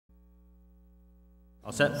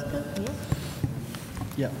All set?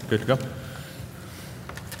 Yeah. Good to go.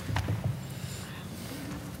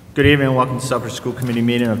 Good evening and welcome to Southbridge School Committee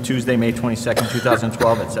meeting of Tuesday, May 22nd,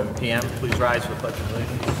 2012 at 7 p.m. Please rise for the Pledge of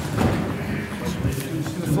Allegiance.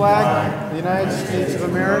 To the flag of the United States of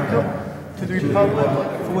America, to the republic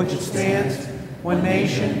for which it stands, one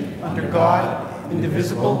nation, under God,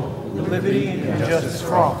 indivisible, with liberty and justice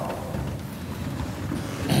for all.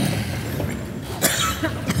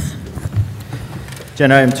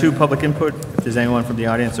 Agenda item 2, public input. If there's anyone from the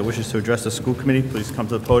audience that wishes to address the school committee, please come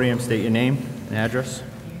to the podium, state your name and address.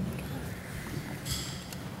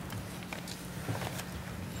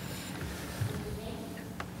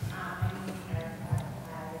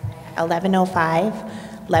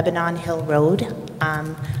 (1105) Lebanon Hill Road.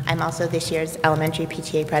 I'm also this year's elementary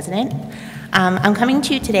PTA president. I'm coming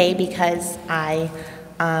to you today because I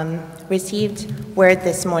received word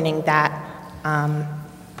this morning that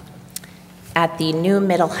at the new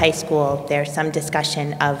middle high school, there's some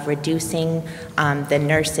discussion of reducing the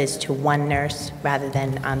nurses to one nurse rather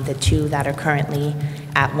than the two that are currently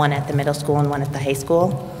one at the middle school and one at the high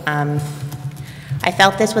school. I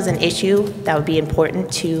felt this was an issue that would be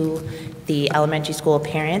important to the elementary school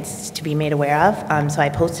parents to be made aware of, so I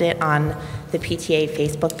posted it on the PTA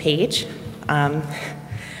Facebook page.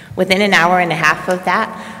 Within an hour and a half of that,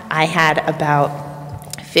 I had about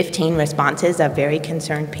 15 responses of very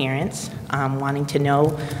concerned parents wanting to know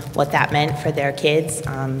what that meant for their kids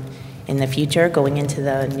in the future going into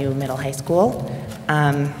the new middle high school.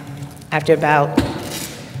 After about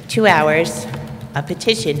 2 hours, a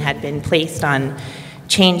petition had been placed on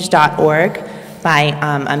change.org by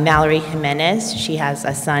a Mallory Jimenez. She has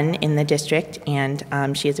a son in the district and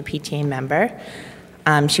she is a PTA member.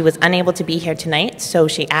 She was unable to be here tonight, so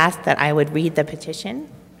she asked that I would read the petition.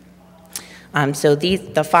 So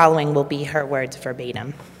the following will be her words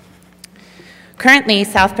verbatim. Currently,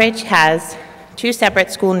 Southbridge has 2 separate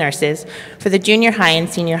school nurses for the junior high and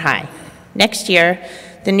senior high. Next year,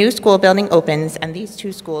 the new school building opens and these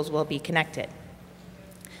 2 schools will be connected.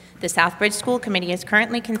 The Southbridge School Committee is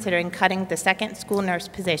currently considering cutting the second school nurse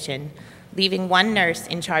position, leaving 1 nurse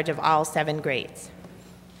in charge of all 7 grades.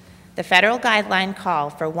 The federal guideline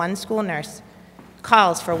calls for one school nurse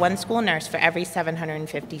for every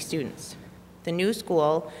 750 students. The new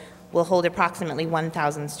school will hold approximately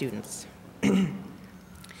 1,000 students.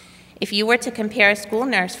 If you were to compare a school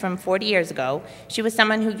nurse from 40 years ago, she was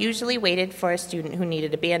someone who usually waited for a student who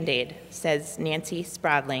needed a Band-Aid, says Nancy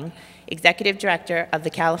Spradling, Executive Director of the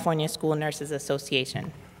California School Nurses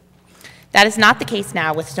Association. That is not the case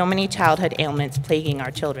now with so many childhood ailments plaguing our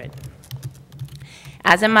children.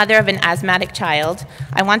 As a mother of an asthmatic child,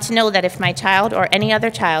 I want to know that if my child or any other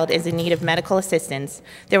child is in need of medical assistance,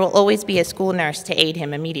 there will always be a school nurse to aid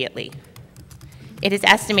him immediately. It is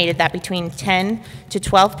estimated that between 10 to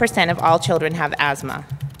 12% of all children have asthma.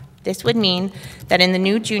 This would mean that in the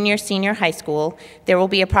new junior-senior high school, there will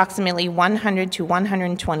be approximately 100 to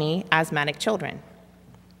 120 asthmatic children.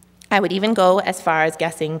 I would even go as far as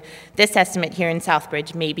guessing this estimate here in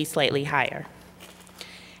Southbridge may be slightly higher.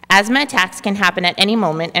 Asthma attacks can happen at any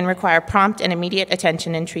moment and require prompt and immediate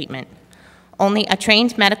attention and treatment. Only a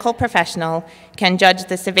trained medical professional can judge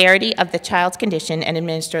the severity of the child's condition and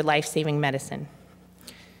administer life-saving medicine.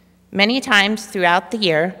 Many times throughout the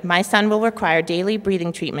year, my son will require daily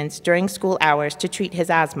breathing treatments during school hours to treat his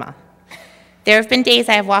asthma. There have been days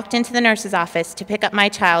I have walked into the nurse's office to pick up my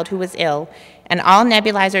child who was ill, and all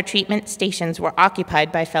nebulizer treatment stations were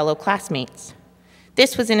occupied by fellow classmates.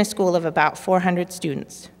 This was in a school of about 400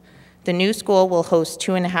 students. The new school will host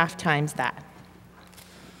 2.5 times that.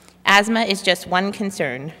 Asthma is just one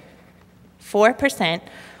concern. 4%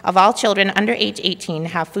 of all children under age 18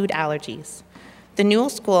 have food allergies. The new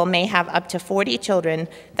school may have up to 40 children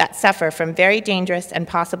that suffer from very dangerous and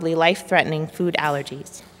possibly life-threatening food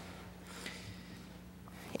allergies.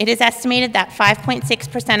 It is estimated that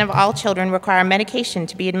 5.6% of all children require medication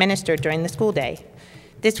to be administered during the school day.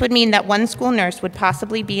 This would mean that one school nurse would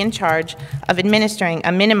possibly be in charge of administering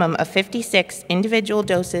a minimum of 56 individual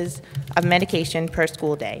doses of medication per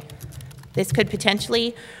school day. This could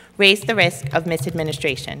potentially raise the risk of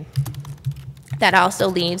misadministration. That also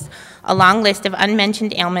leaves a long list of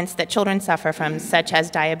unmentioned ailments that children suffer from, such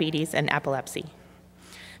as diabetes and epilepsy.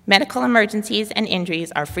 Medical emergencies and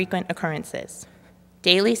injuries are frequent occurrences.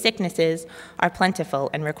 Daily sicknesses are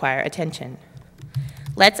plentiful and require attention.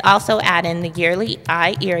 Let's also add in the yearly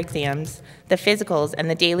eye-ear exams, the physicals, and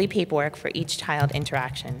the daily paperwork for each child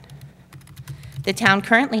interaction. The town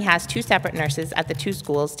currently has 2 separate nurses at the 2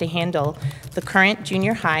 schools to handle the current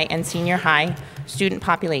junior high and senior high student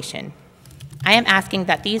population. I am asking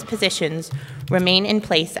that these positions remain in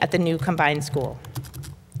place at the new combined school.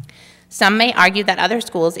 Some may argue that other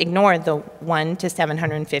schools ignore the 1 to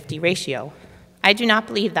 750 ratio. I do not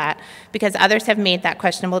believe that because others have made that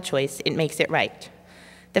questionable choice, it makes it right.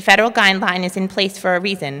 The federal guideline is in place for a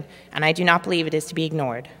reason, and I do not believe it is to be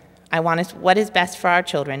ignored. I want what is best for our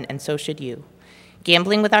children, and so should you.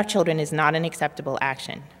 Gambling with our children is not an acceptable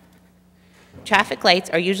action. Traffic lights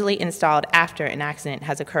are usually installed after an accident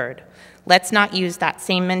has occurred. Let's not use that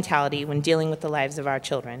same mentality when dealing with the lives of our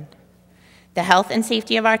children. The health and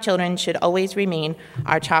safety of our children should always remain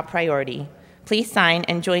our top priority. Please sign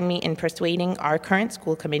and join me in persuading our current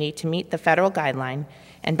school committee to meet the federal guideline,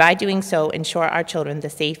 and by doing so, ensure our children the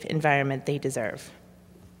safe environment they deserve.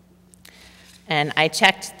 And I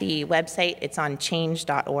checked the website, it's on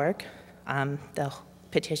change.org, the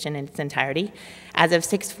petition in its entirety. As of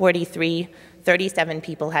 6:43, 37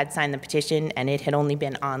 people had signed the petition, and it had only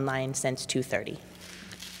been online since 2:30.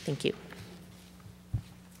 Thank you.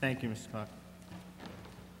 Thank you, Mr. Cox.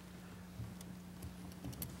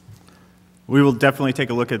 We will definitely take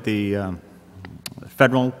a look at the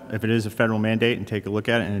federal, if it is a federal mandate, and take a look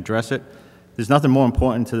at it and address it. There's nothing more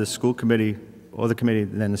important to the school committee or the committee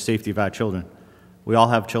than the safety of our children. We all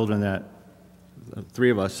have children that, 3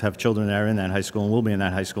 of us have children that are in that high school and will be in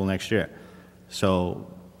that high school next year.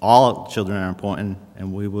 So all children are important,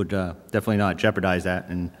 and we would definitely not jeopardize that,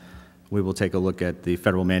 and we will take a look at the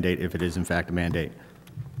federal mandate if it is in fact a mandate.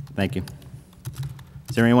 Thank you.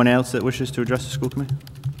 Is there anyone else that wishes to address the school committee?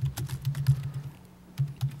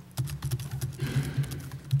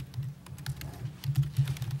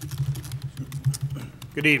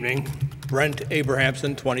 Good evening. Brent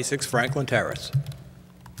Abrahamson, 26 Franklin Terrace.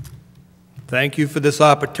 Thank you for this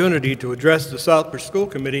opportunity to address the Southbridge School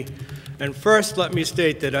Committee. And first, let me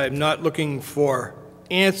state that I'm not looking for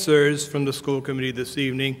answers from the school committee this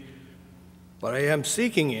evening, but I am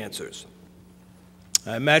seeking answers.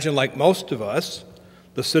 I imagine, like most of us,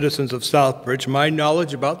 the citizens of Southbridge, my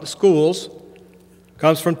knowledge about the schools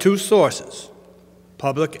comes from 2 sources: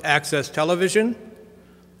 public access television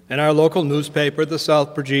and our local newspaper, the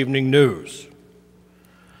Southbridge Evening News.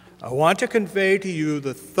 I want to convey to you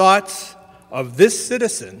the thoughts of this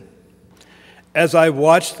citizen as I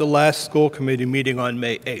watched the last school committee meeting on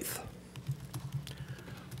May 8th.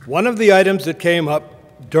 One of the items that came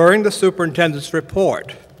up during the superintendent's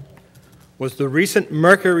report was the recent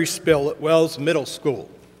mercury spill at Wells Middle School.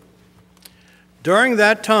 During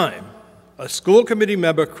that time, a school committee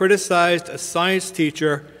member criticized a science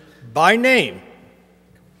teacher by name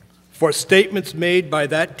for statements made by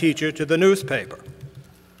that teacher to the newspaper.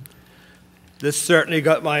 This certainly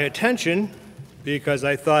got my attention because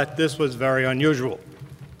I thought this was very unusual.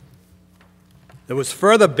 There was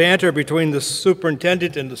further banter between the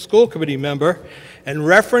superintendent and the school committee member, and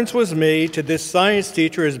reference was made to this science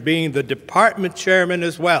teacher as being the department chairman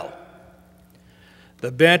as well.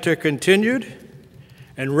 The banter continued,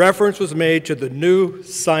 and reference was made to the new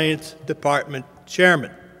science department chairman.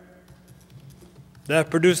 That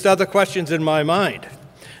produced other questions in my mind.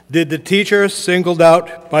 Did the teacher singled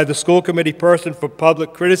out by the school committee person for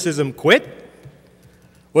public criticism quit?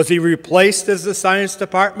 Was he replaced as the science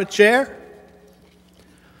department chair?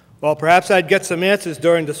 Well, perhaps I'd get some answers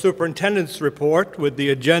during the superintendent's report with the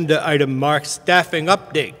agenda item marked staffing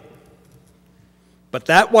update. But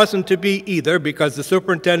that wasn't to be either, because the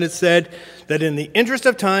superintendent said that in the interest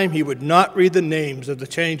of time, he would not read the names of the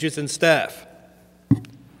changes in staff.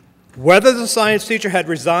 Whether the science teacher had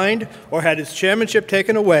resigned or had his chairmanship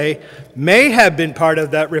taken away may have been part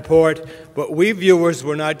of that report, but we viewers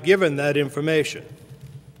were not given that information.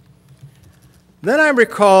 Then I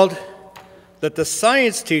recalled that the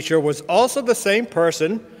science teacher was also the same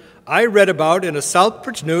person I read about in a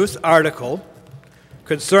Southbridge News article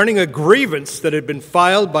concerning a grievance that had been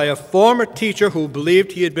filed by a former teacher who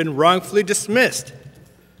believed he had been wrongfully dismissed.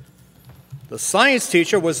 The science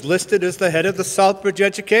teacher was listed as the head of the Southbridge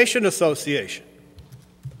Education Association.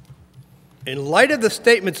 In light of the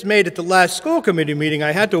statements made at the last school committee meeting,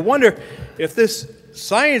 I had to wonder if this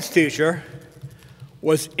science teacher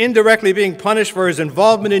was indirectly being punished for his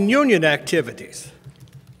involvement in union activities.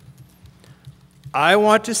 I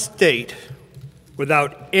want to state,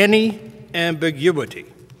 without any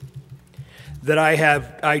ambiguity, that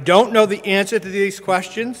I don't know the answer to these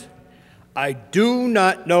questions. I do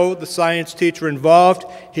not know the science teacher involved.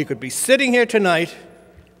 He could be sitting here tonight,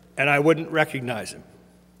 and I wouldn't recognize him.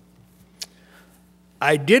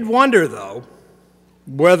 I did wonder, though,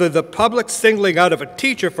 whether the public singling out of a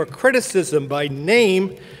teacher for criticism by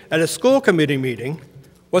name at a school committee meeting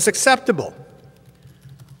was acceptable.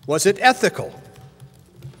 Was it ethical?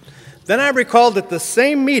 Then I recalled at the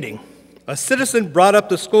same meeting, a citizen brought up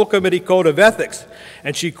the school committee code of ethics,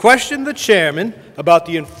 and she questioned the chairman about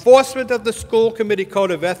the enforcement of the school committee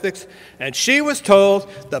code of ethics, and she was told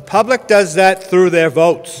the public does that through their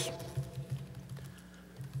votes.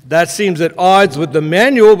 That seems at odds with the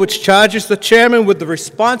manual, which charges the chairman with the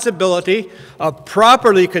responsibility of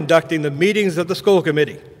properly conducting the meetings of the school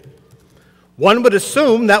committee. One would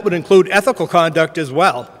assume that would include ethical conduct as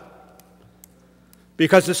well.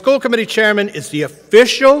 Because the school committee chairman is the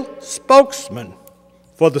official spokesman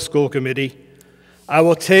for the school committee, I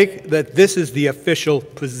will take that this is the official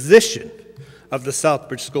position of the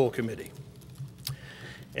Southbridge School Committee.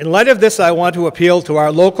 In light of this, I want to appeal to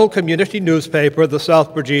our local community newspaper, the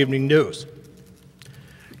Southbridge Evening News.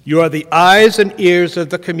 You are the eyes and ears of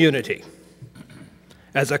the community.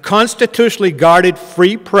 As a constitutionally guarded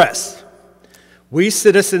free press, we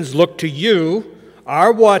citizens look to you,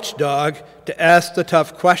 our watchdog, to ask the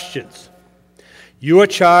tough questions. You are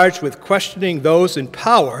charged with questioning those in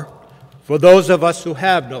power for those of us who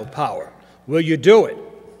have no power. Will you do it?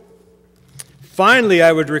 Finally,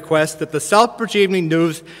 I would request that the Southbridge Evening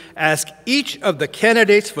News ask each of the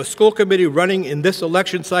candidates for school committee running in this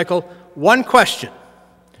election cycle one question.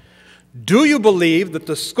 Do you believe that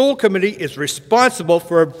the school committee is responsible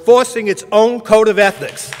for enforcing its own code of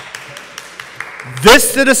ethics?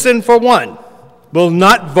 This citizen, for one, will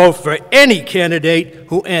not vote for any candidate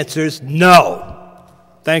who answers no.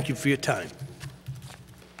 Thank you for your time.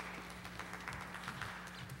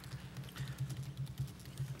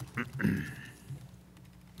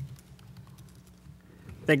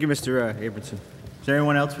 Thank you, Mr. Abramson. Is there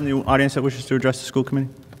anyone else from the audience that wishes to address the school committee?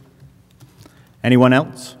 Anyone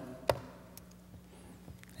else?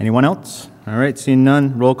 Anyone else? All right, seeing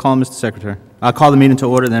none, roll call, Mr. Secretary. I'll call the meeting to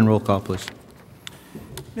order, then roll call, please.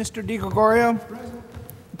 Mr. DiGregorio? Present.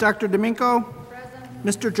 Dr. D'Amico? Present.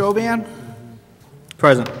 Mr. Jovan?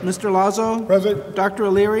 Present. Mr. Lazo? Present. Dr.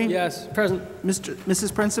 O'Leary? Yes, present.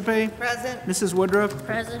 Mrs. Principe? Present. Mrs. Woodruff?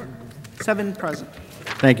 Present. 7 present.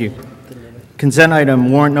 Thank you. Consent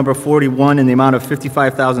item, warrant number 41 in the amount of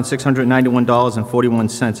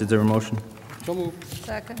 $55,691.41. Is there a motion? So moved.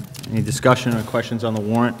 Second. Any discussion or questions on the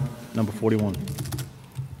warrant number 41?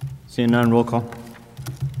 Seeing none, roll call.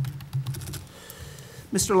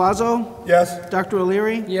 Mr. Lazo? Yes. Dr.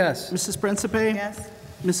 O'Leary? Yes. Mrs. Principe? Yes.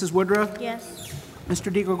 Mrs. Woodruff? Yes.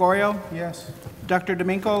 Mr. DiGregorio? Yes. Dr.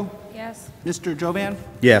 D'Amico? Yes. Mr. Jovan?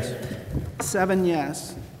 Yes. 7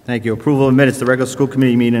 yes. Thank you. Approval of minutes, the regular school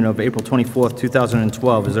committee meeting of April 24th,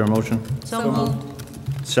 2012. Is there a motion? So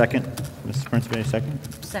moved. Second. Mrs. Principe, second.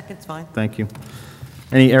 Second's fine. Thank you.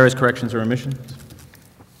 Any errors, corrections, or omissions?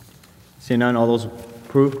 Seeing none, all those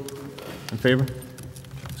approved? In favor?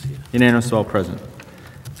 Unanimous, all present.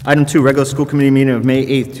 Item 2, regular school committee meeting of May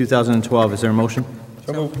 8th, 2012. Is there a motion?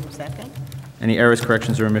 So moved. Second. Any errors,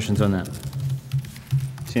 corrections, or omissions on that?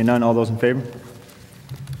 Seeing none, all those in favor?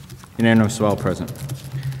 Unanimous, all present.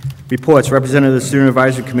 Reports, Representative of the Student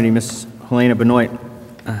Advisory Committee, Ms. Helena Benoit.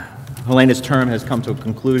 Helena's term has come to a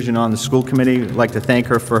conclusion on the school committee. I'd like to thank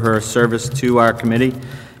her for her service to our committee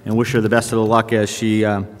and wish her the best of the luck as she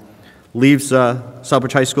leaves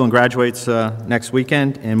Southbridge High School and graduates next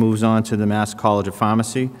weekend and moves on to the Mass College of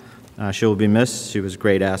Pharmacy. She will be missed. She was a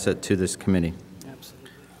great asset to this committee.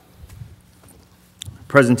 Absolutely.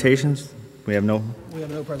 Presentations? We have no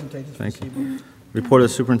presentations. Thank you. Report of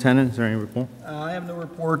the superintendent. Is there any report? I have no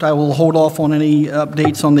report. I will hold off on any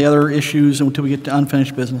updates on the other issues until we get to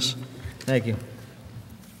unfinished business. Thank you.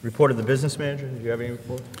 Report of the business manager. Do you have any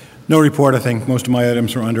report? No report. I think most of my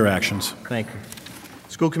items are under actions. Thank you.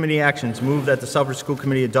 School committee actions. Move that the Southbridge School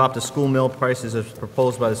Committee adopt the school meal prices as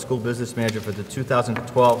proposed by the school business manager for the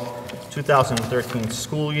 2012-2013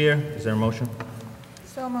 school year. Is there a motion?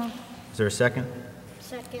 So moved. Is there a second?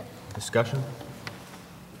 Second. Discussion?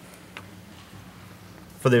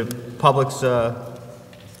 For the public's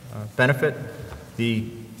benefit, the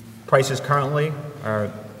prices currently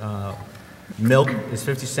are milk is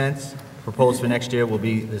 50 cents. Proposed for next year will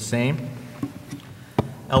be the same.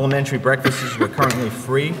 Elementary breakfasts were currently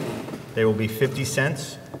free. They will be 50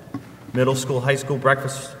 cents. Middle school, high school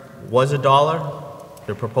breakfast was $1.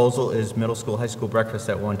 The proposal is middle school, high school breakfast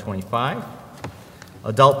at $1.25.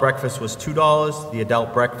 Adult breakfast was $2. The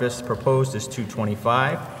adult breakfast proposed is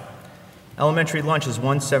 $2.25. Elementary lunch is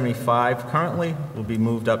 $1.75 currently, will be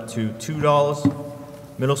moved up to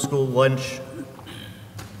 $2. Middle school lunch,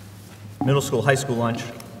 middle school, high school lunch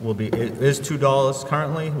is $2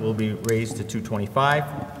 currently, will be raised to $2.25.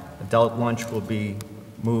 Adult lunch will be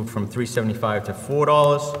moved from $3.75 to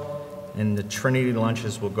 $4, and the Trinity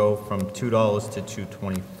lunches will go from $2 to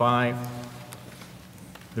 $2.25.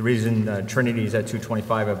 The reason Trinity is at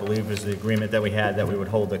 225, I believe, is the agreement that we had that we would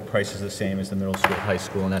hold the prices the same as the middle school, high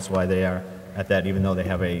school, and that's why they are at that, even though they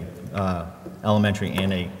have a elementary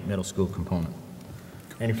and a middle school component.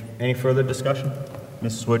 Any further discussion?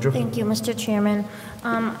 Mrs. Woodruff? Thank you, Mr. Chairman.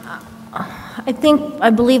 I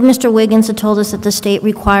believe Mr. Wiggins had told us that the state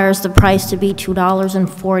requires the price to be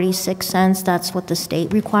 $2.46. That's what the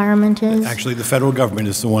state requirement is? Actually, the federal government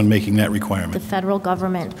is the one making that The requirement. federal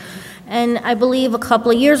government. And I believe a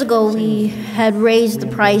couple of years ago, we had raised the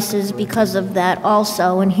prices because of that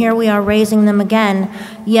also, and here we are raising them again,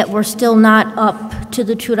 yet we're still not up to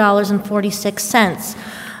the $2.46.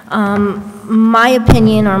 My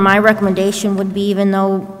opinion or my recommendation would be, even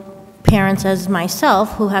though parents as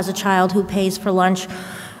myself, who has a child who pays for lunch,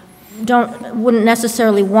 wouldn't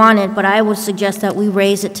necessarily want it, but I would suggest that we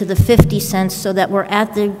raise it to the 50 cents so that we're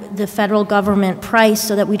at the federal government price,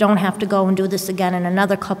 so that we don't have to go and do this again in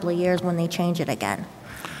another couple of years when they change it again.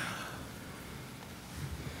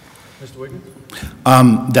 Mr. Wiggins?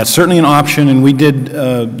 That's certainly an option, and we did,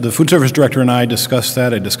 the food service director and I discussed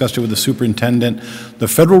that. I discussed it with the superintendent. The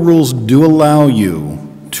federal rules do allow you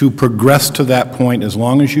to progress to that point as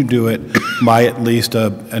long as you do it by at least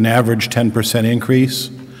an average 10% increase.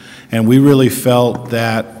 And we really felt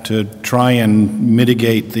that to try and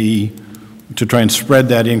mitigate to try and spread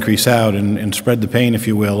that increase out and spread the pain, if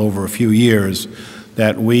you will, over a few years,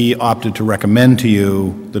 that we opted to recommend to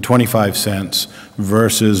you the 25 cents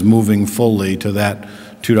versus moving fully to that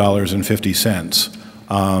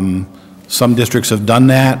 $2.50. Some districts have done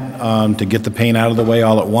that to get the pain out of the way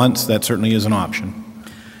all at once. That certainly is an option.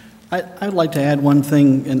 I'd like to add one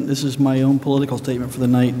thing, and this is my own political statement for the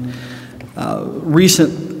night.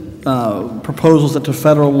 Recent proposals at the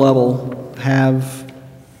federal level have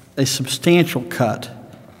a substantial cut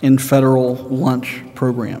in federal lunch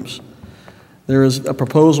programs. There is a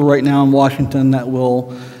proposal right now in Washington that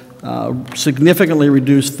will significantly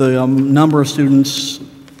reduce the number of students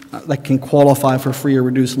that can qualify for free or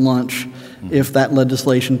reduced lunch if that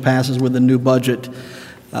legislation passes with the new budget.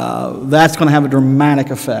 That's going to have a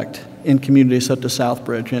dramatic effect in communities such as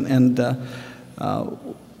Southbridge, and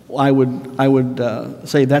I would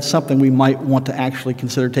say that's something we might want to actually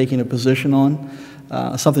consider taking a position on,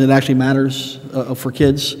 something that actually matters for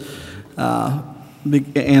kids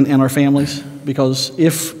and our families, because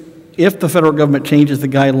if the federal government changes the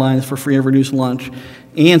guidelines for free and reduced lunch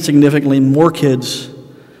and significantly more kids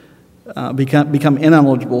become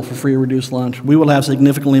ineligible for free or reduced lunch, we will have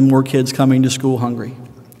significantly more kids coming to school hungry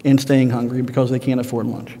and staying hungry because they can't afford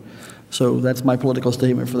lunch. So that's my political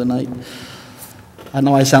statement for the night. I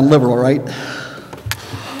know I sound liberal, right?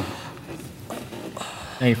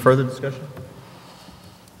 Any further discussion?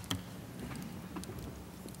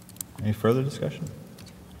 Any further discussion?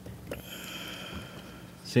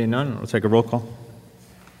 Seeing none, we'll take a roll call.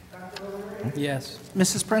 Yes.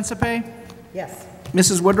 Mrs. Principe? Yes.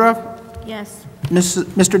 Mrs. Woodruff? Yes.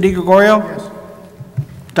 Mr. DiGregorio? Yes.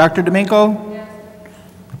 Dr. D'Amico? Yes.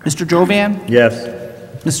 Mr. Jovan? Yes.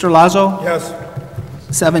 Mr. Lazo? Yes.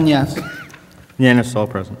 7 yes. Unanimous, all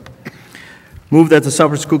present. Move that the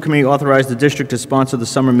Southbridge School Committee authorize the district to sponsor the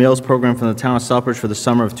summer meals program from the town of Southbridge for the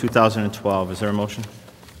summer of 2012. Is there a motion?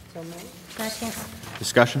 Second.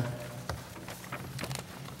 Discussion?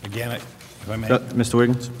 Again, if I may. Mr.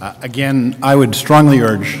 Wiggins? Again, I would strongly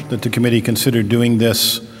urge that the committee consider doing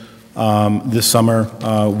this this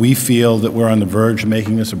summer. We feel that we're on the verge of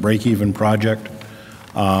making this a break-even project.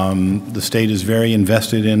 The state is very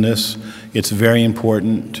invested in this. It's very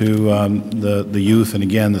important to the youth, and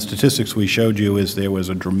again, the statistics we showed you is there was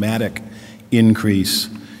a dramatic increase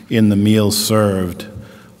in the meals served,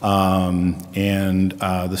 and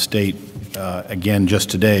the state, again, just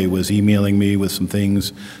today was emailing me with some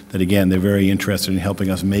things that, again, they're very interested in helping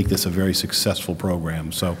us make this a very successful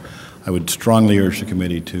program. So I would strongly urge the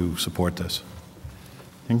committee to support this.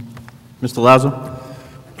 Mr. Lazo?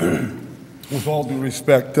 With all due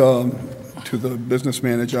respect to the business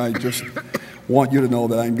manager, I just want you to know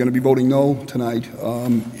that I'm going to be voting no tonight.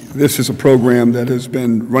 This is a program that has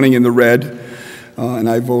been running in the red, and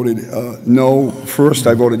I voted no. First,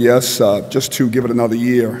 I voted yes, just to give it another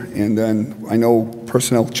year, and then I know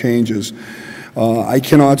personnel changes. I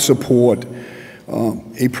cannot support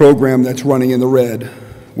a program that's running in the red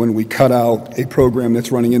when we cut out a program that's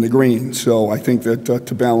running in the green. So I think that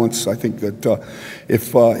to balance, I think that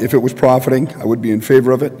if it was profiting, I would be in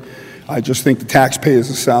favor of it. I just think the taxpayers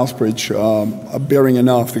of Southbridge are bearing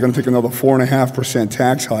enough. They're going to take another 4.5%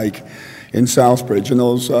 tax hike in Southbridge, and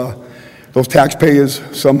those taxpayers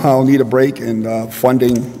somehow need a break in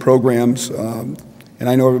funding programs. And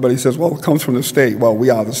I know everybody says, well, it comes from the state. Well, we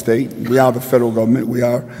are the state. We are the federal government. We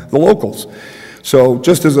are the locals. So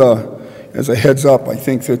just as a heads up, I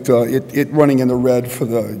think that it running in the red for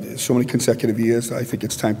so many consecutive years, I think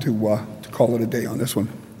it's time to call it a day on this one.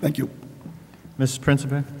 Thank you. Mrs.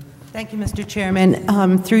 Principe? Thank you, Mr.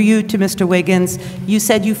 Chairman. Through you to Mr. Wiggins, you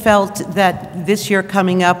said you felt that this year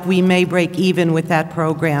coming up, we may break even with that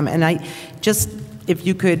program. And if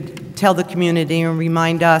you could tell the community and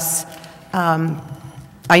remind us,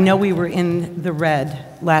 I know we were in the red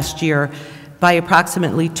last year by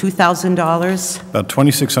approximately $2,000. About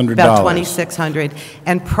 $2,600. About $2,600.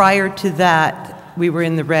 And prior to that, we were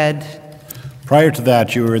in the red. Prior to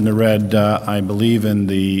that, you were in the red, I believe,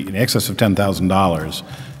 in excess of $10,000,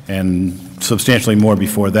 and substantially more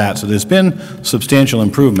before that. So there's been substantial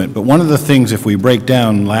improvement. But one of the things, if we break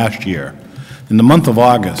down last year, in the month of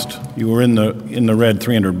August, you were in the red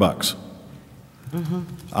 $300.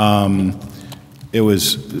 It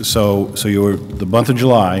was so you were the month of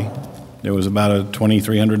July. There was about a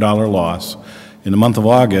 $2,300 loss. In the month of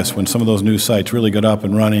August, when some of those new sites really got up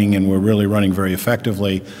and running and were really running very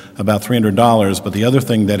effectively, about $300. But the other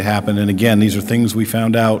thing that happened, and again, these are things we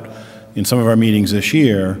found out in some of our meetings this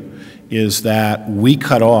year, is that we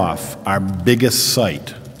cut off our biggest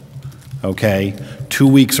site, okay, 2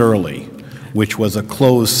 weeks early, which was a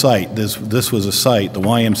closed site. This was a site, the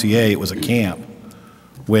YMCA, it was a camp,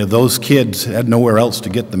 where those kids had nowhere else to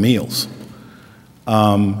get the meals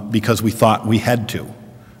because we thought we had to.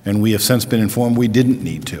 And we have since been informed we didn't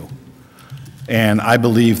need to. And I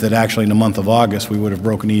believe that actually in the month of August we would have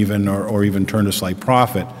broken even or even turned a slight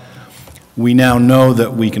profit. We now know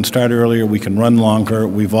that we can start earlier, we can run longer.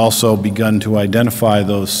 We've also begun to identify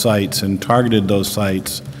those sites and targeted those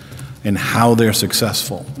sites and how they're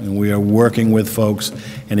successful. And we are working with folks.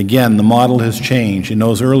 And again, the model has changed. In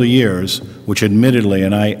those early years, which admittedly,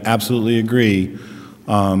 and I absolutely agree,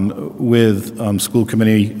 with School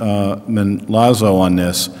Committeeman Lazo on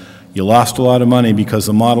this, you lost a lot of money because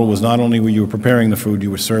the model was not only where you were preparing the food,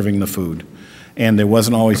 you were serving the food. And there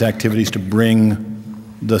wasn't always activities to bring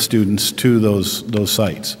the students to those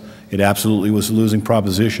sites. It absolutely was a losing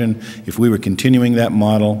proposition. If we were continuing that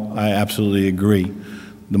model, I absolutely agree.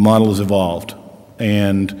 The model has evolved.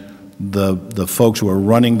 And the folks who are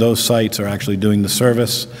running those sites are actually doing the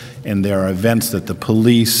service, and there are events that the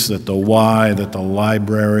police, that the Y, that the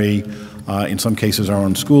library, in some cases our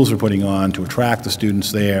own schools are putting on to attract the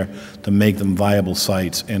students there, to make them viable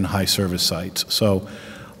sites and high-service sites. So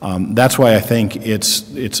that's why I think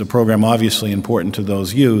it's a program obviously important to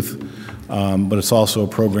those youth, but it's also a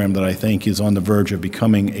program that I think is on the verge of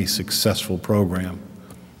becoming a successful program.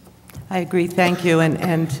 I agree, thank you.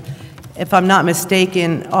 And if I'm not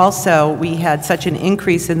mistaken, also, we had such an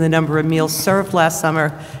increase in the number of meals served last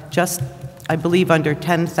summer, just, I believe, under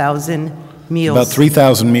 10,000 meals. About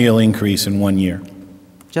 3,000 meal increase in 1 year.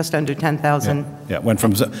 Just under 10,000. Yeah, went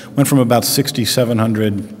from about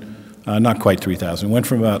 6,700, not quite 3,000. Went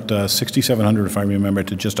from about 6,700, if I remember,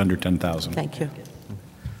 to just under 10,000. Thank you.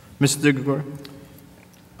 Mr. DeGregorio?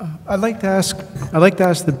 I'd like to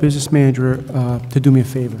ask the business manager to do me a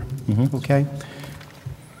favor, okay?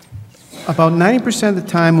 About 90% of the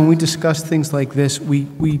time when we discuss things like this,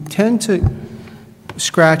 we tend to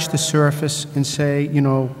scratch the surface and say, you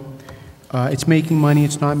know, it's making money,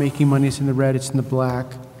 it's not making money, it's in the red, it's in the black.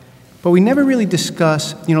 But we never really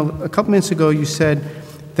discuss, you know, a couple minutes ago you said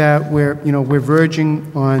that we're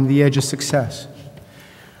verging on the edge of success.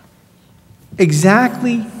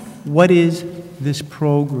 Exactly what is this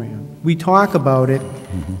program? We talk about it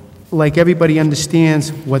like everybody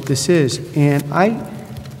understands what this is. And I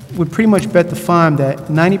would pretty much bet the farm that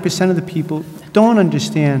 90% of the people don't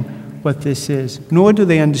understand what this is, nor do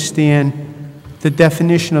they understand the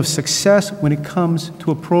definition of success when it comes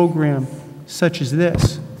to a program such as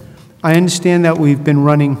this. I understand that we've been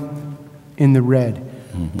running in the red,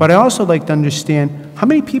 but I also like to understand how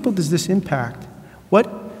many people does this impact?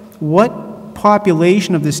 What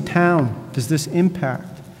population of this town does this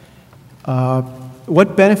impact?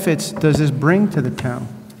 What benefits does this bring to the town?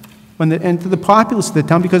 And to the populace of the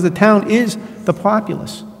town, because the town is the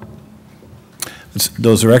populace.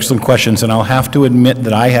 Those are excellent questions, and I'll have to admit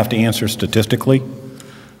that I have to answer statistically,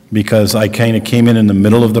 because I kind of came in the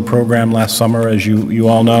middle of the program last summer, as you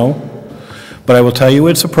all know. But I will tell you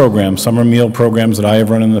it's a program. Summer meal programs that I have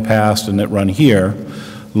run in the past and that run here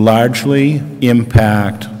largely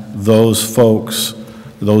impact those folks,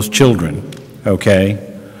 those children,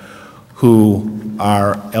 okay, who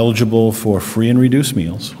are eligible for free and reduced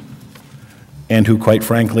meals, and who, quite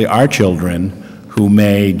frankly, are children who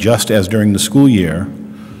may, just as during the school year,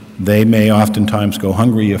 they may oftentimes go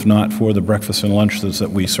hungry, if not for the breakfast and lunches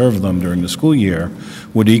that we serve them during the school year,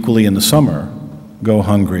 would equally in the summer go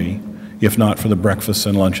hungry if not for the breakfasts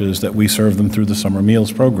and lunches that we serve them through the summer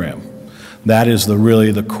meals program. That is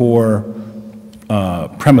really the core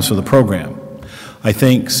premise of the program. I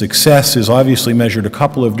think success is obviously measured a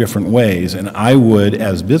couple of different ways, and I would,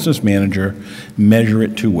 as business manager, measure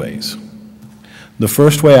it two ways. The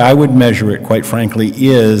first way I would measure it, quite frankly,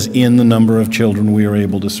 is in the number of children we are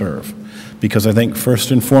able to serve. Because I think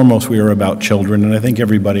first and foremost we are about children, and I think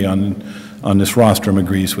everybody on this rostrum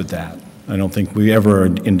agrees with that. I don't think we ever are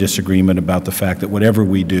in disagreement about the fact that whatever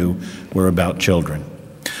we do, we're about children.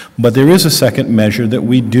 But there is a second measure that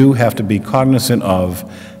we do have to be cognizant of,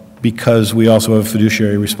 because we also have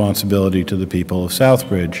fiduciary responsibility to the people of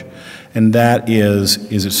Southbridge, and that is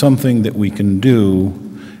it something that we can do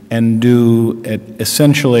and do at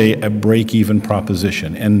essentially a break-even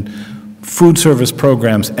proposition? And food service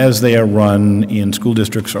programs, as they are run in school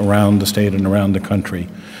districts around the state and around the country,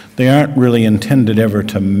 they aren't really intended ever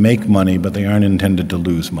to make money, but they aren't intended to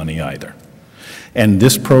lose money either. And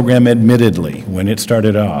this program, admittedly, when it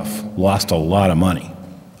started off, lost a lot of money.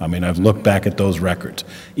 I mean, I've looked back at those records.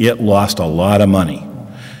 It lost a lot of money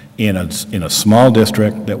in a small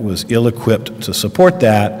district that was ill-equipped to support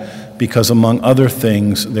that, because among other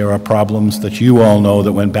things, there are problems that you all know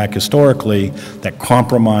that went back historically that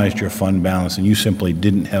compromised your fund balance, and you simply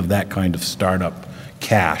didn't have that kind of startup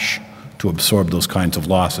cash to absorb those kinds of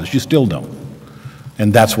losses. You still don't.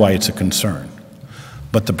 And that's why it's a concern.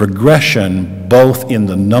 But the progression, both in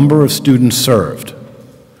the number of students served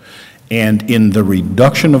and in the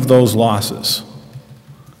reduction of those losses,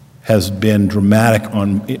 has been dramatic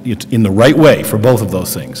it's in the right way for both of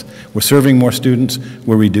those things. We're serving more students,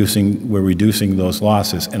 we're reducing those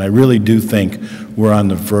losses, and I really do think we're on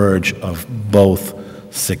the verge of both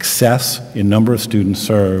success in number of students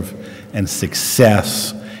served and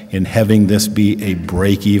success in having this be a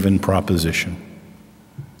break-even proposition.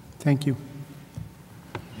 Thank you.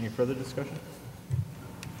 Any further discussion?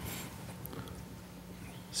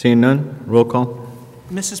 Seeing none, roll call.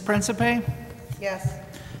 Mrs. Principe? Yes.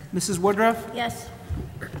 Mrs. Woodruff? Yes.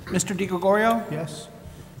 Mr. DiGregorio? Yes.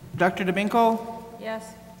 Dr. Domingo?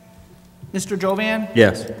 Yes. Mr. Jovan?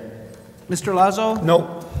 Yes. Mr. Lazo?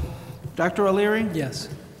 No. Dr. O'Leary? Yes.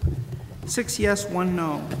 6 yes, 1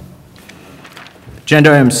 no.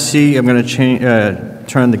 Agenda item C, I'm going to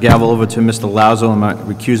turn the gavel over to Mr. Lazo. I'm going to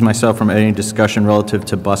recuse myself from any discussion relative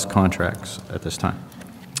to bus contracts at this time.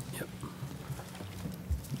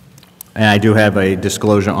 And I do have a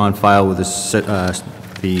disclosure on file with the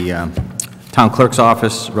town clerk's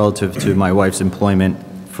office relative to my wife's employment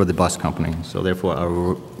for the bus company. So therefore, I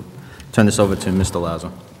will turn this over to Mr.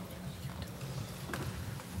 Lazo.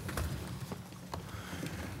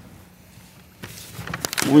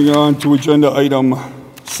 Moving on to agenda item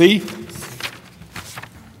C.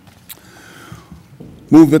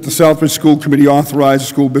 Move that the Southbridge School Committee authorize the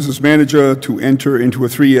school business manager to enter into a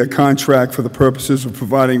 3-year contract for the purposes of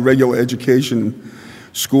providing regular education,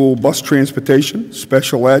 school bus transportation,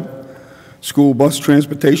 special ed, school bus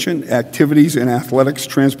transportation, activities and athletics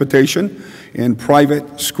transportation, and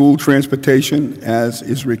private school transportation as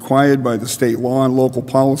is required by the state law and local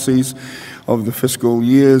policies of the fiscal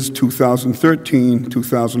years 2013,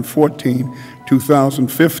 2014,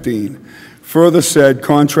 2015. Further said,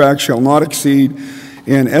 contract shall not exceed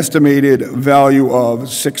an estimated value of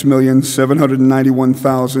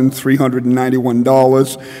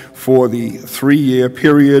 $6,791,391 for the 3-year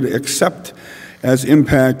period, except as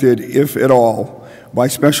impacted, if at all, by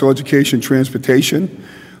special education transportation,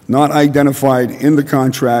 not identified in the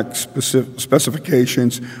contract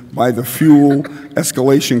specifications by the fuel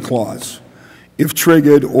escalation clause, if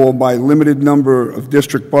triggered, or by limited number of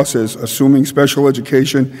district buses assuming special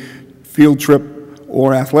education, field trip,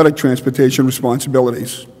 or athletic transportation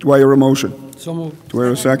responsibilities. Do I hear a motion? So moved. Do I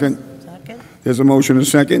hear a second? Second. There's a motion and a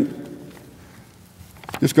second.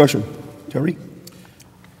 Discussion. Terry?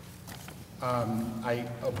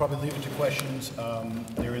 I'll probably leave it to questions.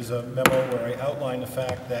 There is a memo where I outline the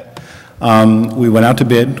fact that we went out to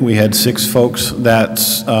bid. We had 6 folks that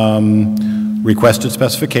requested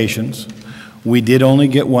specifications. We did only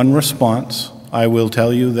get 1 response. I will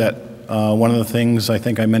tell you that one of the things I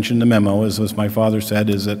think I mentioned in the memo is, as my father said,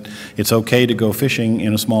 is that it's okay to go fishing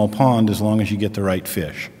in a small pond as long as you get the right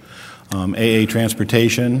fish. AA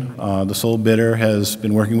Transportation, the sole bidder, has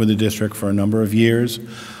been working with the district for a number of years.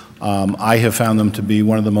 I have found them to be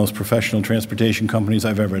one of the most professional transportation companies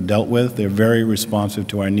I've ever dealt with. They're very responsive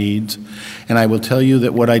to our needs. And I will tell you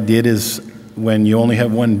that what I did is, when you only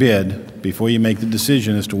have 1 bid, before you make the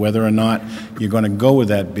decision as to whether or not you're going to go with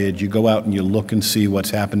that bid, you go out and you look and see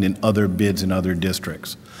what's happened in other bids in other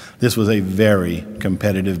districts. This was a very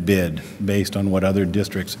competitive bid based on what other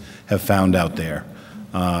districts have found out there.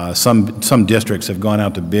 Some districts have gone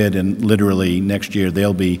out to bid, and literally next year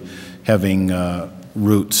they'll be having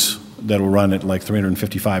routes that will run at like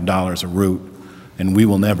 $355 a route, and we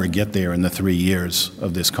will never get there in the 3 years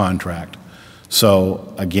of this contract.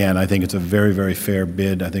 So again, I think it's a very, very fair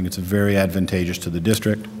bid. I think it's very advantageous to the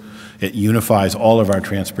district. It unifies all of our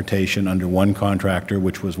transportation under one contractor,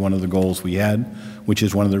 which was one of the goals we had, which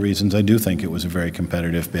is one of the reasons I do think it was a very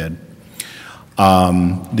competitive bid.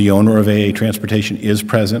 The owner of AA Transportation is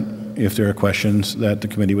present if there are questions that the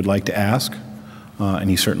committee would like to ask, and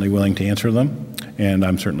he's certainly willing to answer them, and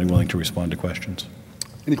I'm certainly willing to respond to questions.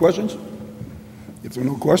 Any questions? If there are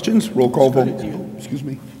no questions, roll call vote. Excuse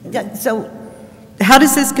me. Yeah, so how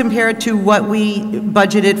does this compare to what we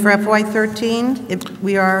budgeted for FY13? If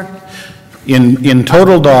we are... In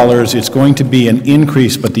total dollars, it's going to be an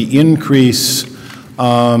increase, but the increase,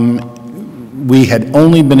 we had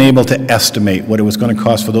only been able to estimate what it was going to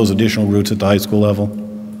cost for those additional routes at the high school level.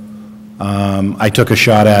 I took a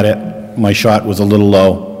shot at it. My shot was a little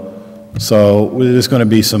low. So there's going to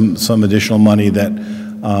be some additional money that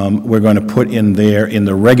we're going to put in there in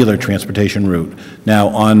the regular transportation route. Now,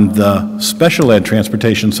 on the special ed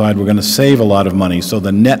transportation side, we're going to save a lot of money. So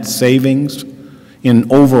the net savings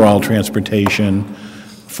in overall transportation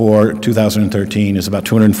for 2013 is about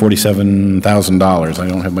 $247,000. I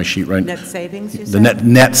don't have my sheet right. Net savings, you The said?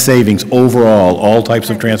 net savings overall, all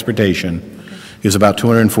types of transportation, is about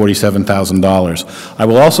 $247,000. I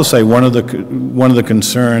will also say one of the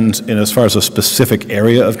concerns, in as far as a specific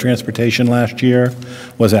area of transportation last year,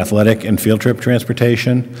 was athletic and field trip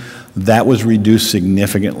transportation. That was reduced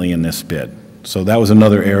significantly in this bid. So that was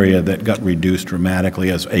another area that got reduced dramatically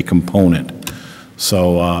as a component.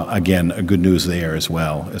 So again, good news there as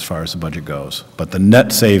well as far as the budget goes. But the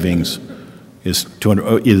net savings is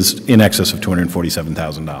in excess of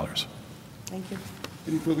 $247,000. Thank you.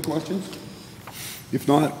 Any further questions? If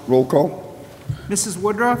not, roll call. Mrs.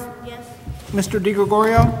 Woodruff? Yes. Mr.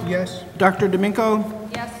 DiGregorio? Yes. Dr. D'Amico?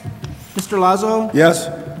 Yes. Mr. Lazo? Yes.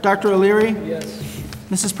 Dr. O'Leary? Yes.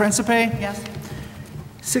 Mrs. Principe? Yes.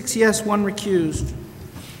 6 yes, 1 recused.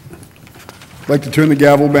 I'd like to turn the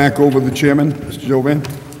gavel back over to the chairman, Mr. Jovan.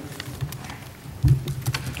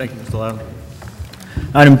 Thank you, Mr. Loudon.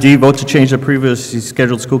 Item D, vote to change the previously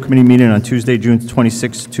scheduled school committee meeting on Tuesday, June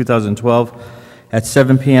 26, 2012, at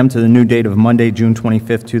 7 p.m. to the new date of Monday, June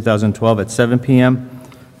 25, 2012, at 7 p.m.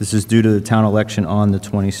 This is due to the town election on the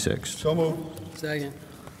 26th. So moved. Second.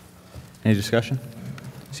 Any discussion?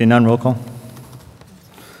 Seeing none, roll call.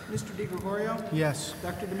 Mr. DiGregorio? Yes.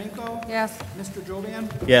 Dr. D'Amico? Yes. Mr. Jovan?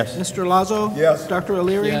 Yes. Mr. Lazo? Yes. Dr.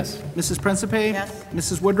 O'Leary? Yes. Mrs. Principe? Yes.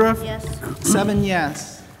 Mrs. Woodruff? Yes. 7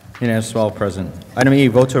 yes. Unanimous, all present. Item E,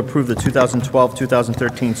 vote to approve the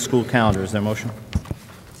 2012-2013 school calendar. Is there a motion?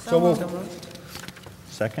 So moved.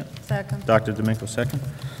 Second? Second. Dr. D'Amico, second.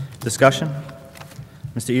 Discussion?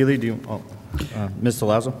 Mr. Ely, do you, Mr.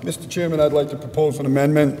 Lazo? Mr. Chairman, I'd like to propose an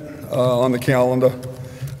amendment on the calendar.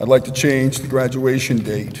 I'd like to change the graduation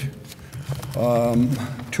date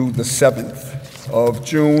to the 7th of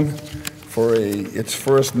June for its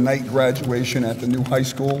first night graduation at the new high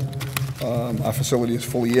school. Our facility is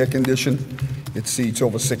fully air-conditioned. It seats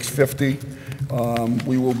over 650.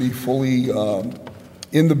 We will be fully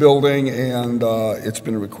in the building, and it's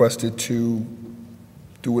been requested to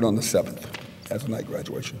do it on the 7th as a night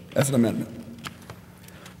graduation, as an amendment.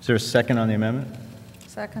 Is there a second on the amendment?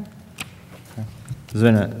 Second. There's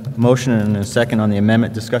been a motion and a second on the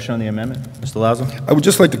amendment. Discussion on the amendment? Mr. Lazo? I would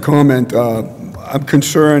just like to comment, I'm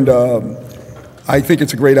concerned, I think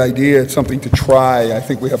it's a great idea, it's something to try. I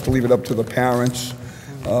think we have to leave it up to the parents.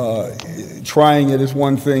 Trying it is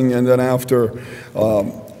one thing, and then after,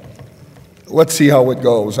 let's see how it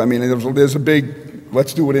goes. I mean, there's a big,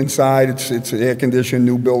 let's do it inside, it's air-conditioned,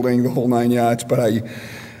 new building, the whole 9 yards, but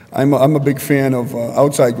I'm a big fan of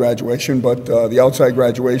outside graduation, but the outside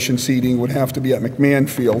graduation seating would have to be at McMahon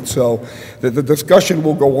Field. So the discussion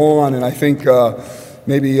will go on, and I think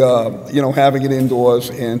maybe having it indoors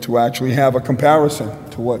and to actually have a comparison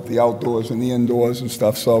to what the outdoors and the indoors and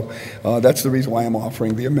stuff. So that's the reason why I'm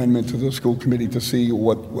offering the amendment to the school committee to see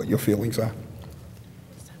what your feelings are.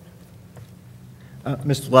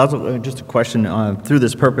 Mr. Lazo, just a question through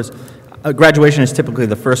this purpose. Graduation is typically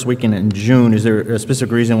the first weekend in June. Is there a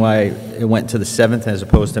specific reason why it went to the 7th as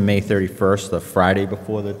opposed to May 31st, the Friday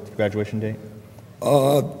before the graduation date?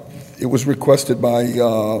 It was requested by,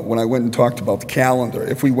 when I went and talked about the calendar,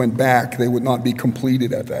 if we went back, they would not be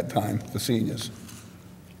completed at that time, the seniors.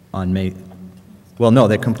 On May, well, no,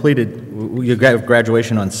 they completed, you got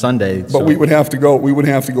graduation on Sunday. But we would have to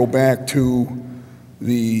go back to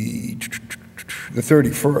the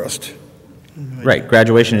 31st Right,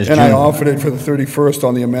 graduation is June. And I offered it for the 31st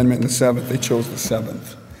on the amendment and the 7th. They chose the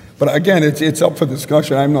 7th. But again, it's up for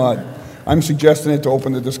discussion. I'm suggesting it to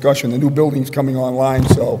open the discussion. The new building's coming online,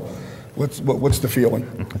 so what's the feeling?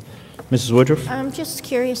 Okay. Mrs. Woodruff? I'm just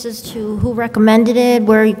curious as to who recommended it,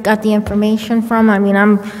 where you got the information from. I mean,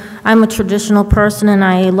 I'm a traditional person, and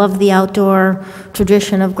I love the outdoor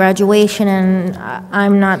tradition of graduation, and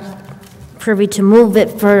I'm not privy to move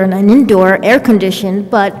it for an indoor,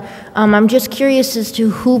 air-conditioned, but I'm just curious as to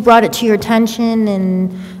who brought it to your attention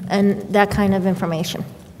and that kind of information.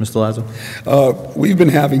 Mr. Lazo? We've been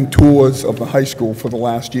having tours of the high school for the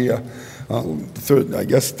last year.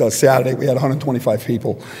 Saturday, we had 125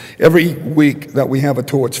 people. Every week that we have a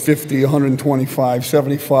tour, it's 50, 125,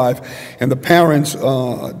 75, and the parents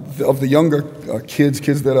of the younger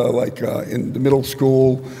kids that are like in the middle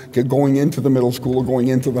school, going into the middle school or going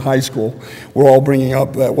into the high school, we're all bringing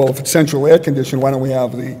up that, well, if it's central air conditioned, why don't we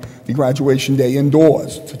have the graduation day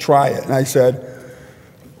indoors to try it? And I said,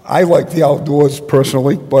 I like the outdoors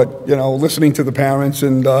personally, but, you know, listening to the parents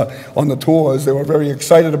and on the tours, they were very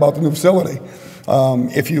excited about the new facility.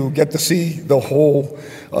 If you get to see the whole,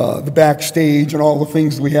 the backstage and all the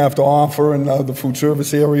things we have to offer and the food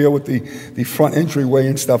service area with the front entryway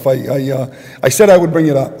and stuff, I said I would bring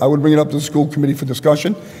it up. I would bring it up to the school committee for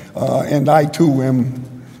discussion, and I, too,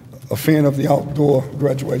 am a fan of the outdoor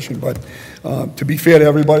graduation. But to be fair to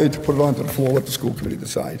everybody, to put it onto the floor, let the school committee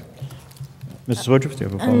decide. Mrs. Woodruff, do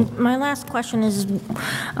you have a follow-up? And my last question is,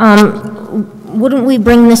 wouldn't we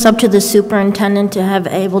bring this up to the superintendent to have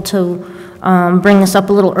able to bring this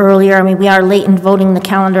up a little earlier? I mean, we are late in voting the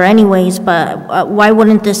calendar anyways, but why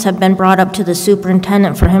wouldn't this have been brought up to the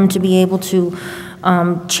superintendent for him to be able to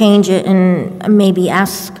change it and maybe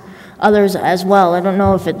ask others as well? I don't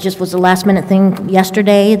know if it just was a last-minute thing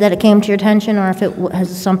yesterday that it came to your attention, or if it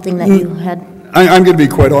has something that you had. I'm going to be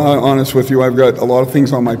quite honest with you. I've got a lot of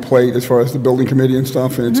things on my plate as far as the building committee and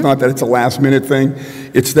stuff, and it's not that it's a last-minute thing.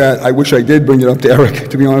 It's that I wish I did bring it up to Eric.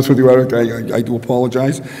 To be honest with you, Eric, I do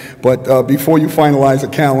apologize. But before you finalize a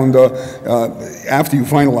calendar, after you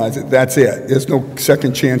finalize it, that's it. There's no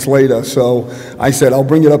second chance later. So I said I'll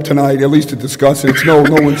bring it up tonight, at least to discuss it. It's no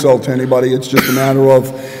insult to anybody. It's just a matter of,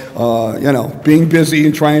 you know, being busy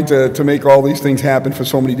and trying to make all these things happen for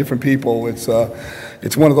so many different people.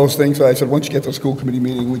 It's one of those things that I said, once you get to the school committee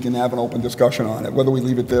meeting, we can have an open discussion on it. Whether we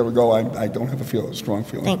leave it there or go, I don't have a strong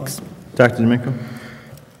feeling. Thanks. Dr. D'Amico?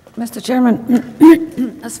 Mr.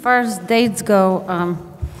 Chairman, as far as dates go,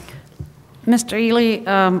 Mr. Ely,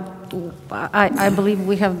 I believe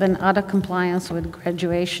we have been out of compliance with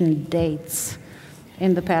graduation dates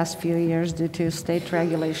in the past few years due to state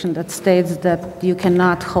regulation that states that you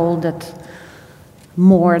cannot hold it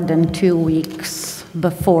more than 2 weeks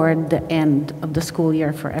before the end of the school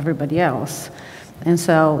year for everybody else. And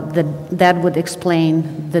so that would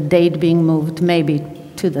explain the date being moved maybe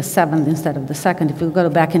to the 7th instead of the 2nd. If we go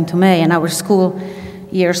back into May, and our school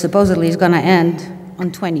year supposedly is going to end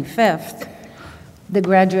on 25th, the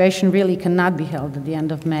graduation really cannot be held at the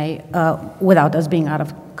end of May without us being out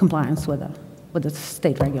of compliance with the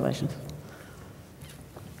state regulations.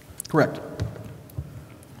 Correct.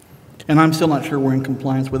 And I'm still not sure we're in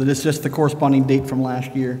compliance with it. It's just the corresponding date from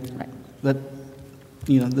last year. Right. That,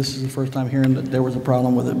 you know, this is the first time hearing that there was a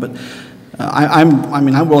problem with it. But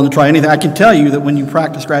I'm willing to try anything. I can tell you that when you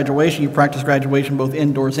practice graduation both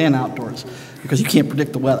indoors and outdoors, because you can't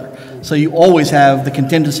predict the weather. So you always have the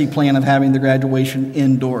contingency plan of having the graduation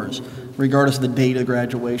indoors, regardless of the date of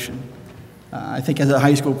graduation. I think as a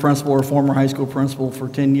high school principal or a former high school principal for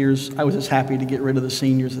 10 years, I was just happy to get rid of the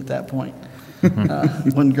seniors at that point.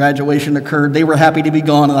 When graduation occurred, they were happy to be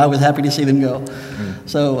gone, and I was happy to see them go.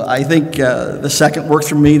 So I think the 2nd works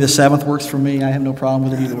for me, the 7th works for me. I have no problem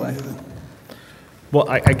with it either way. Well,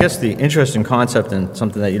 I guess the interesting concept and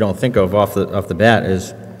something that you don't think of off the bat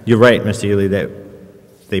is, you're right, Mr. Ely, that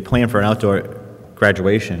they plan for an outdoor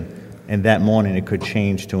graduation, and that morning it could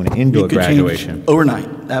change to an indoor graduation. Change overnight,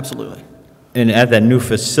 absolutely. And at that new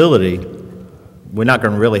facility, we're not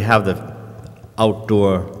going to really have the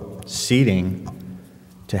outdoor seating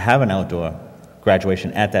to have an outdoor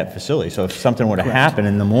graduation at that facility. So if something were to happen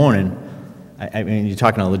in the morning, I mean, you're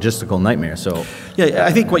talking a logistical nightmare, so. Yeah,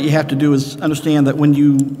 I think what you have to do is understand that when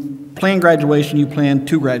you plan graduation, you plan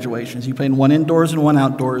 2 graduations. You plan one indoors and one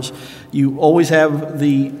outdoors. You always have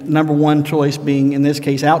the number one choice being, in this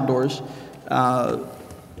case, outdoors.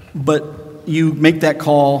 But you make that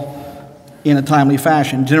call in a timely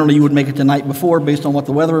fashion. Generally, you would make it the night before based on what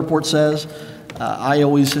the weather report says. I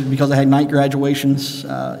always, because I had night graduations,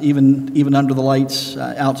 even under the lights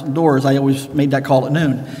outdoors, I always made that call at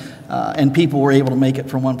noon. And people were able to make it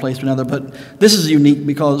from one place to another. But this is unique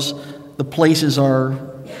because the places are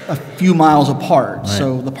a few miles apart.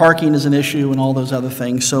 So the parking is an issue and all those other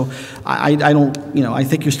things. So I don't, I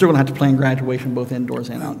think you're still going to have to plan graduation both indoors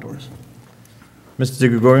and outdoors. Mr.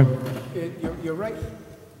 DeGregorio? You're right.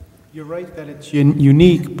 You're right that it's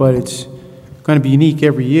unique, but it's going to be unique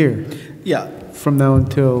every year Yeah, from now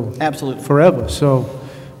until absolutely. forever. So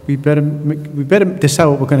we better decide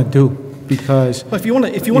what we're going to do, because But if you want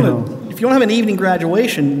to have an evening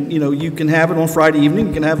graduation, you can have it on Friday evening,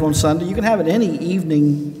 you can have it on Sunday, you can have it any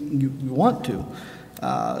evening you want to.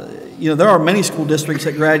 There are many school districts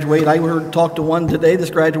that graduate. I talked to one today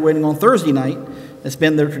that's graduating on Thursday night. It's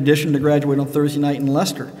been their tradition to graduate on Thursday night in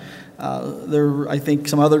Leicester. I think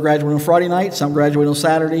some other graduate on Friday night, some graduate on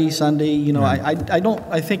Saturday, Sunday.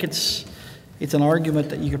 I think it's an argument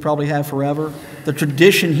that you could probably have forever. The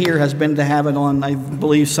tradition here has been to have it on, I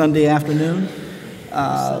believe, Sunday afternoon,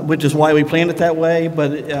 which is why we planned it that way.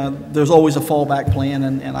 But there's always a fallback plan,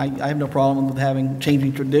 and I have no problem with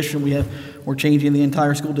changing tradition. We're changing the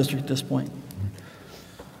entire school district at this point.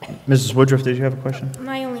 Mrs. Woodruff, did you have a question?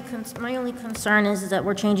 My only concern is that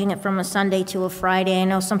we're changing it from a Sunday to a Friday. I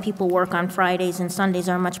know some people work on Fridays, and Sundays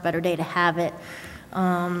are a much better day to have it.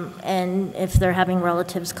 And if they're having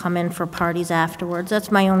relatives come in for parties afterwards,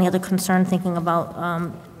 that's my only other concern, thinking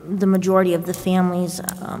about the majority of the families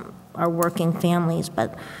are working families,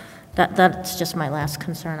 but that's just my last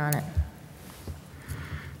concern on it.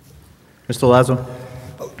 Mr. Lazo?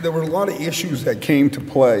 There were a lot of issues that came to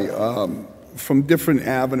play from different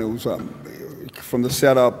avenues, from the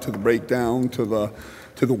setup to the breakdown to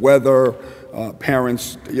the weather.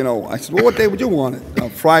 Parents, I said, well, what day would you want it?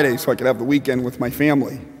 Friday, so I could have the weekend with my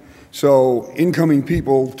family. So incoming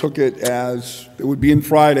people took it as it would be in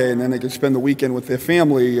Friday, and then they could spend the weekend with their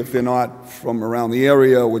family if they're not from around the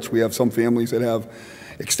area, which we have some families that have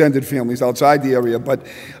extended families outside the area. But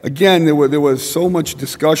again, there was so much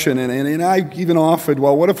discussion, and I even offered,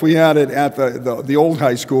 well, what if we had it at the old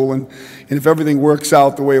high school, and if everything works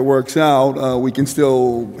out the way it works out, we can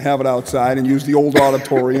still have it outside and use the old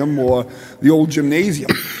auditorium or the old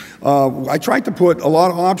gymnasium. I tried to put a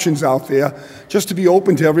lot of options out there just to be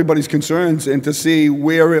open to everybody's concerns and to see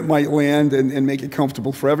where it might land and make it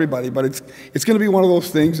comfortable for everybody. But it's going to be one of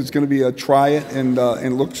those things. It's going to be a try it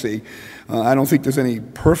and look-see. I don't think there's any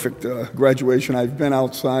perfect graduation. I've been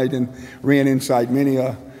outside and ran inside many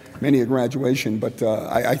a graduation. But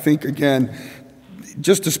I think, again,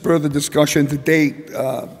 just to spur the discussion, the date,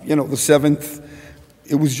 the 7th,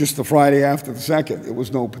 it was just the Friday after the 2nd. It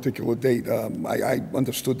was no particular date. I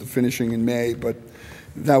understood the finishing in May, but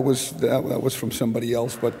that was from somebody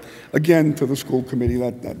else. But again, to the school committee,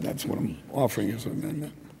 that's what I'm offering as an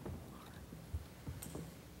amendment.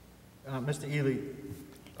 Mr. Ely,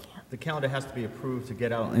 the calendar has to be approved to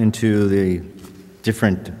get out into the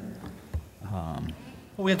different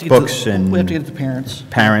books and we have to get it to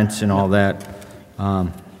parents and all that.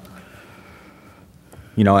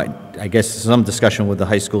 I guess some discussion with the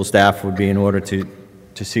high school staff would be in order to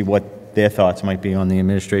see what their thoughts might be on the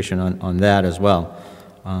administration on that as well.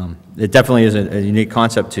 It definitely is a unique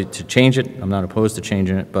concept to change it. I'm not opposed to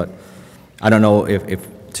changing it, but I don't know if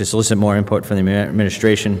to solicit more input from the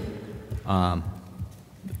administration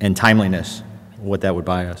and timeliness, what that would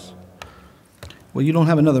buy us. Well, you don't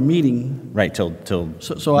have another meeting. Right, till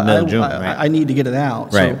So middle of June, right? I need to get it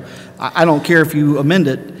out. Right. So I don't care if you amend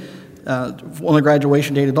it on the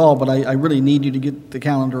graduation date at all, but I really need you to get the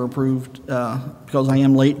calendar approved because I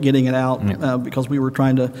am late getting it out because we were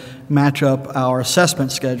trying to match up our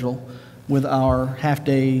assessment schedule with our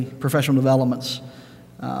half-day professional developments.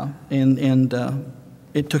 And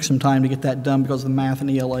it took some time to get that done because the math and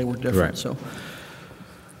ELA were different. Right. So,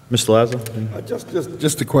 Mr. Lazo?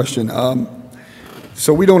 Just a question.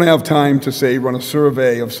 So we don't have time to, say, run a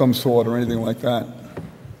survey of some sort or anything like that?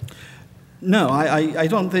 no, I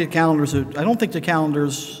don't think the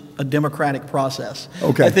calendar's a democratic process.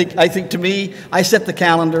 Okay. I think to me, I set the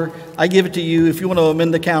calendar, I give it to you. If you want to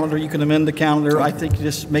amend the calendar, you can amend the calendar. I think you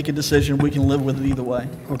just make a decision. We can live with it either way.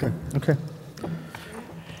 Okay. Okay.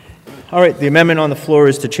 All right, the amendment on the floor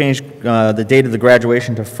is to change the date of the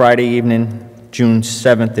graduation to Friday evening, June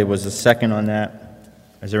 7th. There was a second on that.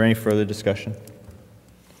 Is there any further discussion?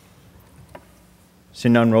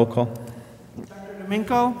 Seeing none, roll call. Dr.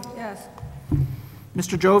 Domingo? Yes.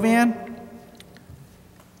 Mr. Jovan?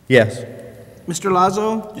 Yes. Mr.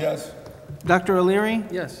 Lazo? Yes. Dr. O'Leary?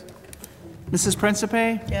 Yes. Mrs.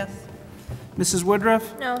 Principe? Yes. Mrs.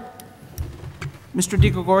 Woodruff? No. Mr.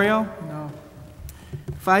 DiGregorio? No.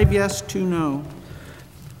 5 yes, 2 no.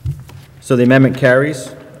 So the amendment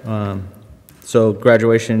carries. So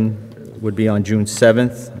graduation would be on June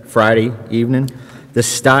 7th, Friday evening. The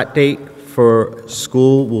start date for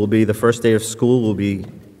school will be, the first day of school will be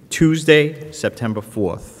Tuesday, September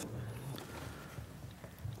 4th.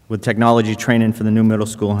 With technology training for the new middle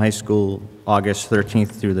school and high school, August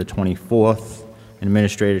 13th through the 24th, and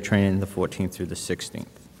administrative training the 14th through the 16th.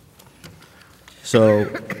 So,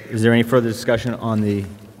 is there any further discussion on the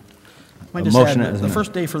Might just motion? add, the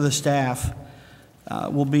first day for the staff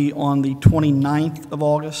will be on the 29th of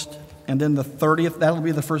August, and then the 30th, that'll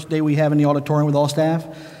be the first day we have in the auditorium with all staff.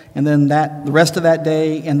 And then the rest of that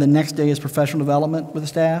day and the next day is professional development with the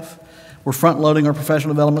staff. We're front-loading our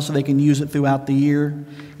professional development so they can use it throughout the year.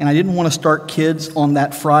 And I didn't want to start kids on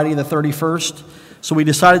that Friday, the 31st, so we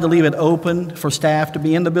decided to leave it open for staff to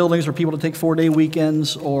be in the buildings or people to take 4-day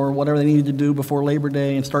weekends or whatever they needed to do before Labor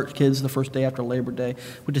Day and start kids the first day after Labor Day,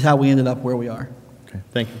 which is how we ended up where we are. Okay,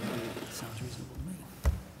 thank you.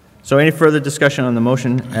 So any further discussion on the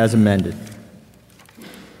motion as amended?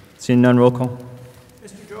 Seeing none, roll call?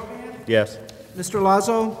 Mr. Jovan? Yes. Mr.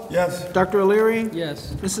 Lazo? Yes. Dr. O'Leary?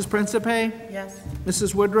 Yes. Mrs. Principe? Yes.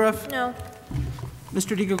 Mrs. Woodruff? No.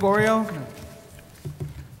 Mr. DiGregorio?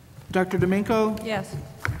 Dr. Domingo? Yes.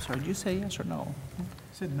 I'm sorry, did you say yes or no? I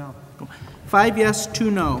said no. 5 yes, 2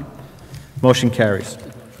 no. Motion carries.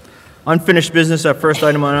 Unfinished business, our first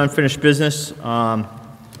item on unfinished business.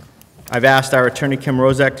 I've asked our attorney, Kim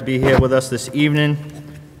Rozak, to be here with us this evening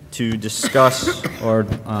to discuss or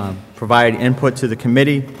provide input to the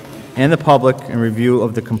committee and the public in review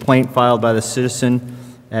of the complaint filed by the citizen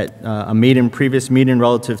at a previous meeting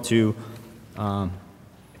relative to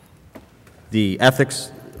the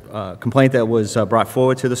ethics complaint that was brought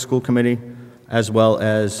forward to the school committee, as well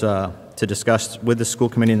as to discuss with the school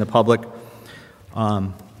committee and the public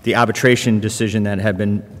the arbitration decision that had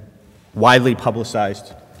been widely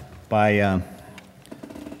publicized by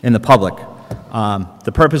in the public.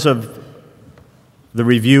 The purpose of the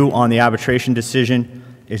review on the arbitration decision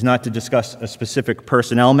is not to discuss a specific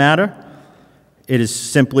personnel matter. It is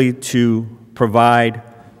simply to provide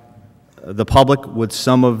the public with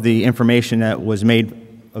some of the information that was made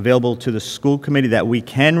available to the school committee that we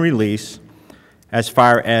can release as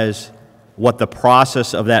far as what the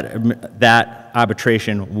process of that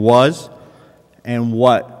arbitration was and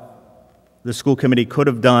what the school committee could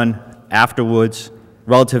have done afterwards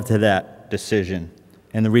relative to that decision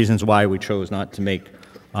and the reasons why we chose not to make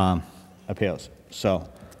appeals. So,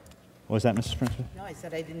 what was that, Mrs. Principal? No, I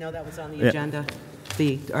said I didn't know that was on the agenda,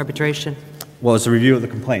 the arbitration. Well, it's a review of the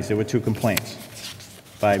complaints. There were 2 complaints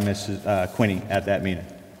by Mrs. Quinney at that meeting.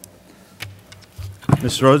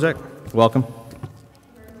 Mrs. Rozak, welcome.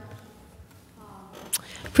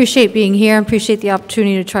 Appreciate being here, appreciate the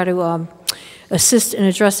opportunity to try to assist in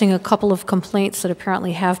addressing a couple of complaints that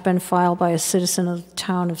apparently have been filed by a citizen of the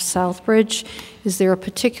town of Southbridge. Is there a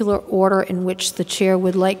particular order in which the chair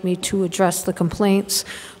would like me to address the complaints?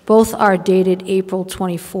 Both are dated April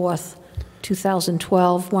 24th,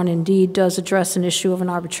 2012. One indeed does address an issue of an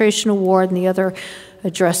arbitration award, and the other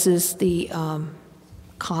addresses the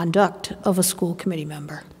conduct of a school committee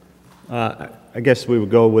member. I guess we would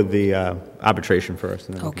go with the arbitration first.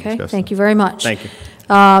 And then we can Okay, discuss thank that. you very much. Thank you.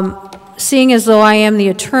 Seeing as though I am the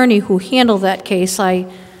attorney who handled that case, I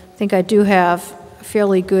think I do have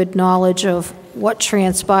fairly good knowledge of what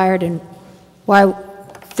transpired and why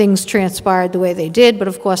things transpired the way they did, but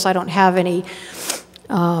of course I don't have any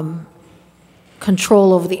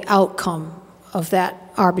control over the outcome of that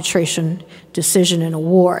arbitration decision and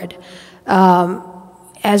award.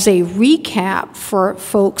 As a recap for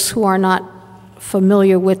folks who are not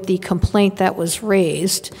familiar with the complaint that was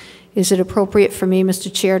raised, is it appropriate for me, Mr.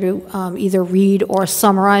 Chair, to either read or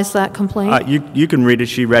summarize that complaint? You can read it.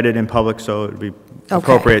 She read it in public, so it would be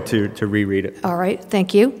appropriate to reread it. All right,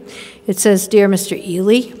 thank you. It says, Dear Mr.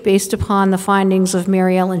 Ely, based upon the findings of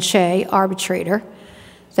Mary Ellen Shea, arbitrator,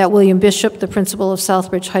 that William Bishop, the principal of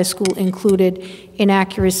Southbridge High School, included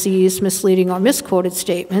inaccuracies, misleading or misquoted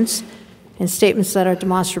statements, and statements that are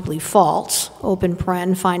demonstrably false, open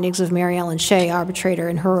paren, findings of Mary Ellen Shea, arbitrator,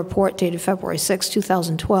 in her report dated February 6,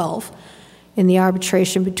 2012, in the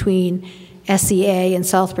arbitration between SEA and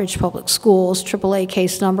Southbridge Public Schools, AAA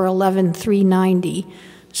case number 11390,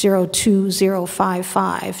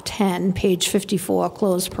 0205510, page 54,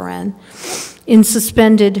 close paren, in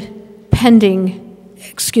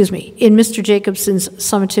Mr. Jacobson's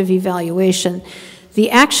summative evaluation. The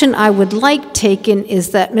action I would like taken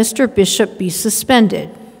is that Mr. Bishop be suspended,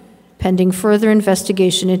 pending further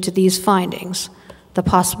investigation into these findings, the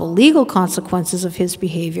possible legal consequences of his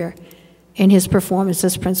behavior, and his performance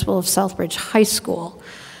as principal of Southbridge High School.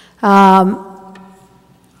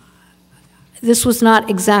 This was not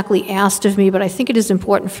exactly asked of me, but I think it is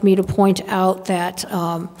important for me to point out that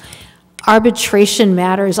arbitration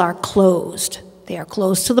matters are closed. They are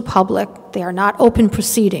closed to the public. They are not open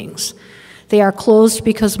proceedings. They are closed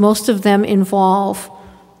because most of them involve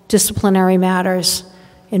disciplinary matters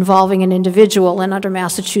involving an individual, and under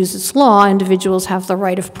Massachusetts law, individuals have the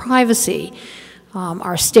right of privacy.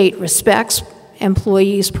 Our state respects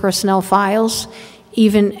employees' personnel files.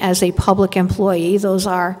 Even as a public employee, those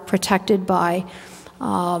are protected by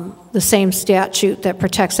the same statute that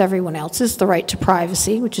protects everyone else's, the right to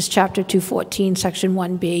privacy, which is Chapter 214, Section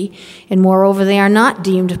 1B. And moreover, they are not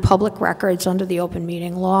deemed public records under the open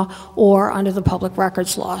meeting law or under the public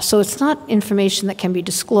records law. So it's not information that can be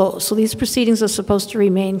disclosed. So these proceedings are supposed to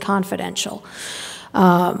remain confidential.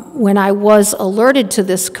 When I was alerted to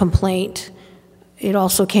this complaint, it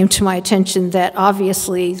also came to my attention that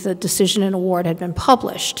obviously the decision and award had been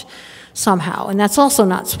published somehow, and that's also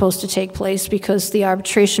not supposed to take place because the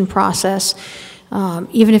arbitration process,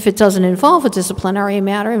 even if it doesn't involve a disciplinary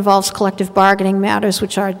matter, involves collective bargaining matters,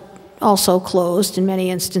 which are also closed in many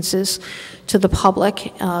instances to the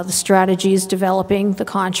public. The strategies developing the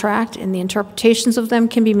contract and the interpretations of them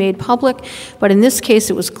can be made public, but in this case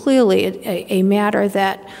it was clearly a matter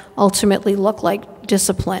that ultimately looked like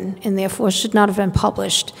discipline and therefore should not have been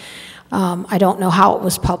published. I don't know how it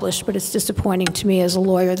was published, but it's disappointing to me as a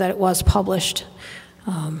lawyer that it was published.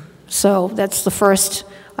 So that's the first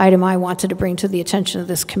item I wanted to bring to the attention of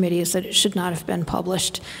this committee, is that it should not have been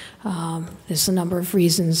published. There's a number of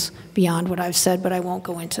reasons beyond what I've said, but I won't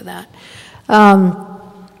go into that.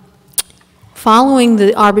 Following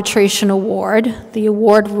the arbitration award, the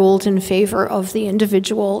award ruled in favor of the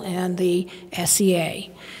individual and the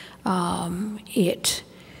SEA.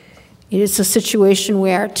 It is a situation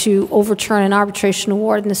where to overturn an arbitration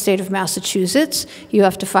award in the state of Massachusetts, you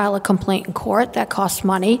have to file a complaint in court. That costs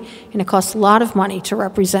money, and it costs a lot of money to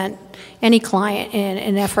represent any client in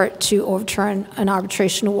an effort to overturn an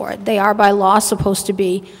arbitration award. They are by law supposed to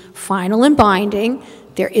be final and binding.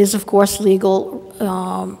 There is, of course, legal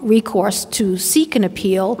recourse to seek an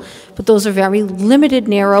appeal, but those are very limited,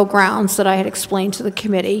 narrow grounds that I had explained to the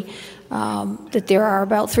committee. That there are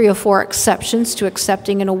about 3 or 4 exceptions to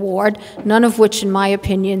accepting an award, none of which, in my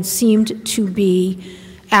opinion, seemed to be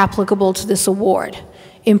applicable to this award.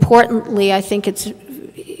 Importantly, I think it's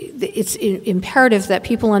imperative that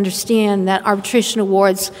people understand that arbitration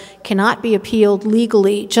awards cannot be appealed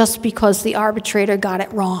legally just because the arbitrator got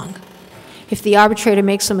it wrong. If the arbitrator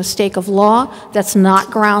makes a mistake of law, that's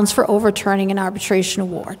not grounds for overturning an arbitration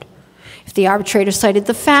award. If the arbitrator cited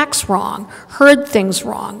the facts wrong, heard things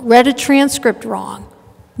wrong, read a transcript wrong,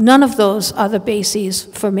 none of those are the bases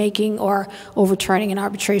for making or overturning an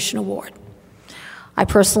arbitration award. I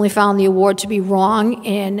personally found the award to be wrong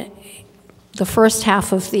in the first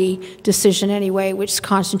half of the decision anyway, which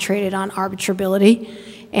concentrated on arbitrability.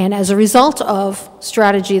 And as a result of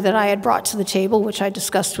strategy that I had brought to the table, which I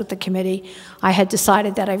discussed with the committee, I had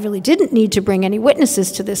decided that I really didn't need to bring any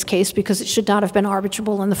witnesses to this case because it should not have been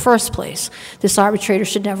arbitrable in the first place. This arbitrator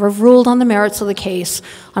should never have ruled on the merits of the case.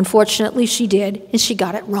 Unfortunately, she did, and she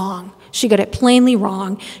got it wrong. She got it plainly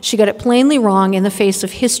wrong. She got it plainly wrong in the face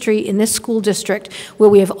of history in this school district where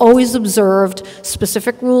we have always observed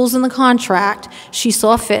specific rules in the contract. She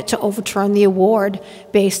saw fit to overturn the award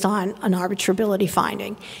based on an arbitrability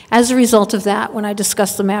finding. As a result of that, when I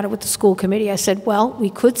discussed the matter with the school committee, I said, well, we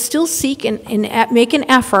could still seek and make an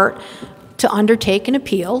effort to undertake an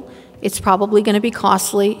appeal. It's probably going to be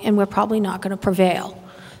costly, and we're probably not going to prevail.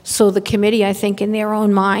 So the committee, I think, in their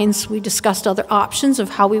own minds, we discussed other options of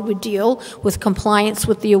how we would deal with compliance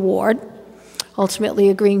with the award, ultimately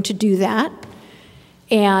agreeing to do that,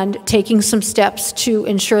 and taking some steps to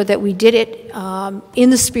ensure that we did it in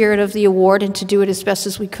the spirit of the award and to do it as best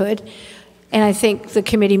as we could. And I think the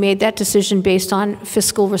committee made that decision based on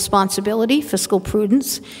fiscal responsibility, fiscal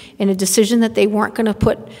prudence, and a decision that they weren't going to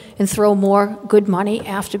put and throw more good money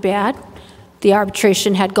after bad. The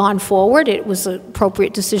arbitration had gone forward. It was an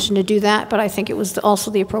appropriate decision to do that, but I think it was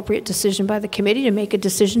also the appropriate decision by the committee to make a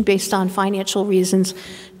decision based on financial reasons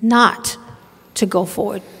not to go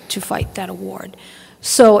forward to fight that award.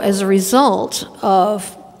 So as a result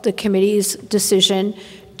of the committee's decision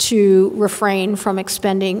to refrain from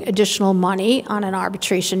expending additional money on an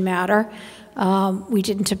arbitration matter, we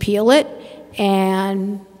didn't appeal it,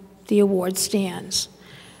 and the award stands.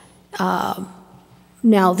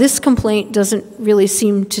 Now, this complaint doesn't really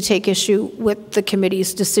seem to take issue with the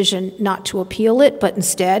committee's decision not to appeal it, but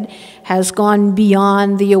instead has gone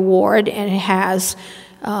beyond the award and has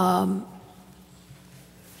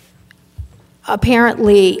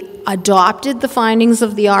apparently adopted the findings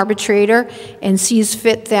of the arbitrator and sees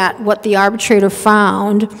fit that what the arbitrator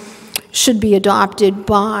found should be adopted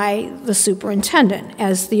by the superintendent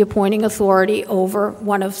as the appointing authority over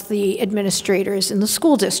one of the administrators in the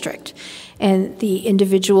school district. And the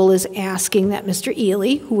individual is asking that Mr.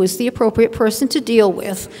 Ely, who is the appropriate person to deal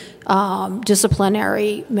with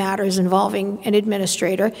disciplinary matters involving an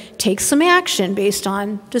administrator, take some action based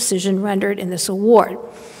on decision rendered in this award.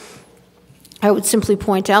 I would simply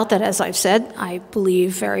point out that, as I've said, I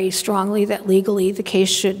believe very strongly that legally the case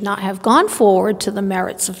should not have gone forward to the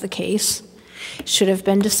merits of the case. It should have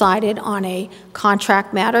been decided on a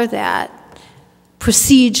contract matter that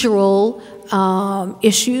procedural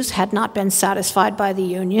issues had not been satisfied by the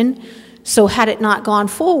union. So had it not gone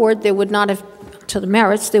forward, there would not have, to the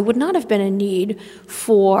merits, there would not have been a need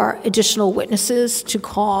for additional witnesses to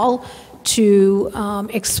call to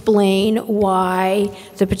explain why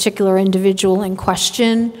the particular individual in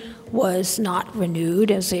question was not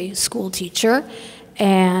renewed as a school teacher.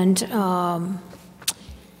 And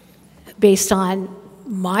based on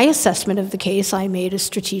my assessment of the case, I made a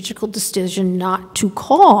strategical decision not to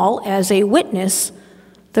call as a witness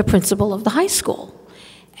the principal of the high school.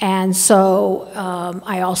 And so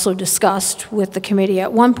I also discussed with the committee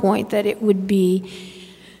at one point that it would be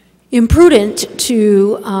imprudent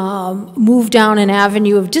to move down an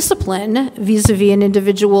avenue of discipline vis-a-vis an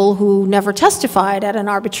individual who never testified at an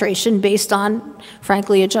arbitration based on,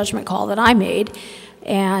 frankly, a judgment call that I made.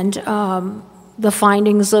 And the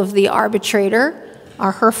findings of the arbitrator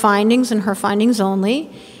are her findings and her findings only.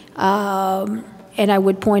 And I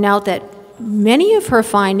would point out that many of her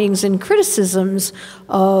findings and criticisms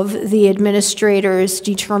of the administrator's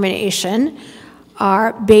determination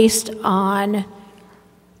are based on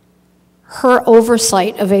her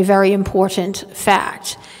oversight of a very important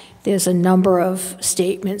fact. There's a number of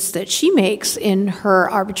statements that she makes in her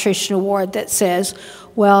arbitration award that says,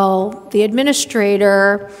 well, the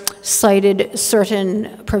administrator cited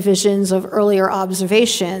certain provisions of earlier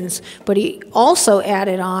observations, but he also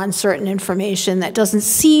added on certain information that doesn't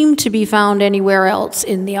seem to be found anywhere else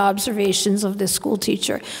in the observations of this school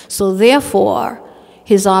teacher. So therefore,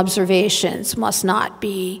 his observations must not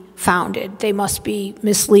be founded. They must be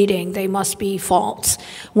misleading. They must be false.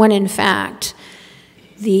 When in fact,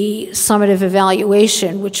 the summative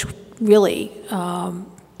evaluation, which really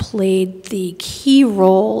played the key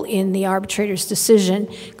role in the arbitrator's decision,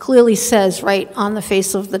 clearly says right on the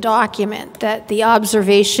face of the document that the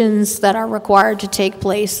observations that are required to take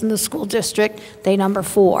place in the school district, they number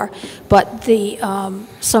 4, but the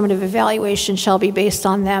summative evaluation shall be based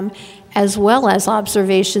on them as well as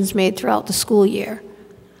observations made throughout the school year.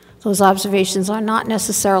 Those observations are not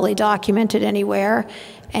necessarily documented anywhere,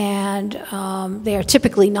 and they are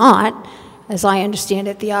typically not, as I understand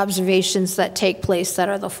it. The observations that take place that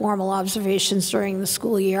are the formal observations during the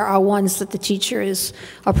school year are ones that the teacher is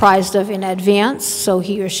apprised of in advance, so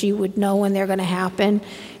he or she would know when they're going to happen,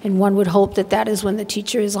 and one would hope that that is when the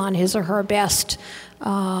teacher is on his or her best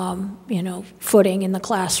footing in the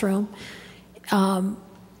classroom.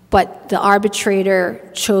 But the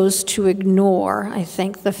arbitrator chose to ignore, I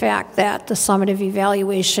think, the fact that the summative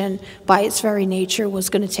evaluation, by its very nature, was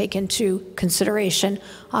going to take into consideration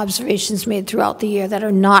observations made throughout the year that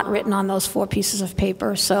are not written on those 4 pieces of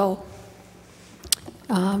paper. So,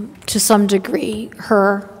 to some degree,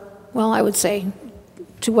 I would say,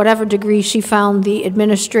 to whatever degree she found the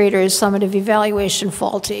administrator's summative evaluation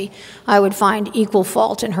faulty, I would find equal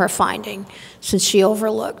fault in her finding, since she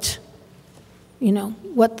overlooked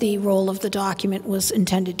what the role of the document was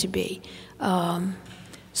intended to be.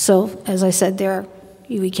 So, as I said,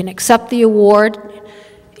 we can accept the award,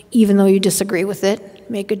 even though you disagree with it,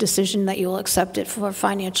 make a decision that you'll accept it for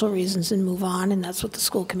financial reasons and move on, and that's what the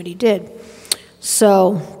school committee did.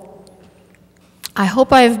 So, I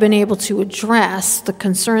hope I have been able to address the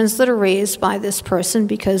concerns that are raised by this person,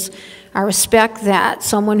 because I respect that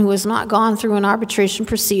someone who has not gone through an arbitration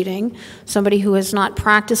proceeding, somebody who has not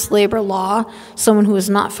practiced labor law, someone who is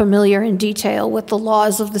not familiar in detail with the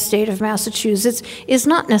laws of the state of Massachusetts, is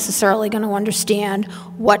not necessarily going to understand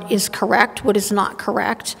what is correct, what is not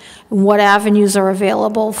correct, and what avenues are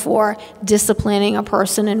available for disciplining a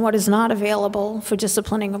person and what is not available for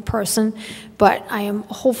disciplining a person. But I am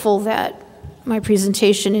hopeful that my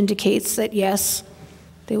presentation indicates that, yes,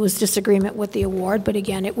 there was disagreement with the award, but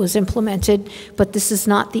again, it was implemented. But this is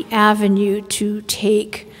not the avenue to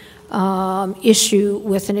take issue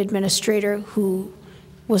with an administrator who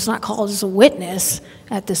was not called as a witness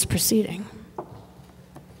at this proceeding.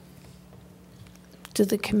 Do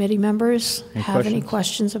the committee members have any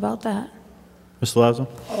questions about that? Mr. Lazo?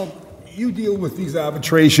 You deal with these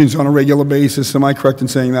arbitrations on a regular basis, am I correct in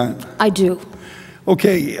saying that? I do.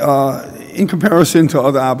 Okay, In comparison to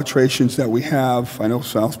other arbitrations that we have, I know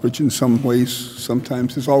Southbridge in some ways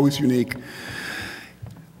sometimes is always unique.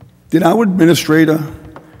 Did our administrator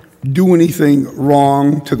do anything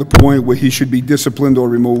wrong to the point where he should be disciplined or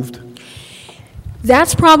removed?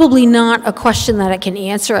 That's probably not a question that I can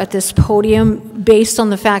answer at this podium based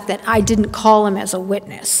on the fact that I didn't call him as a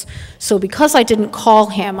witness. So because I didn't call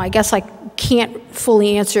him, I guess I can't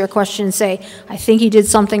fully answer your question and say, I think he did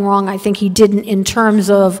something wrong, I think he didn't, in terms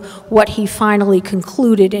of what he finally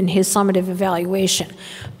concluded in his summative evaluation.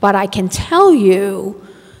 But I can tell you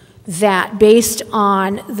that based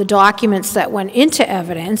on the documents that went into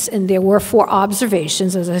evidence, and there were 4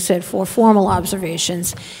 observations, as I said, 4 formal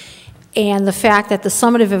observations, and the fact that the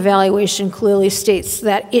summative evaluation clearly states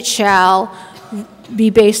that it shall be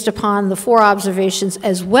based upon the 4 observations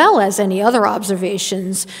as well as any other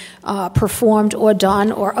observations performed or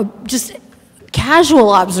done, or just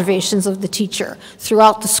casual observations of the teacher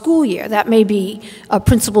throughout the school year. That may be a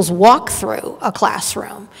principal's walk through a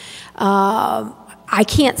classroom. I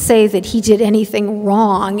can't say that he did anything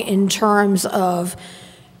wrong in terms of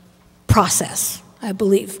process. I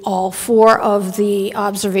believe all 4 of the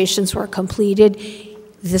observations were completed.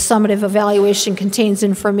 The summative evaluation contains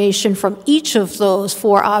information from each of those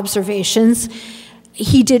 4 observations.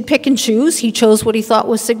 He did pick and choose. He chose what he thought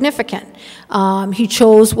was significant. He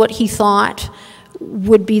chose what he thought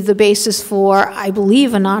would be the basis for, I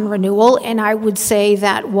believe, a non-renewal. And I would say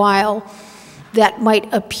that while that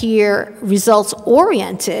might appear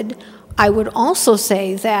results-oriented, I would also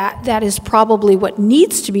say that that is probably what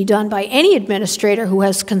needs to be done by any administrator who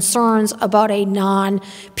has concerns about a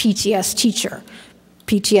non-PTS teacher.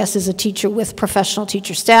 PTS is a teacher with professional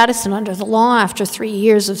teacher status, and under the law, after 3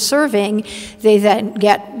 years of serving, they then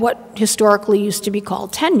get what historically used to be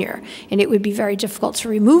called tenure, and it would be very difficult to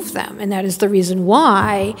remove them, and that is the reason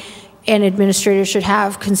why an administrator should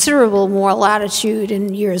have considerable more latitude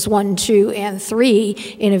in years 1, 2, and 3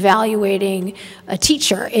 in evaluating a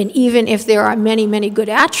teacher. And even if there are many, many good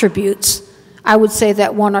attributes, I would say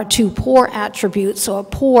that 1 or 2 poor attributes or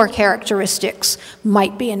poor characteristics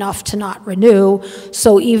might be enough to not renew.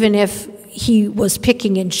 So even if he was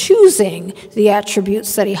picking and choosing the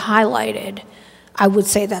attributes that he highlighted, I would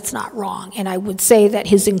say that's not wrong. And I would say that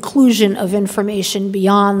his inclusion of information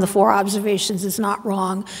beyond the 4 observations is not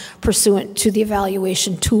wrong, pursuant to the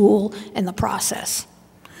evaluation tool and the process.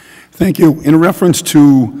 Thank you. In reference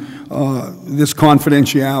to this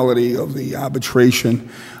confidentiality of the arbitration,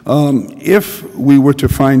 if we were to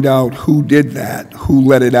find out who did that, who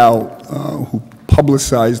let it out, who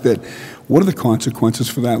publicized it, what are the consequences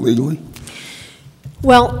for that legally?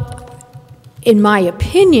 Well, in my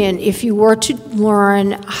opinion, if you were to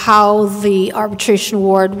learn how the arbitration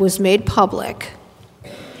award was made public,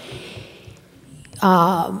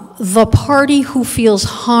 the party who feels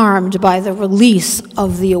harmed by the release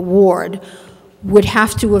of the award would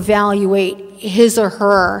have to evaluate his or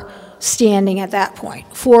her standing at that point.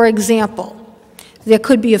 For example, there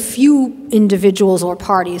could be a few individuals or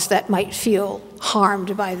parties that might feel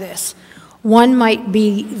harmed by this. One might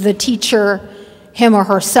be the teacher, him or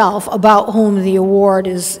herself, about whom the award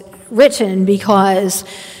is written, because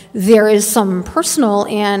there is some personal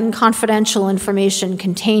and confidential information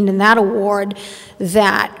contained in that award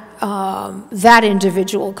that that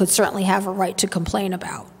individual could certainly have a right to complain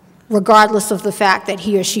about. Regardless of the fact that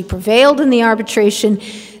he or she prevailed in the arbitration,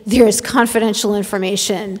 there is confidential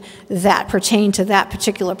information that pertained to that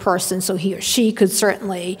particular person, so he or she could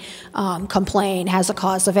certainly complain, has a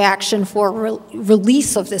cause of action for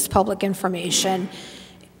release of this public information.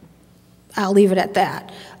 I'll leave it at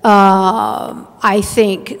that. I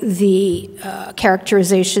think the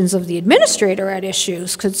characterizations of the administrator at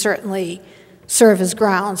issues could certainly serve as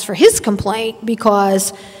grounds for his complaint,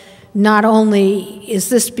 because not only is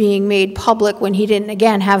this being made public when he didn't,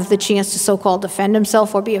 again, have the chance to so-called defend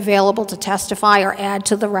himself or be available to testify or add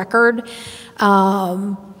to the record,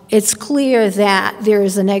 it's clear that there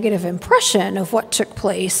is a negative impression of what took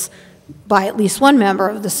place by at least one member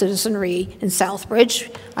of the citizenry in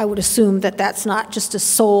Southbridge. I would assume that that's not just a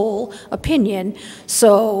sole opinion,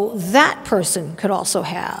 so that person could also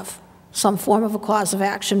have some form of a cause of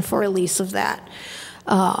action for release of that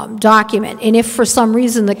document. And if for some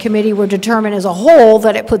reason the committee were determined as a whole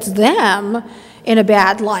that it puts them in a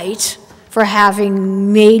bad light for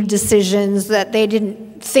having made decisions that they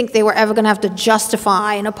didn't think they were ever going to have to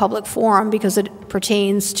justify in a public forum because it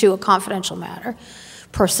pertains to a confidential matter,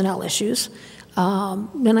 personnel issues,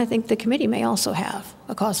 then I think the committee may also have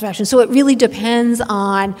a cause of action. So it really depends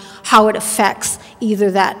on how it affects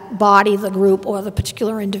either that body, the group, or the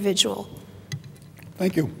particular individual.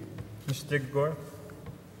 Thank you. Mr. Gore?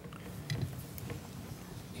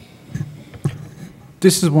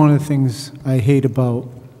 This is one of the things I hate about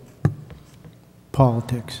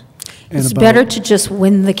politics. and It's about- better to just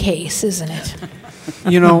win the case, isn't it?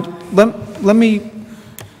 You know, let me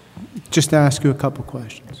just ask you a couple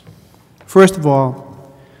questions. First of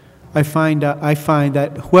all, I find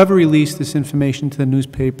that whoever released this information to the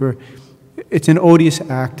newspaper, it's an odious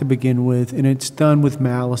act to begin with, and it's done with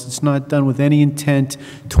malice. It's not done with any intent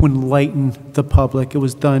to enlighten the public. It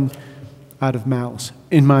was done out of malice,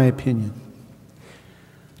 in my opinion.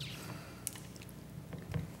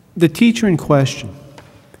 The teacher in question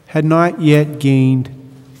had not yet gained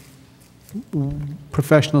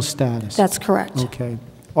professional status. That's correct. Okay.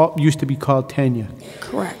 All used to be called tenure.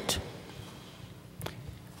 Correct.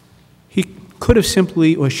 He could have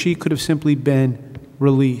simply, or she could have simply been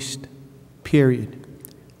released, period.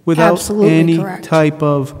 Without Absolutely any correct. type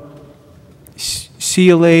of see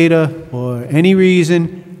you later or any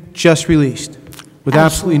reason, just released. With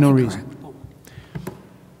absolutely no Absolutely reason.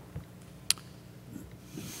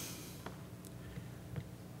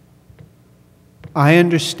 I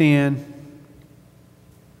understand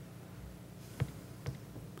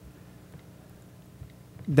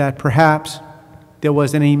that perhaps there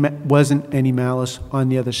wasn't any malice on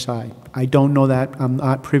the other side. I don't know that. I'm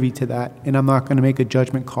not privy to that, and I'm not going to make a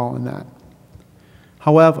judgment call on that.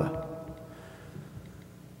 However,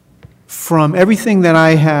 from everything that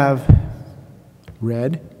I have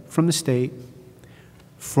read from the state,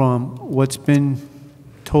 from what's been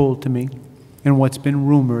told to me and what's been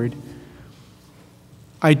rumored,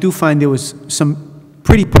 I do find there was some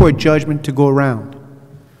pretty poor judgment to go around,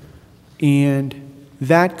 and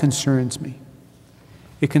that concerns me.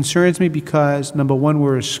 It concerns me because, number one,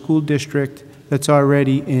 we're a school district that's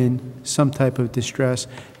already in some type of distress.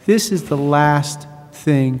 This is the last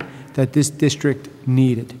thing that this district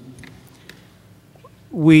needed.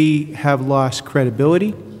 We have lost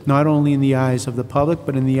credibility, not only in the eyes of the public,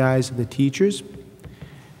 but in the eyes of the teachers,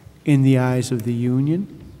 in the eyes of the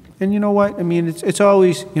union. And you know what? I mean, it's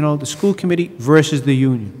always, you know, the school committee versus the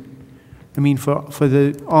union. I mean, for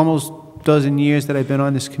the almost dozen years that I've been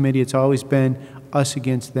on this committee, it's always been us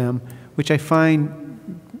against them, which I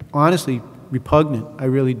find, honestly, repugnant. I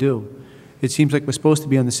really do. It seems like we're supposed to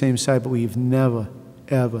be on the same side, but we've never,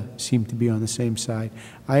 ever seemed to be on the same side.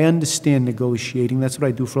 I understand negotiating. That's what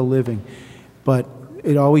I do for a living. But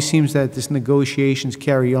it always seems that this negotiations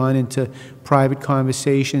carry on into private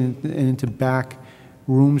conversation and into back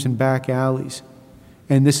rooms and back alleys.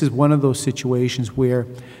 And this is one of those situations where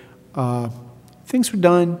things were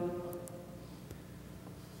done,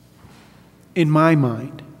 in my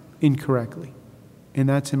mind, incorrectly. And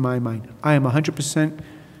that's in my mind. I am 100%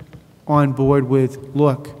 on board with,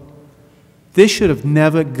 look, this should have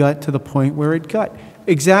never got to the point where it got.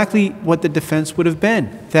 Exactly what the defense would have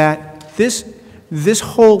been, that this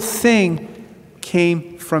whole thing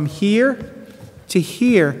came from here to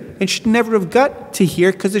here and should never have got to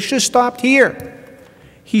here because it should have stopped here.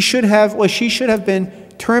 He should have, or she should have been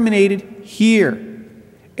terminated here.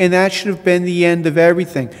 And that should have been the end of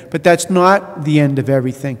everything. But that's not the end of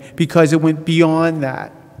everything because it went beyond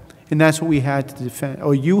that. And that's what we had to defend,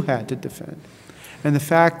 or you had to defend. And the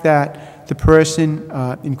fact that the person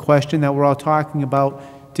in question that we're all talking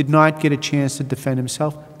about did not get a chance to defend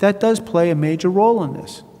himself, that does play a major role in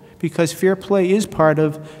this because fair play is part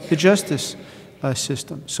of the justice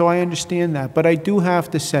system. So I understand that. But I do have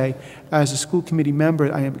to say, as a school committee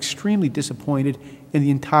member, I am extremely disappointed in the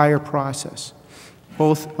entire process.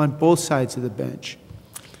 On both sides of the bench.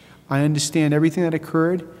 I understand everything that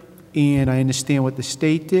occurred, and I understand what the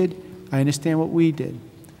state did. I understand what we did.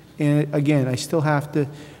 And again, I still have to,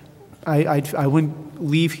 I wouldn't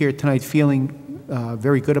leave here tonight feeling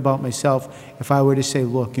very good about myself if I were to say,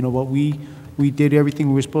 look, you know what, we did everything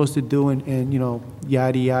we were supposed to do, and you know,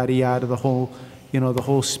 yada, yada, yada, the whole, you know, the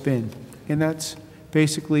whole spin. And that's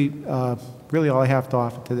basically really all I have to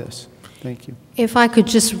offer to this. Thank you. If I could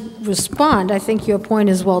just respond, I think your point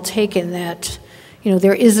is well taken that, you know,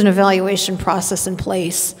 there is an evaluation process in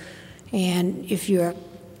place. And if your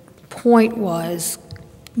point was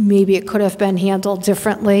maybe it could have been handled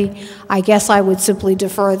differently, I guess I would simply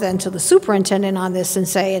defer then to the superintendent on this and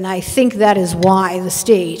say, and I think that is why the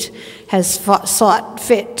state has sought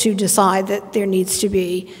fit to decide that there needs to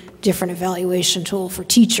be different evaluation tool for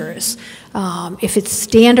teachers. If it's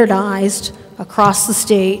standardized across the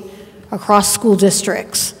state, across school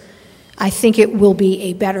districts, I think it will be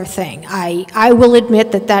a better thing. I will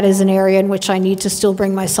admit that that is an area in which I need to still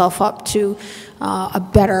bring myself up to a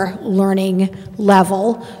better learning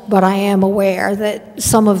level, but I am aware that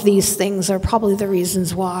some of these things are probably the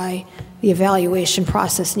reasons why the evaluation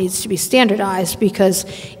process needs to be standardized because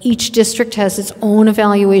each district has its own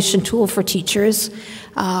evaluation tool for teachers.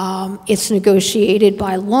 It's negotiated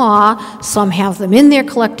by law. Some have them in their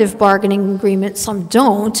collective bargaining agreement, some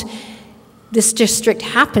don't. This district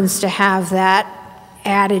happens to have that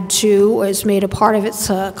added to, or is made a part of its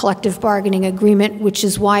collective bargaining agreement, which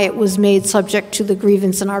is why it was made subject to the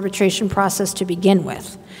grievance and arbitration process to begin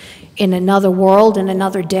with. In another world, in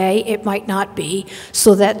another day, it might not be,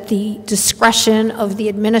 so that the discretion of the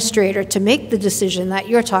administrator to make the decision that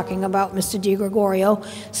you're talking about, Mr. DiGregorio,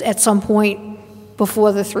 at some point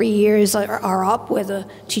before the 3 years are up, where the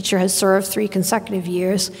teacher has served 3 consecutive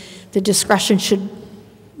years, the discretion should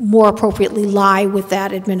more appropriately lie with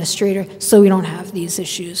that administrator, so we don't have these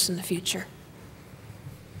issues in the future.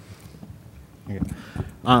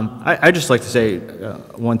 I'd just like to say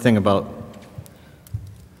one thing about,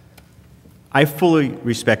 I fully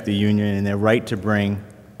respect the union and their right to bring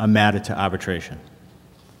a matter to arbitration.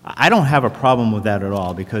 I don't have a problem with that at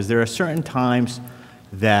all, because there are certain times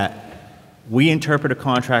that we interpret a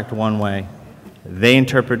contract one way, they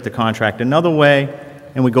interpret the contract another way,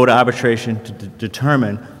 and we go to arbitration to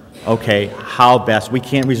determine, okay, how best, we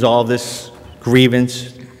can't resolve this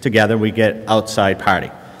grievance together, we get outside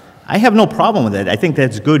party. I have no problem with it. I think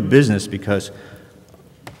that's good business, because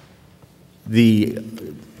the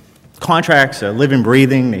contracts are living,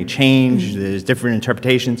 breathing, they change, there's different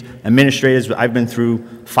interpretations. Administrators, I've been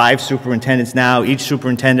through 5 superintendents now, each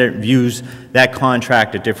superintendent views that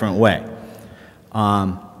contract a different way.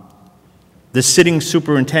 The sitting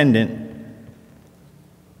superintendent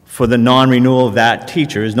for the non-renewal of that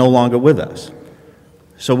teacher is no longer with us.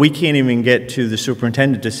 So we can't even get to the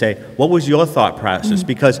superintendent to say, what was your thought process?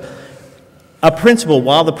 Because a principal,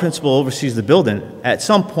 while the principal oversees the building, at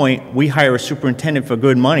some point we hire a superintendent for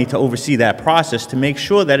good money to oversee that process to make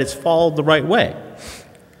sure that it's followed the right way.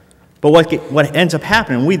 But what ends up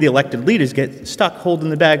happening, we the elected leaders get stuck holding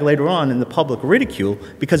the bag later on in the public ridicule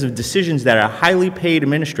because of decisions that our highly paid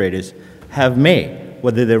administrators have made,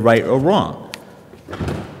 whether they're right or wrong.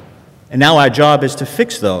 And now our job is to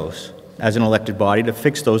fix those, as an elected body, to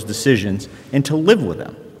fix those decisions and to live with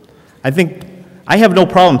them. I have no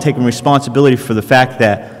problem taking responsibility for the fact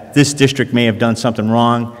that this district may have done something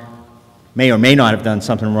wrong, may or may not have done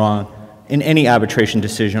something wrong in any arbitration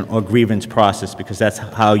decision or grievance process, because that's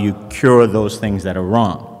how you cure those things that are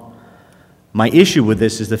wrong. My issue with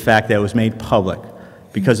this is the fact that it was made public,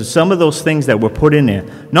 because of some of those things that were put in there,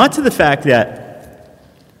 not to the fact that,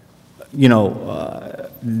 you know,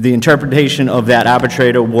 the interpretation of that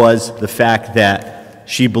arbitrator was the fact that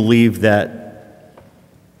she believed that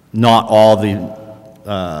not all the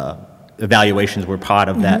evaluations were part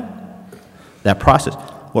of that process.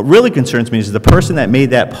 What really concerns me is the person that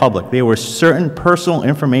made that public. There was certain personal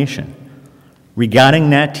information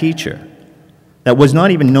regarding that teacher that was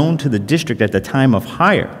not even known to the district at the time of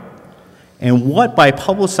hire. And what, by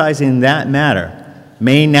publicizing that matter,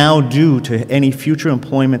 may now do to any future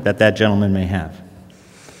employment that that gentleman may have.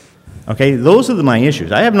 Okay, those are my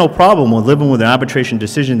issues. I have no problem with living with an arbitration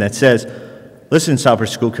decision that says, listen, Southbridge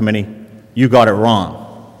School Committee, you got it wrong.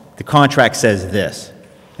 The contract says this,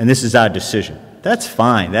 and this is our decision. That's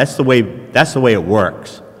fine. That's the way it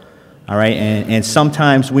works. All right, and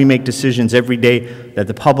sometimes we make decisions every day that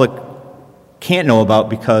the public can't know about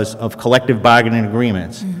because of collective bargaining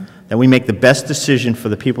agreements, that we make the best decision for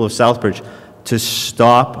the people of Southbridge to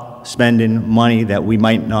stop spending money that we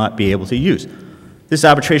might not be able to use. This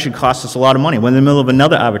arbitration costs us a lot of money. We're in the middle of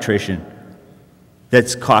another arbitration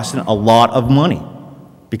that's costing a lot of money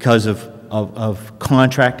because of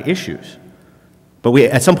contract issues. But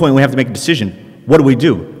at some point we have to make a decision. What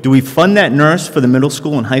do? Do we fund that nurse for the middle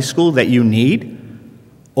school and high school that you need?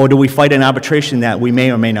 Or do we fight an arbitration that we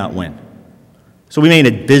may or may not win? So we made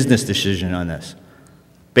a business decision on this.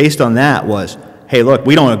 Based on that was, hey, look,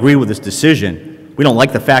 we don't agree with this decision. We don't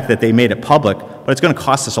like the fact that they made it public, but it's going to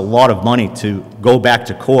cost us a lot of money to go back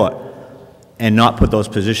to court and not put those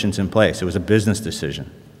positions in place. It was a business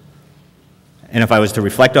decision. And if I was to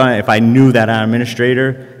reflect on it, if I knew that our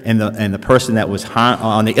administrator and the person that was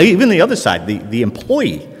on even the other side, the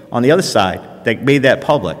employee on the other side that made that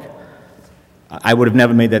public, I would have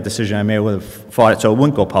never made that decision. I may have fought it so it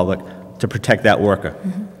wouldn't go public to protect that worker.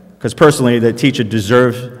 Because personally, the teacher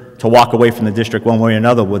deserves to walk away from the district one way or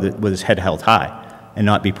another with his head held high and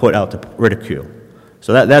not be put out to ridicule.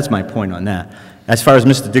 So that's my point on that. As far as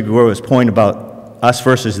Mr. DiGregorio's point about us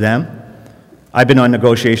versus them, I've been on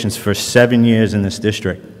negotiations for 7 years in this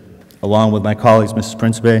district, along with my colleagues, Mrs.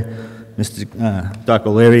 Principe, Dr.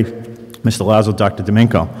 O'Leary, Mr. Lazo, Dr.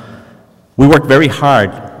 Domingo. We worked very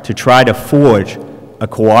hard to try to forge a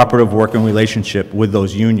cooperative working relationship with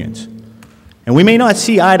those unions. And we may not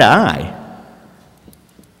see eye to eye,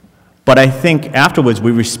 but I think afterwards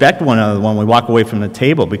we respect one another when we walk away from the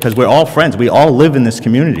table because we're all friends. We all live in this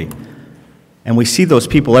community. And we see those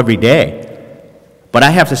people every day. But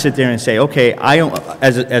I have to sit there and say, okay,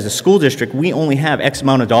 as a school district, we only have X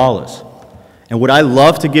amount of dollars. And would I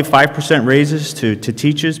love to give 5% raises to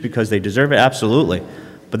teachers because they deserve it? Absolutely.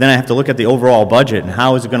 But then I have to look at the overall budget and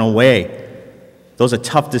how is it going to weigh? Those are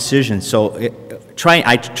tough decisions. So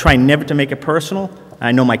I try never to make it personal.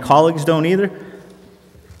 I know my colleagues don't either.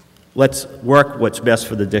 Let's work what's best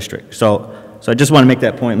for the district. So I just want to make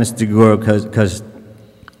that point, Mr. DeGuro, because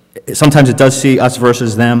sometimes it does see us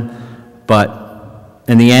versus them, but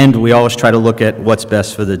in the end, we always try to look at what's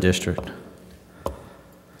best for the district.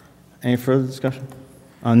 Any further discussion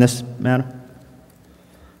on this matter?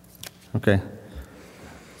 Okay.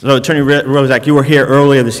 So Attorney Rozak, you were here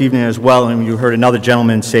earlier this evening as well, and you heard another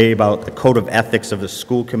gentleman say about the code of ethics of the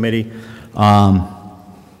school committee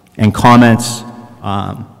and comments.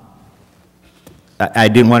 I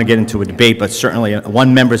didn't want to get into a debate, but certainly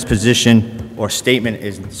one member's position or statement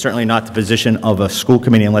is certainly not the position of a school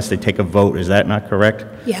committee unless they take a vote. Is that not correct?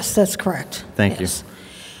 Yes, that's correct. Thank you.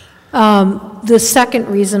 The second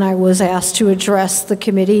reason I was asked to address the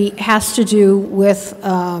committee has to do with,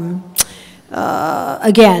 again,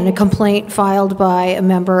 a complaint filed by a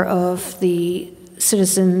member of the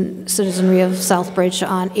citizenry of Southbridge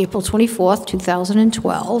on April 24th,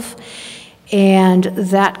 2012. And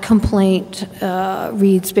that complaint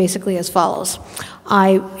reads basically as follows.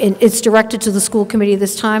 It's directed to the school committee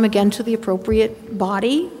this time, again to the appropriate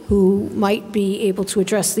body who might be able to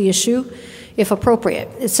address the issue if appropriate.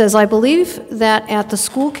 It says, I believe that at the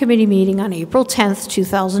school committee meeting on April 10th,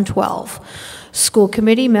 2012, school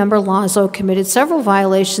committee member Lazo committed several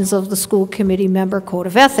violations of the school committee member code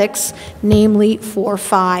of ethics, namely 4,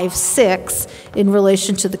 5, 6 in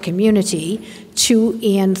relation to the community, 2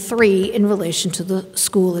 and 3 in relation to the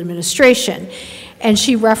school administration. And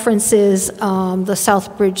she references the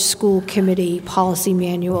Southbridge School Committee policy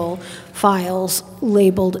manual files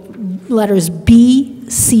labeled letters B,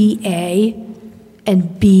 C, A,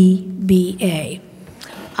 and B, B, A.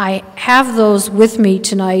 I have those with me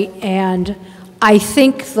tonight, and I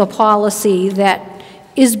think the policy that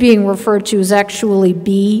is being referred to is actually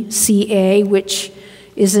BCA, which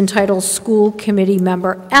is entitled School Committee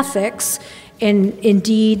Member Ethics. And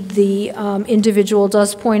indeed, the individual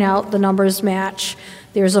does point out the numbers match.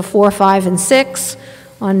 There's a 4, 5, and 6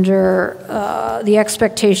 under the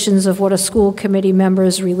expectations of what a school committee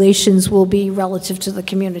member's relations will be relative to the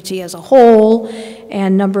community as a whole,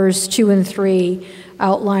 and numbers 2 and 3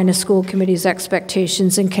 outline a school committee's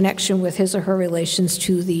expectations in connection with his or her relations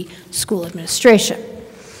to the school administration.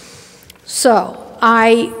 So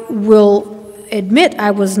I will admit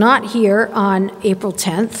I was not here on April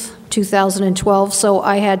 10th, 2012, so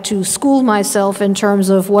I had to school myself in terms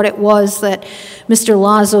of what it was that Mr.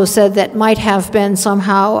 Lazo said that might have been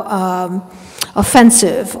somehow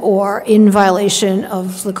offensive or in violation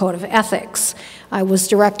of the Code of Ethics. I was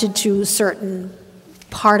directed to a certain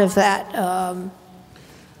part of that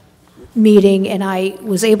meeting, and I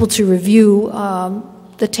was able to review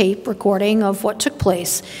the tape recording of what took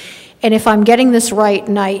place. And if I'm getting this right,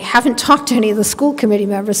 and I haven't talked to any of the school committee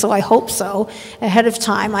members, so I hope so, ahead of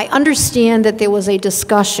time, I understand that there was a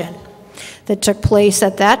discussion that took place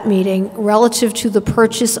at that meeting relative to the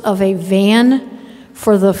purchase of a van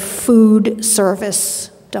for the food service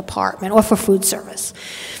department, or for food service.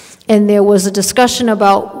 And there was a discussion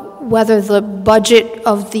about whether the budget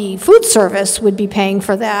of the food service would be paying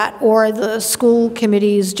for that, or the school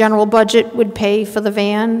committee's general budget would pay for the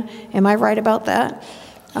van. Am I right about that?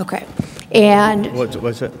 Okay. And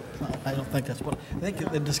what's it? I don't think that's what, I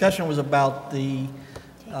think the discussion was about the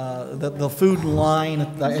food line,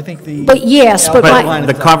 I think the. But yes, but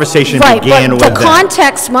the conversation right, began but with the that.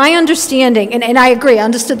 context, my understanding, and I agree, I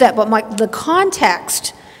understood that, but the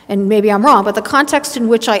context, and maybe I'm wrong, but the context in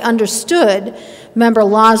which I understood Member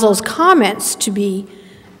Lazo's comments to be,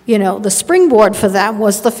 you know, the springboard for that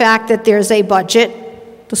was the fact that there's a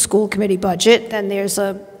budget, the school committee budget, then there's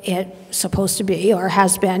it's supposed to be, or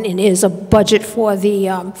has been, and is a budget for the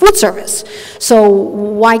food service. So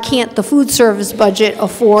why can't the food service budget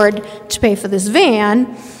afford to pay for this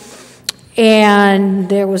van? And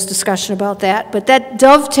there was discussion about that, but that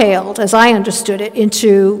dovetailed, as I understood it,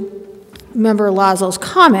 into Member Lazo's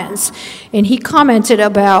comments, and he commented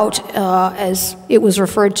about, as it was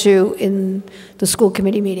referred to in the school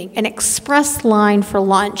committee meeting, an express line for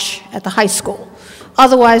lunch at the high school,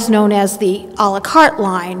 otherwise known as the a la carte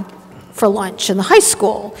line for lunch in the high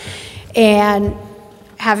school. And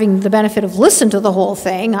having the benefit of listening to the whole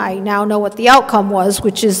thing, I now know what the outcome was,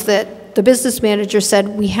 which is that that the business manager said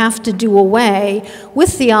we have to do away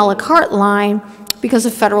with the a la carte line because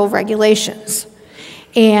of federal regulations.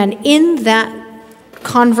 And in that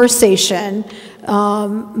conversation,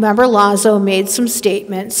 Member Lazo made some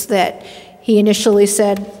statements that he initially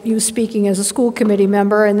said he was speaking as a school committee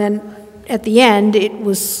member, and then at the end it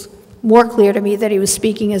was more clear to me that he was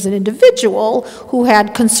speaking as an individual who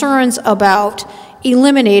had concerns about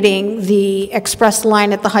eliminating the express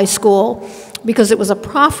line at the high school because it was a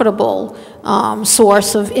profitable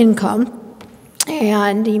source of income.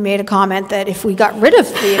 And he made a comment that if we got rid of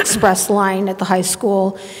the express line at the high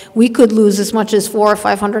school, we could lose as much as $400 or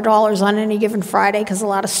 $500 on any given Friday because a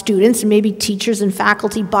lot of students and maybe teachers and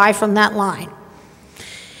faculty buy from that line.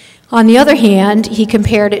 On the other hand, he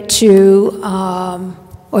compared it to,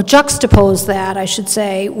 or juxtaposed that, I should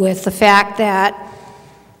say, with the fact that,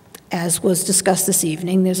 as was discussed this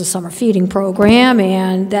evening, there's a summer feeding program,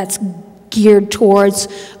 and that's geared towards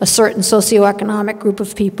a certain socioeconomic group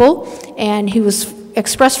of people, and he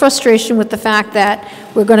expressed frustration with the fact that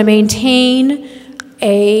we're going to maintain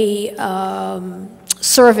a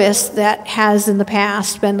service that has in the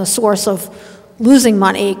past been the source of losing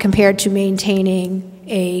money compared to maintaining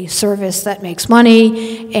a service that makes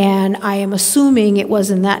money, and I am assuming it was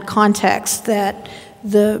in that context that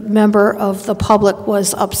the member of the public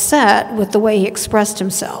was upset with the way he expressed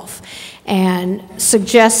himself, and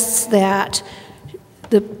suggests that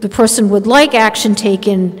the person would like action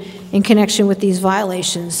taken in connection with these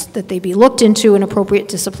violations, that they be looked into and appropriate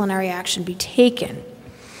disciplinary action be taken.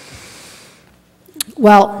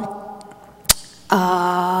 Well,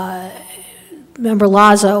 Member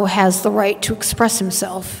Lazo has the right to express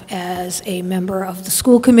himself as a member of the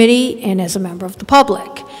school committee and as a member of the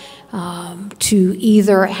public. To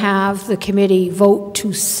either have the committee vote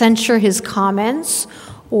to censure his comments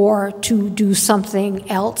or to do something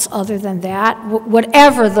else other than that,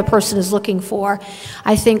 whatever the person is looking for,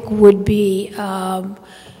 I think would be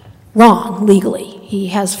wrong legally. He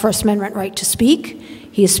has First Amendment right to speak.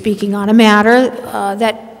 He is speaking on a matter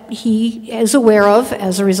that he is aware of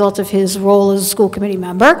as a result of his role as a school committee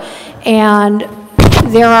member, and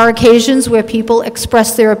there are occasions where people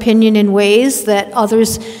express their opinion in ways that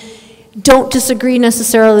others don't disagree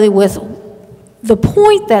necessarily with the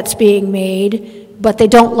point that's being made, but they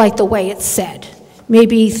don't like the way it's said.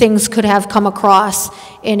 Maybe things could have come across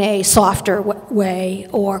in a softer way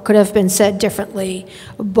or could have been said differently,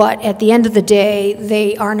 but at the end of the day,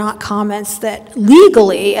 they are not comments that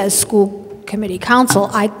legally, as school committee counsel,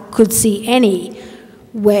 I could see any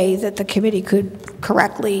way that the committee could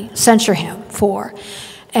correctly censure him for.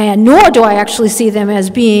 And nor do I actually see them as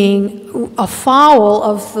being afoul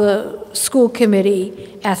of the school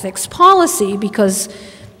committee ethics policy, because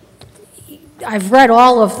I've read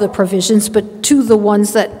all of the provisions, but to the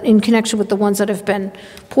ones that, in connection with the ones that have been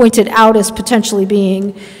pointed out as potentially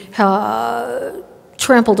being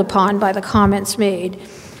trampled upon by the comments made,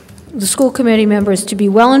 the school committee member is to be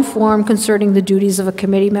well informed concerning the duties of a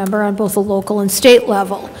committee member on both the local and state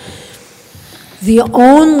level. The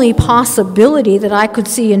only possibility that I could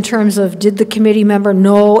see in terms of did the committee member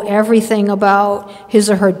know everything about his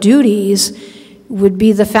or her duties would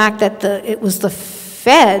be the fact that it was the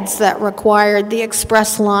feds that required the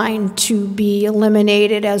express line to be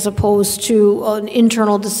eliminated as opposed to an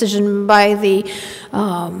internal decision by the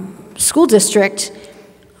school district.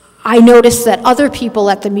 I noticed that other people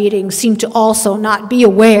at the meeting seemed to also not be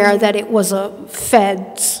aware that it was a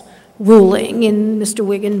feds ruling, and Mr.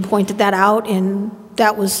 Wiggin pointed that out, and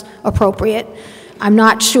that was appropriate. I'm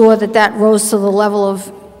not sure that that rose to the level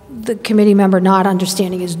of the committee member not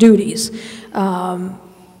understanding his duties.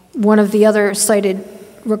 One of the other cited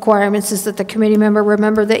requirements is that the committee member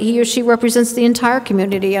remember that he or she represents the entire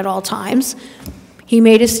community at all times. He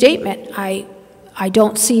made a statement. I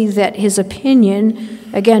don't see that his opinion,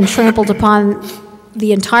 again, trampled upon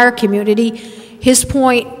the entire community. His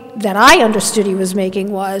point that I understood he was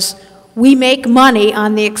making was, we make money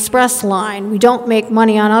on the express line. We don't make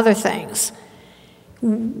money on other things.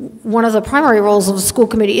 One of the primary roles of the school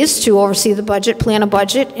committee is to oversee the budget, plan a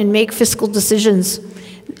budget, and make fiscal decisions.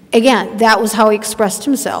 Again, that was how he expressed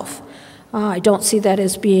himself. I don't see that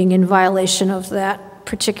as being in violation of that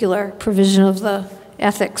particular provision of the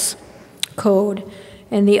ethics code.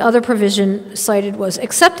 And the other provision cited was,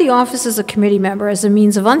 accept the office as a committee member as a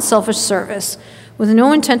means of unselfish service with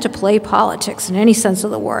no intent to play politics in any sense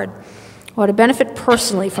of the word, or to benefit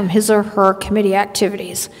personally from his or her committee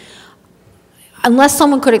activities. Unless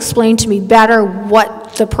someone could explain to me better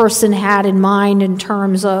what the person had in mind in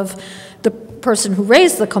terms of the person who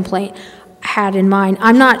raised the complaint, had in mind.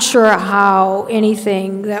 I'm not sure how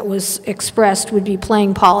anything that was expressed would be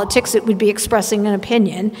playing politics. It would be expressing an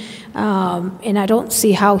opinion, and I don't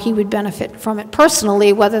see how he would benefit from it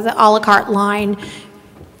personally, whether the a la carte line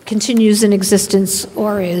continues in existence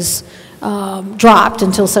or is dropped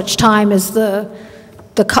until such time as the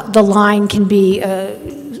line can be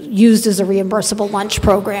used as a reimbursable lunch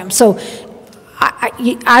program. So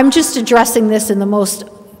I'm just addressing this in the most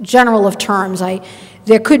general of terms.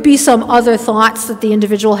 There could be some other thoughts that the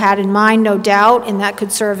individual had in mind, no doubt, and that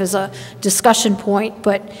could serve as a discussion point,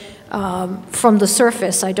 but from the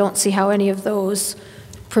surface, I don't see how any of those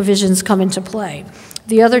provisions come into play.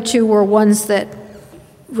 The other two were ones that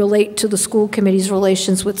relate to the school committee's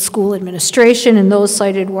relations with school administration, and those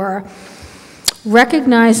cited were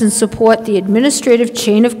recognize and support the administrative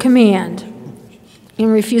chain of command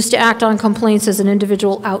and refuse to act on complaints as an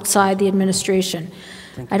individual outside the administration.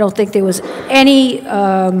 I don't think there was any,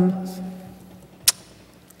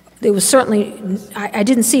 there was certainly, I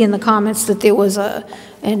didn't see in the comments that there was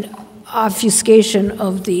an obfuscation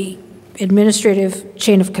of the administrative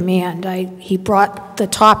chain of command. He brought the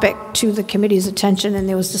topic to the committee's attention and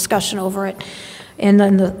there was discussion over it. And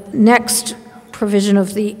then the next provision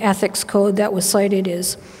of the ethics code that was cited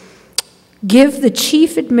is, give the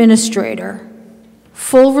chief administrator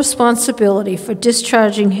full responsibility for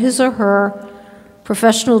discharging his or her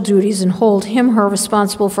professional duties and hold him/her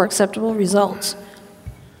responsible for acceptable results.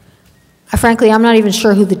 Frankly, I'm not even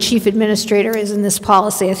sure who the chief administrator is in this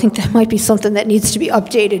policy. I think that might be something that needs to be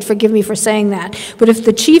updated. Forgive me for saying that. But if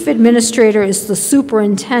the chief administrator is the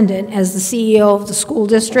superintendent as the CEO of the school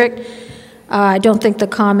district, I don't think the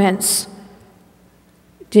comments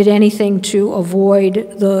did anything to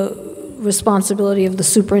avoid the responsibility of the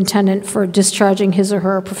superintendent for discharging his or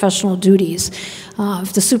her professional duties.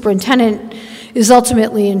 If the superintendent is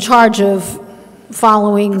ultimately in charge of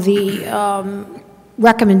following the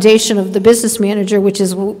recommendation of the business manager, which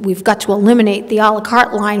is we've got to eliminate the a la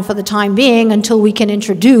carte line for the time being until we can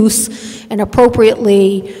introduce an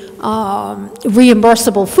appropriately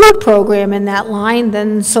reimbursable food program in that line,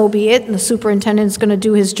 then so be it, and the superintendent's going to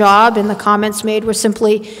do his job, and the comments made were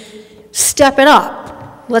simply, step it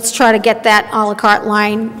up. Let's try to get that a la carte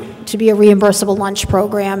line to be a reimbursable lunch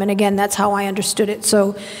program, and again, that's how I understood it.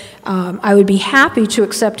 So I would be happy to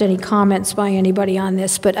accept any comments by anybody on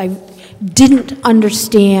this, but I didn't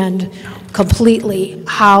understand completely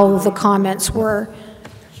how the comments were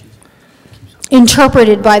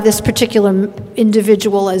interpreted by this particular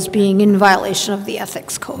individual as being in violation of the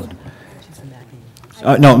ethics code.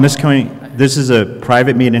 No, Ms. Coney, this is a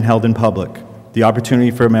private meeting held in public. The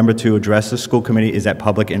opportunity for a member to address the school committee is at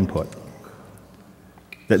public input.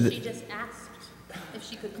 She just asked if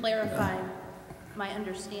she could clarify my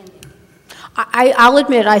understanding. I'll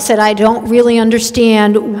admit, I said I don't really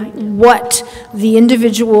understand what the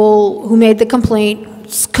individual who made the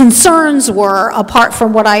complaint's concerns were, apart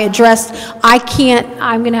from what I addressed.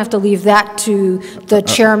 I'm going to have to leave that to the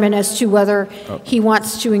chairman as to whether he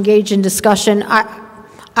wants to engage in discussion.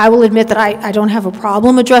 I will admit that I don't have a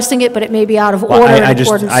problem addressing it, but it may be out of order.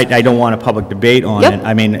 I don't want a public debate on Yep. it.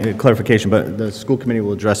 I mean, clarification, but the school committee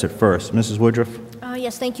will address it first. Mrs. Woodruff?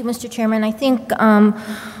 Yes, thank you, Mr. Chairman. I think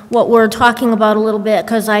what we're talking about a little bit,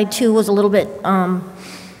 because I too was a little bit,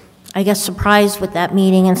 I guess, surprised with that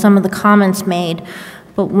meeting and some of the comments made.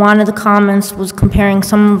 But one of the comments was comparing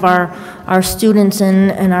some of our students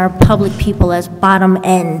and our public people as bottom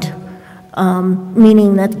end,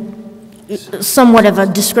 meaning that somewhat of a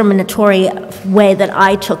discriminatory way that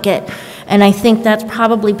I took it. And I think that's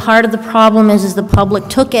probably part of the problem is the public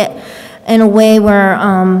took it in a way where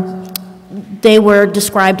they were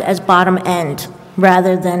described as bottom end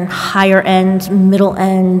rather than higher end, middle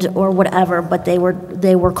end, or whatever, but they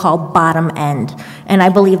were called bottom end. And I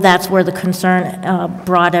believe that's where the concern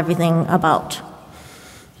brought everything about.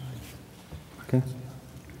 Okay.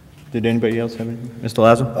 Did anybody else have anything? Mr.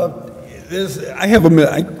 Lazo?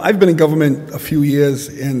 I've been in government a few years,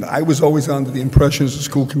 and I was always under the impression as a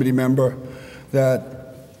school committee member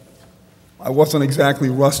that I wasn't exactly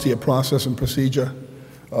rusty at process and procedure.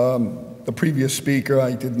 The previous speaker,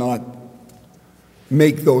 I did not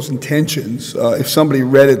make those intentions. If somebody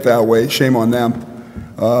read it that way, shame on them.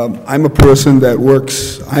 I'm a person that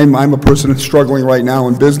works, I'm a person that's struggling right now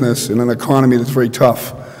in business in an economy that's very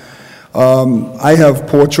tough. I have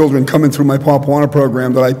poor children coming through my Pop Warner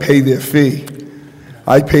program that I pay their fee.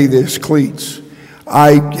 I pay their cleats.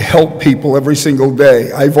 I help people every single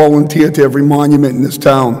day. I volunteer to every monument in this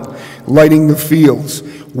town, lighting the fields,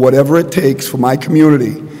 whatever it takes for my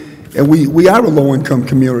community. And we are a low-income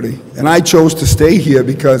community, and I chose to stay here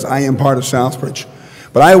because I am part of Southbridge.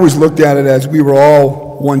 But I always looked at it as we were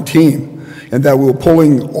all one team. and that we're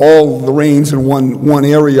pulling all the reins in one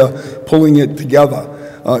area, pulling it together.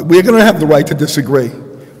 We're going to have the right to disagree,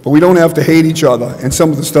 but we don't have to hate each other, and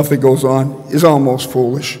some of the stuff that goes on is almost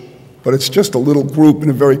foolish, but it's just a little group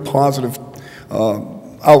and a very positive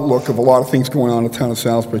outlook of a lot of things going on in the town of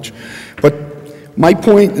Southbridge. But my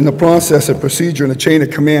point in the process of procedure and the chain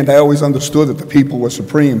of command, I always understood that the people were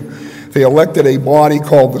supreme. They elected a body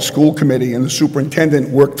called the school committee, and the superintendent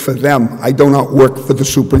worked for them. I do not work for the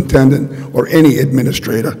superintendent or any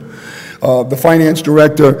administrator. The finance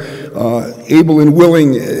director, able and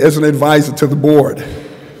willing as an advisor to the board.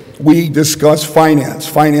 We discuss finance.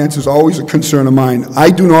 Finance is always a concern of mine.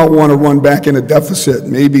 I do not want to run back in a deficit.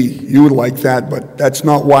 Maybe you would like that, but that's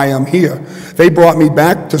not why I'm here. They brought me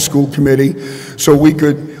back to school committee so we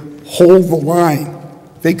could hold the line.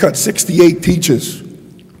 They cut 68 teachers.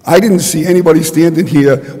 I didn't see anybody standing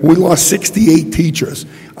here. We lost 68 teachers.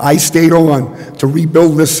 I stayed on to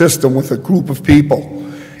rebuild this system with a group of people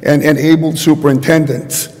and able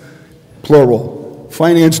superintendents, plural,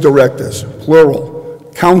 finance directors, plural,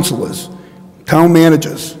 counselors, town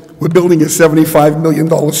managers. We're building a $75 million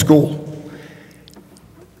school.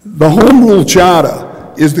 The Home Rule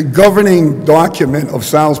Charter is the governing document of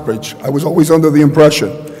Southbridge. I was always under the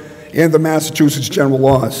impression, and the Massachusetts general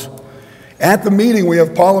laws. At the meeting, we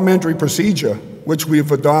have parliamentary procedure, which we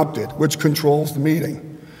have adopted, which controls the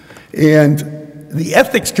meeting. And the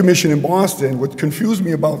Ethics Commission in Boston, what confused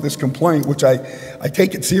me about this complaint, which I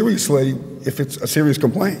take it seriously if it's a serious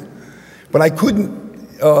complaint, but I couldn't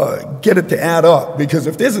get it to add up, because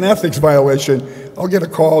if there's an ethics violation, I'll get a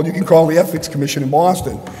call. You can call the Ethics Commission in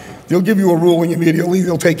Boston. They'll give you a ruling immediately.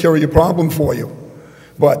 They'll take care of your problem for you.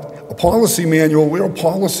 But a policy manual, we're a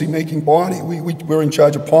policy-making body. We're in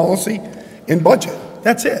charge of policy and budget.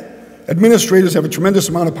 That's it. Administrators have a tremendous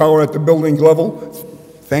amount of power at the building level,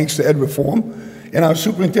 thanks to ed reform, and our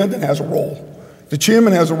superintendent has a role. The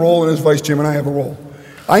chairman has a role, and as vice chairman, I have a role.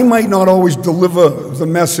 I might not always deliver the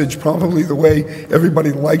message probably the way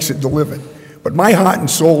everybody likes it delivered, but my heart and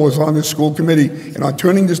soul is on this school committee and on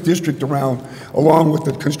turning this district around, along with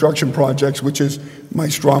the construction projects, which is my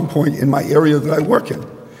strong point in my area that I work in.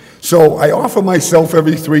 So I offer myself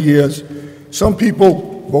every 3 years. Some people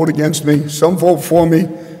vote against me, some vote for me.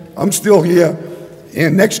 I'm still here,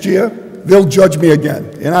 and next year they'll judge me again,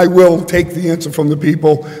 and I will take the answer from the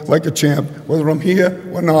people like a champ, whether I'm here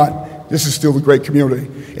or not. This is still a great community.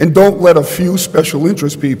 And don't let a few special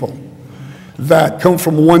interest people that come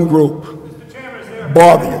from one group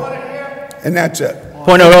bother you. And that's it.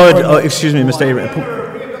 Point of order, excuse me, Mr. Abraham.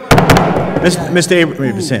 Mr.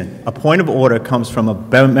 Abraham, a point of order comes from a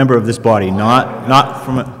member of this body, not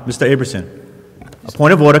from Mr. Abraham. A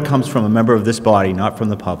point of order comes from a member of this body, not from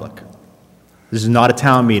the public. This is not a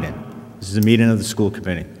town meeting. This is a meeting of the school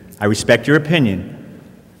committee. I respect your opinion,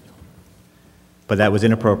 but that was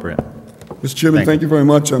inappropriate. Mr. Chairman, thank you very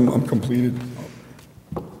much. I'm completed.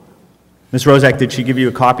 Ms. Rozak, did she give you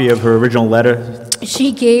a copy of her original letter?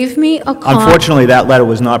 She gave me a copy. Unfortunately, that letter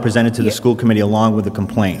was not presented to the school committee along with the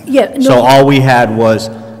complaint. Yeah, no. So all we had was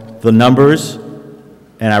the numbers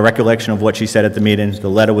and our recollection of what she said at the meeting. The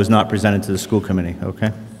letter was not presented to the school committee,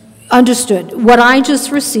 okay? Understood. What I just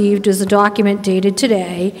received is a document dated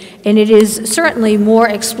today, and it is certainly more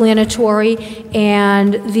explanatory,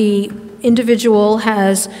 and the individual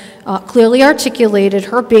has clearly articulated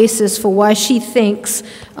her basis for why she thinks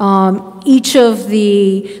each of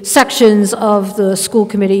the sections of the school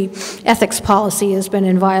committee ethics policy has been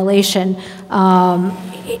in violation.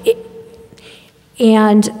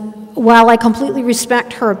 And while I completely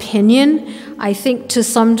respect her opinion, I think to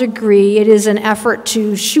some degree it is an effort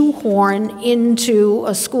to shoehorn into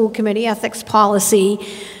a school committee ethics policy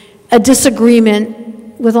a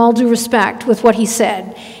disagreement, with all due respect, with what he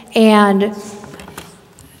said. And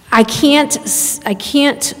I guess I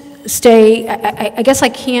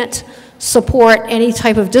can't support any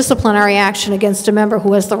type of disciplinary action against a member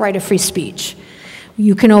who has the right of free speech.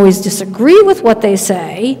 You can always disagree with what they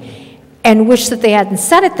say and wish that they hadn't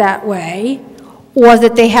said it that way, or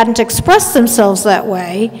that they hadn't expressed themselves that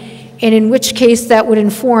way, and in which case that would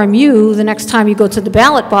inform you the next time you go to the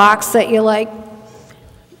ballot box that you're like,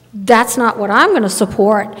 that's not what I'm going to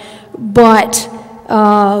support. But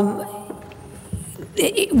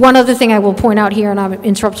one other thing I will point out here, and I'm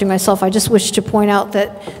interrupting myself, I just wish to point out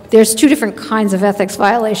that there's two different kinds of ethics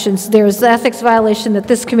violations. There's the ethics violation that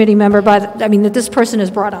this committee member, that this person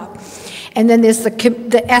has brought up. And then there's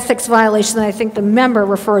the ethics violation that I think the member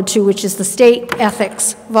referred to, which is the state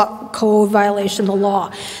ethics code violation, the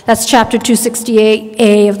law. That's Chapter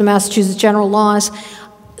 268A of the Massachusetts General Laws.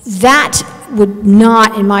 that would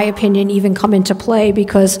not, in my opinion, even come into play,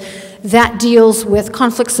 because that deals with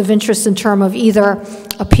conflicts of interest in terms of either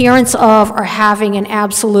appearance of or having an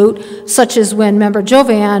absolute, such as when Member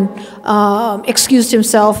Jovan excused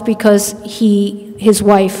himself because his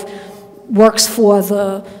wife works for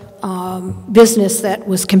the business that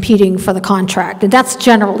was competing for the contract. And that's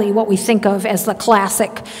generally what we think of as the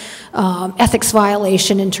classic ethics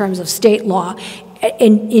violation in terms of state law.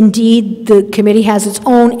 And indeed, the committee has its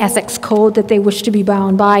own ethics code that they wish to be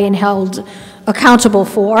bound by and held accountable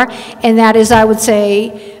for, and that is, I would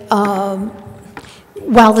say,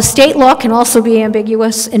 while the state law can also be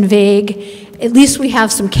ambiguous and vague, at least we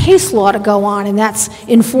have some case law to go on, and that's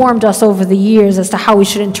informed us over the years as to how we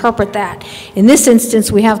should interpret that. In this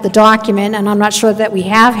instance, we have the document, and I'm not sure that we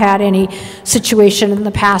have had any situation in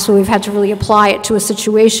the past where we've had to really apply it to a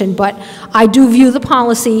situation, but I do view the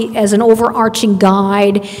policy as an overarching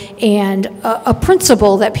guide and a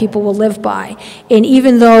principle that people will live by. And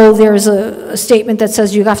even though there's a statement that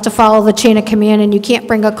says you have to follow the chain of command and you can't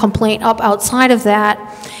bring a complaint up outside of that,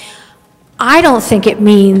 I don't think it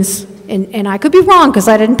means, and I could be wrong because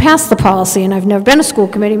I didn't pass the policy and I've never been a school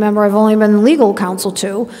committee member, I've only been legal counsel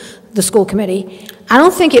to the school committee. I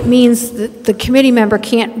don't think it means that the committee member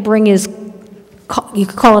can't bring his, you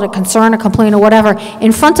could call it a concern, a complaint, or whatever,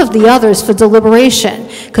 in front of the others for deliberation.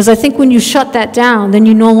 Because I think when you shut that down, then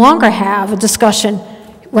you no longer have a discussion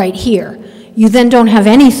right here. You then don't have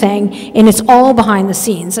anything, and it's all behind the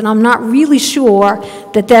scenes. And I'm not really sure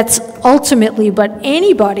that that's ultimately what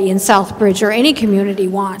anybody in Southbridge or any community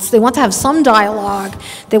wants. They want to have some dialogue.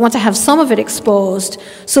 They want to have some of it exposed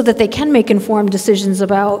so that they can make informed decisions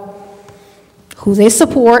about who they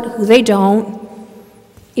support, who they don't,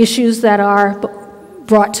 issues that are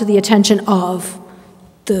brought to the attention of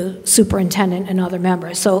the superintendent and other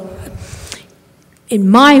members. So, in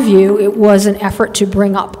my view, it was an effort to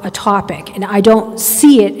bring up a topic, and I don't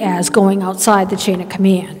see it as going outside the chain of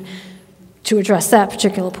command to address that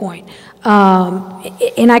particular point.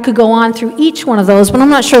 And I could go on through each one of those, but I'm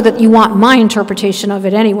not sure that you want my interpretation of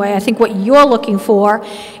it anyway. I think what you're looking for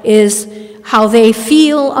is how they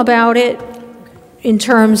feel about it in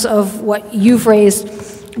terms of what you've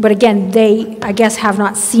raised. But again, they, I guess, have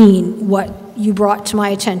not seen what you brought to my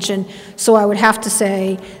attention. So I would have to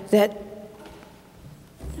say that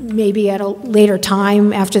maybe at a later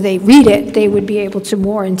time, after they read it, they would be able to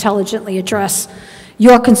more intelligently address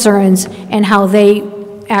your concerns and how they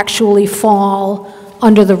actually fall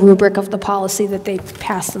under the rubric of the policy that they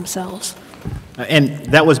passed themselves. And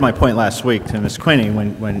that was my point last week to Ms. Quinney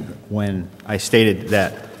when I stated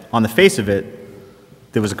that on the face of it,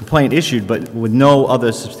 there was a complaint issued, but with no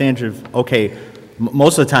other substantive, okay,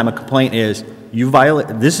 most of the time a complaint is,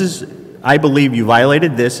 I believe you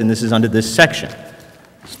violated this and this is under this section.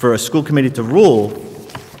 For a school committee to rule,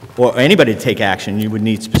 or anybody to take action, you would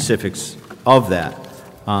need specifics of that.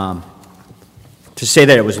 To say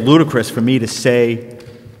that it was ludicrous for me to say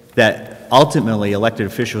that ultimately elected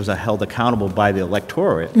officials are held accountable by the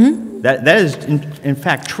electorate, that is in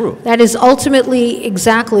fact true. That is ultimately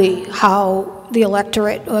exactly how the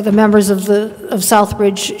electorate or the members of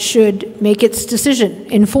Southbridge should make its decision,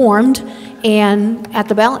 informed and at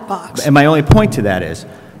the ballot box. And my only point to that is,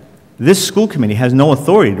 this school committee has no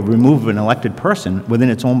authority to remove an elected person within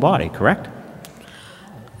its own body, correct?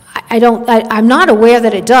 I'm not aware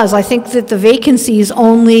that it does. I think that the vacancies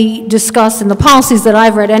only discussed in the policies that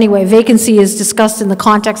I've read anyway. Vacancy is discussed in the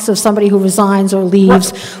context of somebody who resigns or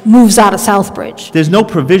leaves, moves out of Southbridge. There's no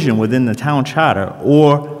provision within the town charter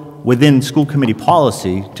or within school committee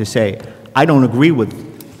policy to say, I don't agree with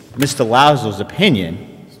Mr. Lazo's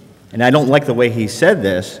opinion, and I don't like the way he said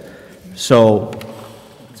this, so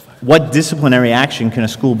what disciplinary action can a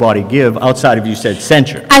school body give outside of, you said,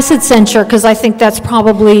 censure? I said censure because I think that's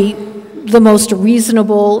probably the most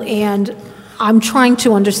reasonable, and I'm trying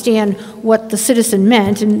to understand what the citizen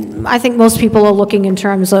meant, and I think most people are looking in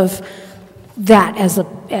terms of that as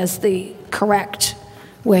the correct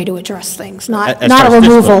way to address things, not a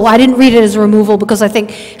removal. I didn't read it as a removal because I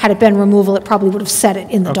think had it been removal, it probably would have said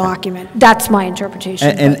it in the document. That's my interpretation.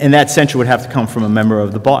 And that censure would have to come from a member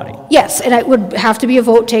of the body? Yes, and it would have to be a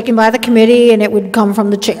vote taken by the committee, and it would come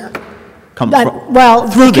from the chair. Well,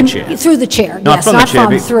 through the chair? Through the chair, Not yes, from not the chair,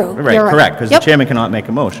 from through. Right, You're correct, because Yep. the chairman cannot make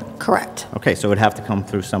a motion. Correct. Okay, so it would have to come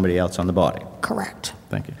through somebody else on the body. Correct.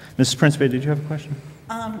 Thank you. Mrs. Principe, did you have a question?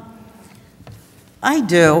 I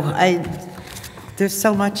do. There's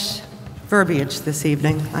so much verbiage this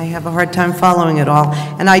evening. I have a hard time following it all.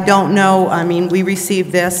 And I don't know, I mean, we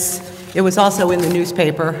received this. It was also in the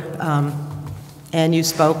newspaper. And you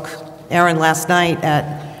spoke, Aaron, last night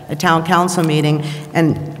at a town council meeting.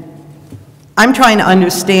 And I'm trying to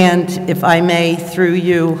understand, if I may, through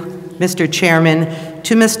you, Mr. Chairman,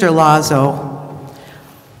 to Mr. Lazo,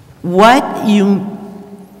 what you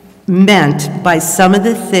meant by some of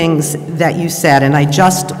the things that you said, and I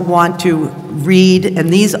just want to read, and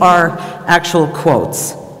these are actual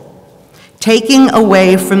quotes. Taking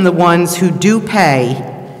away from the ones who do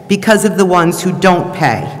pay because of the ones who don't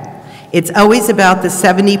pay. It's always about the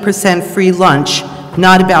 70% free lunch,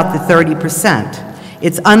 not about the 30%.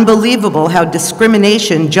 It's unbelievable how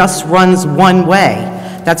discrimination just runs one way.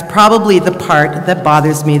 That's probably the part that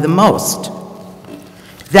bothers me the most.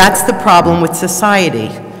 That's the problem with society.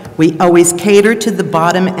 We always cater to the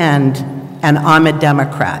bottom end, and I'm a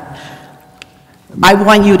Democrat. I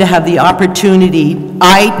want you to have the opportunity.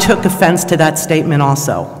 I took offense to that statement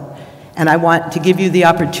also, and I want to give you the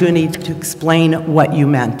opportunity to explain what you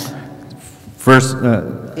meant. First,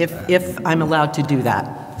 If I'm allowed to do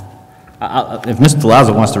that. if Mr.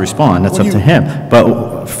 Lazo wants to respond, that's up to him.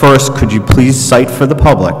 But first, could you please cite for the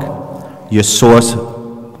public your source,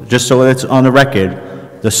 just so it's on the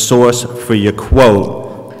record, the source for your quote?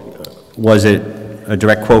 Was it a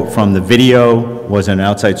direct quote from the video? Was it an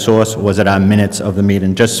outside source? Was it on minutes of the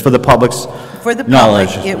meeting? Just for the public's For the knowledge.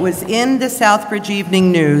 public, it was in the Southbridge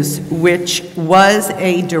Evening News, which was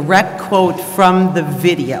a direct quote from the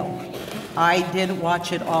video. I did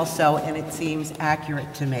watch it also, and it seems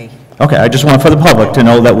accurate to me. Okay, I just want for the public to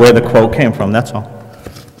know that where the quote came from, that's all.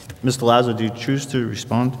 Mr. Lazo, do you choose to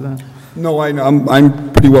respond to that? No,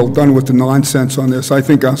 I'm pretty well done with the nonsense on this. I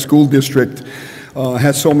think our school district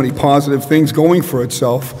has so many positive things going for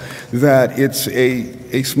itself that it's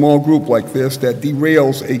a small group like this that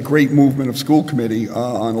derails a great movement of school committee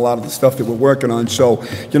on a lot of the stuff that we're working on. So,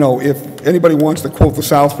 you know, if anybody wants to quote the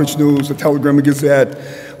Southbridge News, the Telegram and Gazette,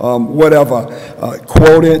 whatever,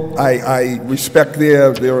 quote it. I respect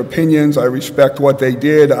their opinions. I respect what they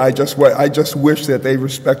did. I just wish that they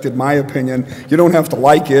respected my opinion. You don't have to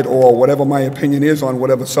like it or whatever my opinion is on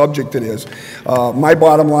whatever subject it is. My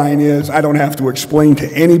bottom line is I don't have to explain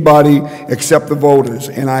to anybody except the voters,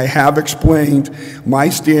 and I have explained my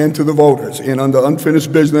stand to the voters. And under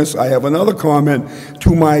unfinished business, I have another comment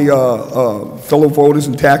to my fellow voters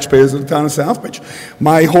and taxpayers of the town of Southbridge.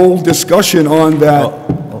 My whole discussion on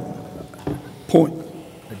that point.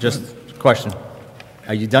 Just a question.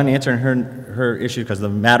 Are you done answering her issue? Because the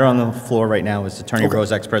matter on the floor right now is Attorney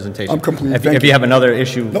Rozak's presentation. I'm completely, If thank you have another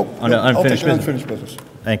issue Nope, on I'll unfinished take business. unfinished business.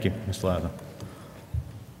 Thank you, Mr. Lazo.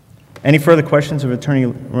 Any further questions of Attorney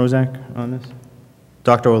Rozak on this?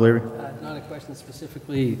 Dr. O'Leary? Not a question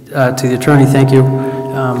specifically to the attorney, thank you.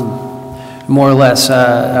 More or less,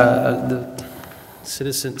 the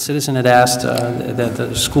citizen had asked that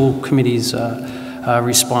the school committee's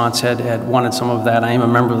response had wanted some of that. I am a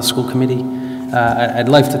member of the school committee. I'd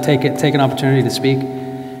like to take an opportunity to speak.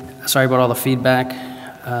 Sorry about all the feedback.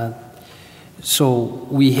 So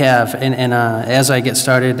we have, and as I get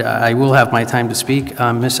started, I will have my time to speak.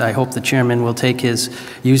 I hope the chairman will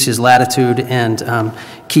use his latitude and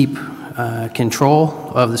keep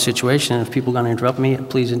control of the situation. If people are going to interrupt me,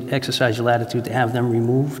 please exercise your latitude to have them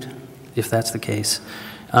removed, if that's the case.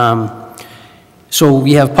 So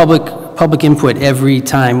we have public input every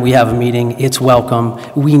time we have a meeting. It's welcome.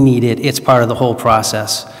 We need it. It's part of the whole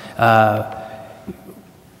process.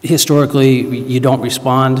 Historically, you don't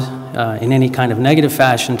respond in any kind of negative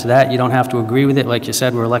fashion to that. You don't have to agree with it. Like you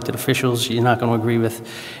said, we're elected officials. You're not going to agree with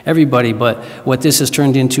everybody. But what this has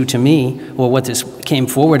turned into to me, or what this came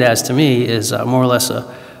forward as to me, is more or less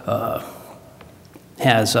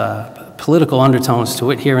has political undertones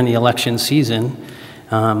to it here in the election season.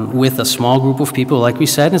 With a small group of people, like we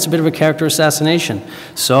said, and it's a bit of a character assassination.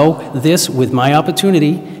 So this, with my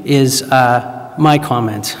opportunity, is my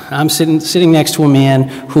comment. I'm sitting next to a man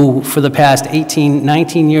who, for the past 18,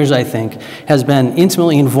 19 years, I think, has been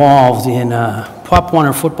intimately involved in Pop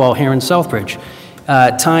Warner football here in Southbridge.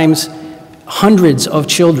 Times hundreds of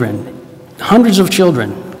children,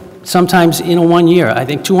 sometimes in 1 year. I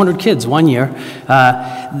think 200 kids 1 year.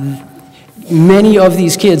 Many of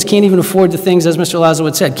these kids can't even afford the things, as Mr. Lazo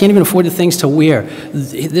had said, can't even afford the things to wear.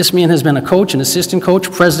 This man has been a coach, an assistant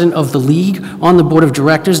coach, president of the league, on the board of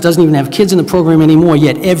directors, doesn't even have kids in the program anymore,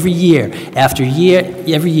 yet every year, after year,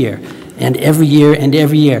 every year, and every year, and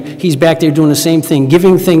every year, he's back there doing the same thing,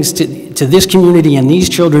 giving things to this community and these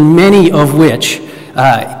children, many of which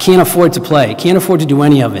can't afford to play, can't afford to do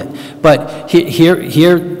any of it. But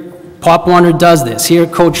here Pop Warner does this. Here,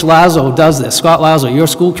 Coach Lazo does this. Scott Lazo, your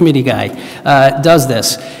school committee guy, does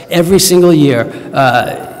this every single year,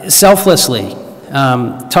 selflessly.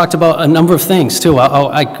 talked about a number of things, too.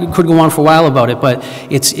 I could go on for a while about it, but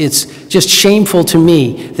it's just shameful to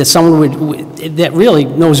me that someone that really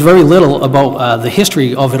knows very little about the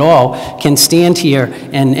history of it all can stand here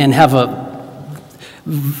and have a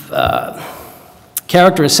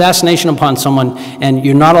character assassination upon someone, and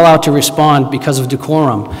you're not allowed to respond because of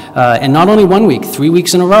decorum. And not only 1 week, 3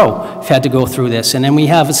 weeks in a row, have had to go through this. And then we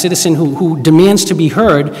have a citizen who demands to be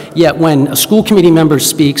heard, yet when a school committee member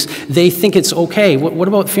speaks, they think it's okay. What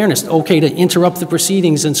about fairness? Okay to interrupt the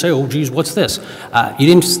proceedings and say, oh, geez, what's this? You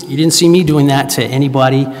didn't see me doing that to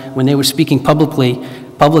anybody when they were speaking publicly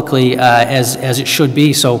as it should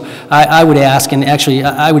be. So I would ask, and actually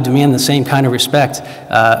I would demand the same kind of respect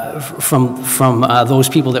from those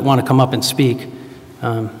people that want to come up and speak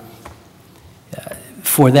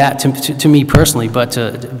for that to me personally. But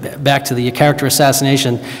back to the character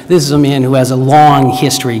assassination, this is a man who has a long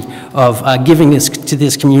history of giving this to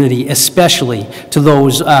this community, especially to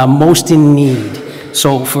those most in need.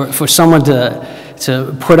 So for someone to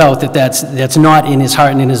put out that that's not in his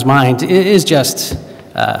heart and in his mind is just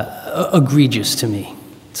egregious to me.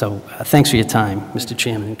 So thanks for your time, Mr.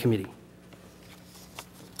 Chairman and committee.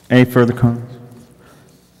 Any further comments?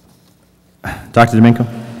 Dr. Domingo?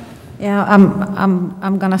 Yeah,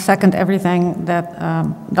 I'm going to second everything that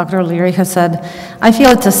Dr. O'Leary has said. I feel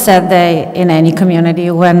it's a sad day in any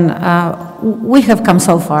community when we have come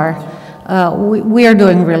so far. We are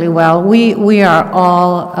doing really well. We are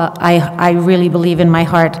all, I really believe in my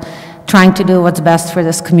heart, trying to do what's best for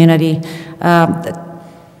this community.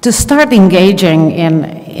 To start engaging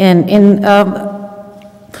in a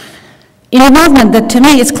movement that to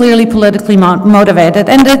me is clearly politically motivated,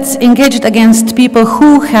 and it's engaged against people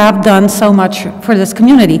who have done so much for this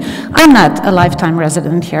community. I'm not a lifetime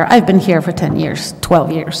resident here. I've been here for 10 years,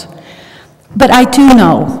 12 years. But I too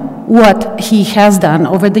know what he has done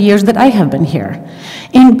over the years that I have been here.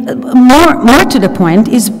 And more to the point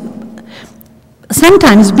is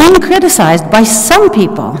sometimes being criticized by some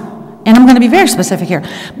people, and I'm going to be very specific here,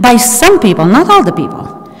 by some people, not all the people,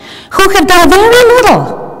 who have done very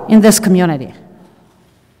little in this community,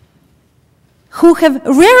 who have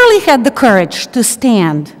rarely had the courage to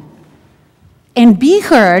stand and be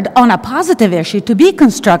heard on a positive issue, to be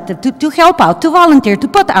constructive, to help out, to volunteer, to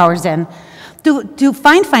put hours in, to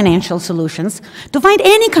find financial solutions, to find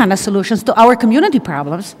any kind of solutions to our community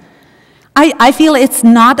problems. I feel it's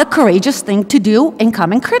not a courageous thing to do and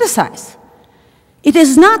come and criticize. It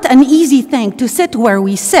is not an easy thing to sit where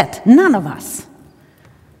we sit, none of us.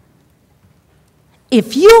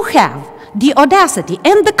 If you have the audacity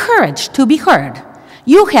and the courage to be heard,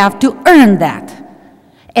 you have to earn that.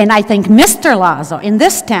 And I think Mr. Lazo in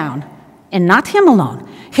this town, and not him alone,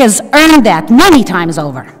 has earned that many times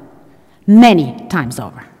over. Many times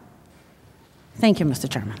over. Thank you, Mr.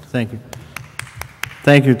 Chairman. Thank you.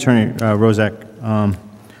 Thank you, Attorney Rozak.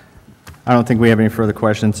 I don't think we have any further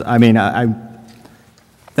questions. I mean,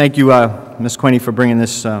 thank you, Ms. Quinney, for bringing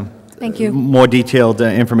this Thank you. more detailed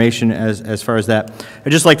information as far as that.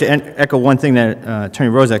 I'd just like to echo one thing that Attorney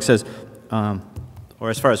Rozak says, or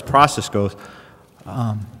as far as process goes.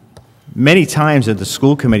 Many times at the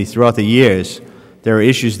school committee throughout the years, there are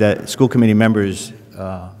issues that school committee members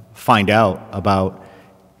find out about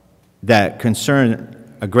that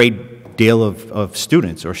concern a great deal of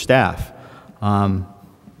students or staff. And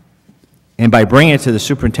by bringing it to the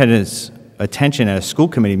superintendent's attention at a school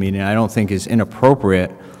committee meeting, I don't think is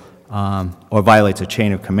inappropriate or violates a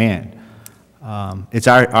chain of command. It's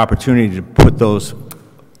our opportunity to put those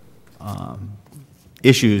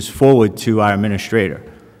issues forward to our administrator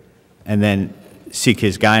and then seek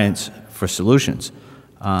his guidance for solutions.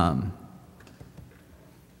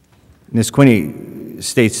 Ms. Quinney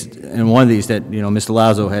states in one of these that, you know, Mr.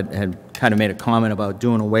 Lazo had kind of made a comment about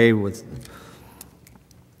doing away with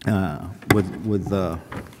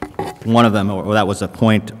one of them, or that was the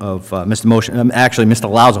point of Mr. Motion. Actually, Mr.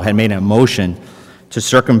 Lazo had made a motion to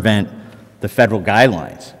circumvent the federal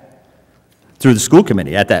guidelines through the school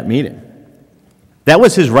committee at that meeting. That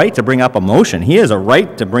was his right to bring up a motion. He has a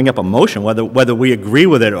right to bring up a motion, whether we agree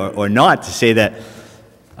with it or not, to say that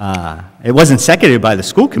it wasn't seconded by the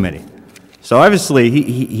school committee. So obviously,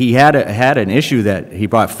 he had an issue that he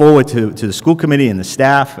brought forward to the school committee and the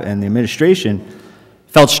staff and the administration,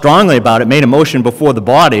 felt strongly about it, made a motion before the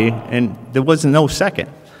body, and there was no second.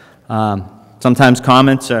 Sometimes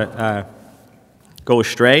comments go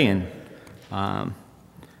astray,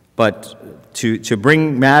 but to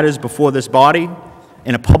bring matters before this body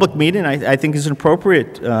in a public meeting, I think is an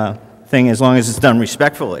appropriate thing as long as it's done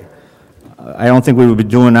respectfully. I don't think we would be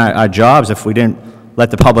doing our jobs if we didn't let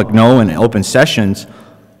the public know in open sessions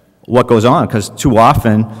what goes on, because too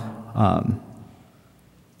often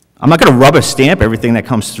I'm not going to rubber stamp everything that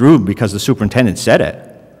comes through because the superintendent said it.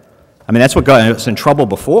 I mean, that's what got us in trouble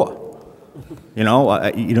before. You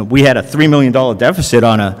know, we had a $3 million deficit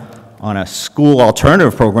on a school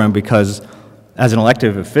alternative program because, as an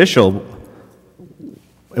elected official,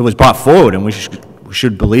 it was brought forward, and we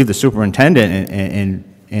should believe the superintendent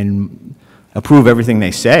and approve everything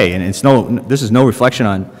they say. And this is no reflection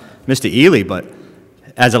on Mr. Ely, but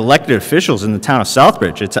as elected officials in the town of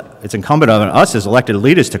Southbridge, it's incumbent on us as elected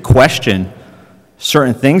leaders to question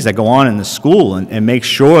certain things that go on in the school and make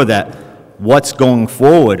sure that what's going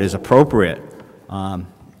forward is appropriate. And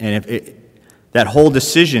if that whole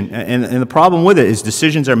decision, and the problem with it is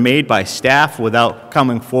decisions are made by staff without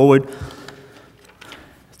coming forward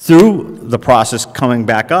through the process coming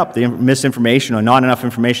back up, the misinformation or not enough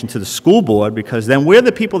information to the school board, because then we're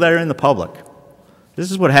the people that are in the public.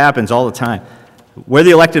 This is what happens all the time. We're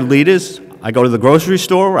the elected leaders. I go to the grocery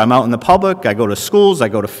store, I'm out in the public, I go to schools, I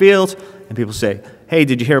go to fields, and people say, hey,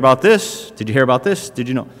 did you hear about this? Did you hear about this? Did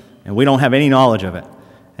you know? And we don't have any knowledge of it.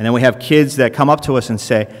 And then we have kids that come up to us and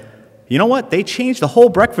say, you know what, they changed the whole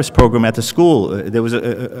breakfast program at the school. There was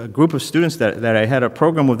a group of students that I had a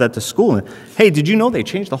program with at the school, and hey, did you know they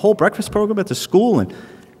changed the whole breakfast program at the school? And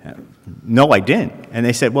no, I didn't. And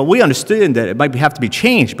they said, well, we understood that it might have to be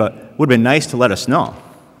changed, but it would have been nice to let us know.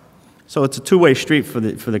 So it's a two-way street for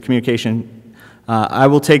the communication. I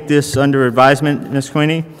will take this under advisement, Ms.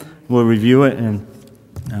 Queenie. We'll review it and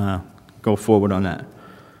go forward on that.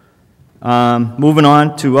 Moving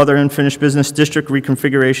on to other unfinished business, district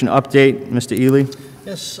reconfiguration update. Mr. Ely.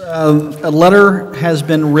 Yes, a letter has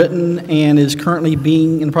been written and is currently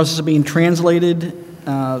in the process of being translated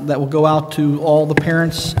that will go out to all the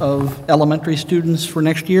parents of elementary students for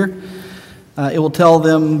next year. It will tell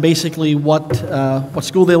them basically what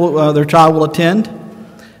school their child will attend.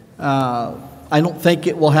 I don't think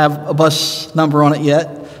it will have a bus number on it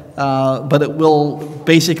yet, but it will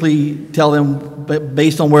basically tell them,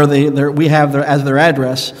 based on where we have as their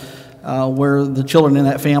address, where the children in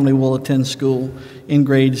that family will attend school in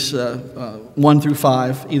grades 1 through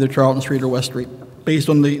 5, either Charlton Street or West Street, based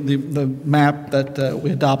on the map that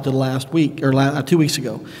we adopted last week, or 2 weeks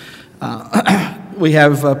ago. We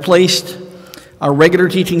have placed our regular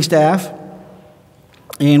teaching staff,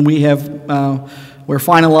 and we're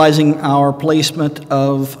finalizing our placement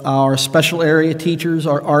of our special area teachers,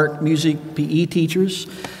 our art, music, PE teachers,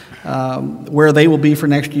 where they will be for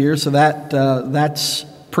next year. So that's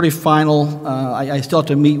pretty final. I still have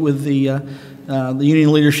to meet with the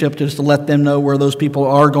union leadership just to let them know where those people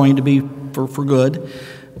are going to be for good.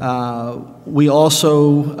 We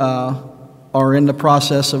also are in the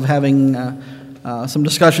process of having some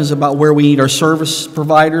discussions about where we need our service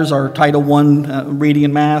providers, our Title I reading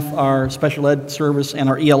and math, our special ed service, and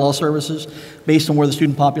our ELL services, based on where the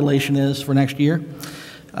student population is for next year.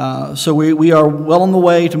 So we are well on the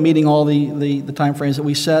way to meeting all the time frames that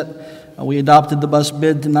we set. We adopted the bus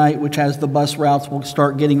bid tonight, which has the bus routes. We'll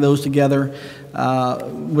start getting those together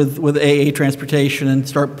with AA Transportation and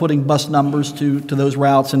start putting bus numbers to those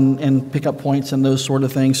routes and pickup points and those sort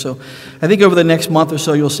of things. So I think over the next month or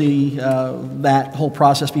so, you'll see that whole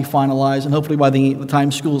process be finalized, and hopefully by the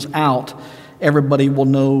time school's out, everybody will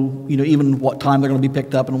know, even what time they're going to be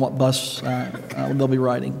picked up and what bus they'll be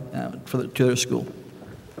riding to their school.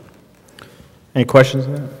 Any questions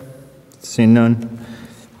on that? Seeing none.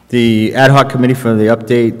 The ad hoc committee for the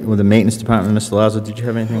update with the maintenance department, Mr. Lazo, did you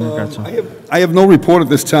have anything in regards to? I have no report at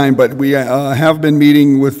this time, but we have been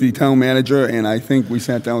meeting with the town manager, and I think we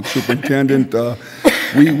sat down with the superintendent.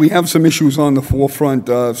 We have some issues on the forefront,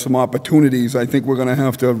 some opportunities. I think we're going to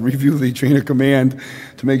have to review the chain of command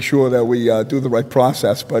to make sure that we do the right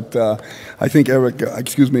process. But I think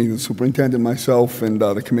the superintendent, myself, and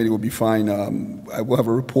the committee will be fine. I will have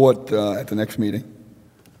a report at the next meeting.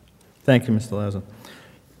 Thank you, Mr. Lazo.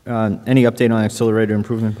 Any update on accelerated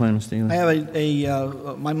improvement plan, Mr. Ely? I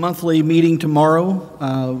have my monthly meeting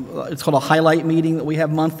tomorrow. It's called a highlight meeting that we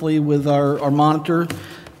have monthly with our monitor.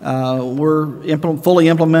 We're fully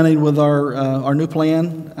implemented with our new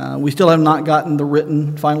plan. We still have not gotten the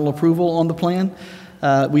written final approval on the plan.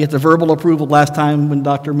 We had the verbal approval last time when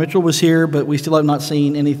Dr. Mitchell was here, but we still have not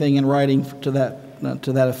seen anything in writing to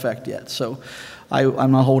that effect yet. So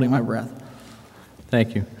I'm not holding my breath.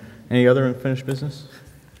 Thank you. Any other unfinished business?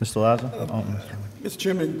 Mr. Lazo? Mr.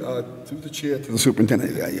 Chairman, through the chair to the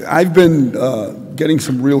superintendent, I've been getting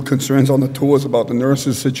some real concerns on the tours about the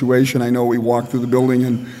nurses' situation. I know we walked through the building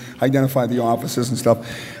and identified the offices and stuff.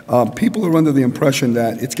 People are under the impression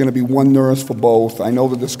that it's going to be one nurse for both. I know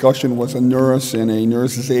the discussion was a nurse and a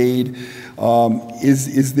nurse's aide.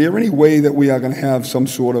 Is there any way that we are going to have some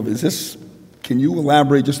sort of, is this Can you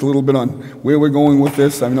elaborate just a little bit on where we're going with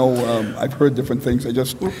this? I know I've heard different things. I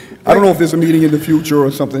don't know if there's a meeting in the future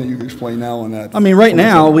or something that you can explain now on that. I mean, right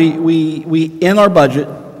now, we in our budget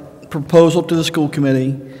proposal to the school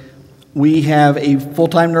committee, we have a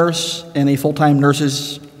full-time nurse and a full-time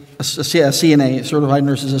nurse's, a CNA, a certified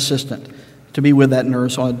nurse's assistant, to be with that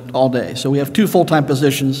nurse all day. So we have 2 full-time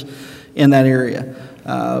positions in that area.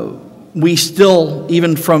 We still,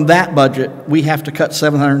 even from that budget, we have to cut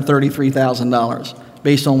 $733,000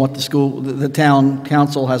 based on what the town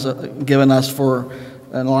council has given us for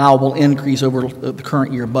an allowable increase over the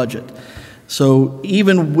current year budget. So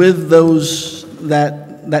even with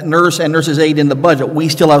that nurse and nurse's aide in the budget, we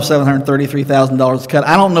still have $733,000 to cut.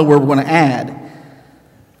 I don't know where we're going to add.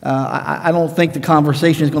 I don't think the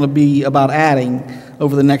conversation is going to be about adding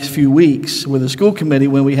over the next few weeks with the school committee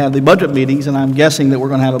when we have the budget meetings, and I'm guessing that we're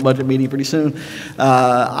going to have a budget meeting pretty soon.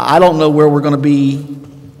 I don't know where we're going to be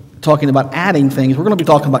talking about adding things. We're going to be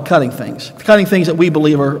talking about cutting things that we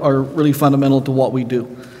believe are really fundamental to what we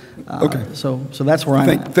do. Okay. So that's where I'm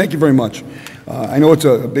at. Thank you very much. I know it's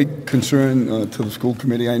a big concern to the school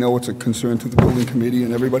committee. I know it's a concern to the building committee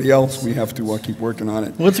and everybody else. We have to keep working on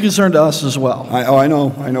it. Well, it's a concern to us as well. I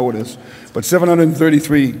know it is. But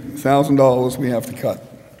 $733,000 we have to cut.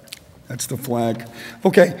 That's the flag.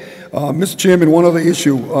 Okay, Mr. Chairman, one other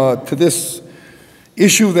issue. To this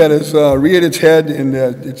issue that has reared its head, and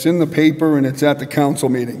it's in the paper and it's at the council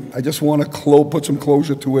meeting. I just want to put some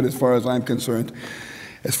closure to it as far as I'm concerned.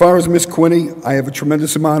 As far as Ms. Quinney, I have a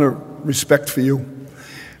tremendous amount of respect for you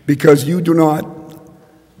because you do not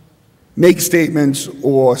make statements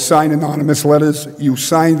or sign anonymous letters. You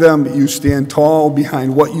sign them, you stand tall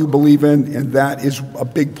behind what you believe in, and that is a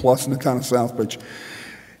big plus in the town of Southbridge.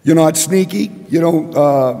 You're not sneaky. You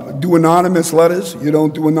don't do anonymous letters. You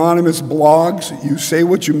don't do anonymous blogs. You say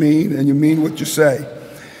what you mean, and you mean what you say.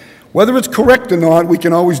 Whether it's correct or not, we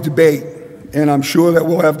can always debate, and I'm sure that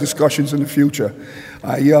we'll have discussions in the future.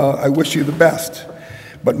 I wish you the best.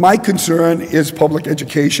 But my concern is public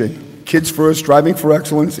education, kids first, striving for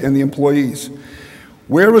excellence, and the employees.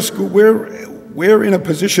 We're in a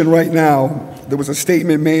position right now, there was a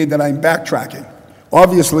statement made that I'm backtracking.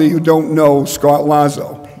 Obviously, you don't know Scott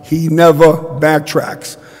Lazo. He never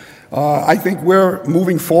backtracks. I think we're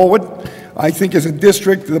moving forward. I think as a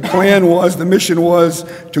district, the plan was, the mission was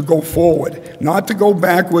to go forward, not to go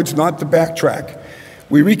backwards, not to backtrack.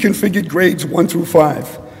 We reconfigured grades 1 through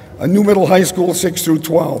 5, a new middle high school 6 through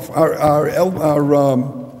 12, our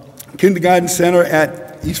kindergarten center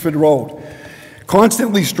at Eastford Road.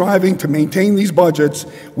 Constantly striving to maintain these budgets,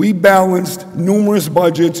 we balanced numerous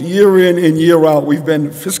budgets year in and year out. We've been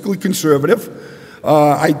fiscally conservative.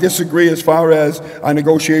 I disagree as far as our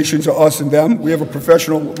negotiations are us and them. We have a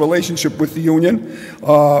professional relationship with the union.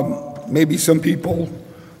 Maybe some people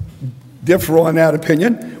differ on that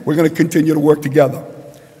opinion. We're going to continue to work together.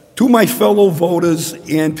 To my fellow voters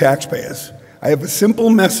and taxpayers, I have a simple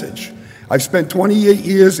message. I've spent 28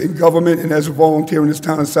 years in government and as a volunteer in this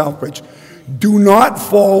town of Southbridge. Do not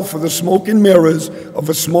fall for the smoke and mirrors of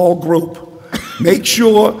a small group. Make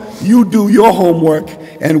sure you do your homework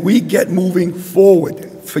and we get moving forward.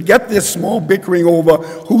 Forget this small bickering over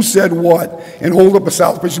who said what and hold up a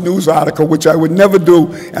Southbridge News article, which I would never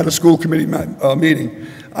do at a school committee meeting.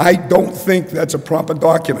 I don't think that's a proper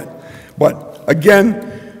document. But again,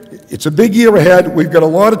 it's a big year ahead. We've got a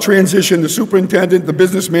lot of transition. The superintendent, the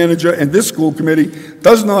business manager, and this school committee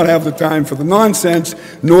does not have the time for the nonsense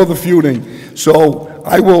nor the feuding. So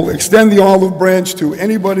I will extend the olive branch to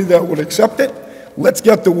anybody that would accept it. Let's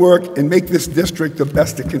get to work and make this district the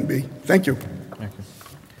best it can be. Thank you. Thank you.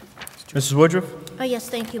 Mrs. Woodruff? Yes,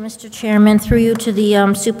 thank you, Mr. Chairman. Through you to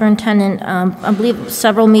the superintendent, I believe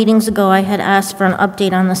several meetings ago I had asked for an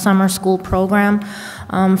update on the summer school program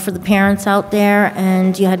for the parents out there,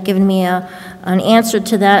 and you had given me an answer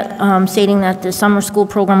to that, stating that the summer school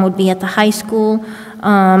program would be at the high school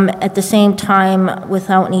at the same time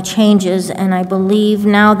without any changes, and I believe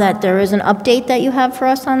now that there is an update that you have for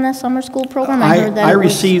us on the summer school program. I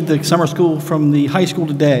received the summer school from the high school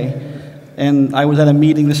today. And I was at a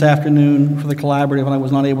meeting this afternoon for the collaborative, and I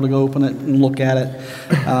was not able to go open it and look at it.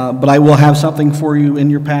 But I will have something for you in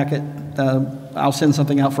your packet. I'll send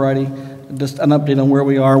something out Friday, just an update on where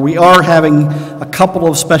we are. We are having a couple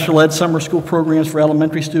of special ed summer school programs for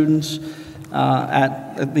elementary students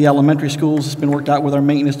at the elementary schools. It's been worked out with our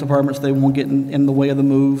maintenance departments. They won't get in the way of the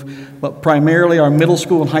move. But primarily, our middle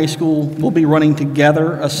school and high school will be running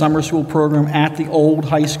together a summer school program at the old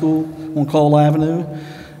high school on Cole Avenue.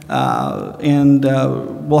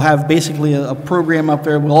 We'll have basically a program up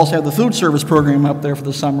there. We'll also have the food service program up there for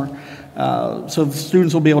the summer. So the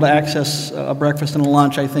students will be able to access a breakfast and a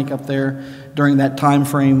lunch, I think, up there during that time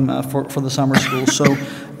frame for the summer school. So,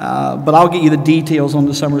 but I'll get you the details on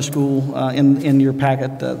the summer school in your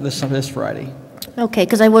packet this Friday. Okay,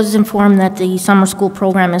 because I was informed that the summer school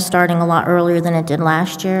program is starting a lot earlier than it did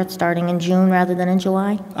last year. It's starting in June rather than in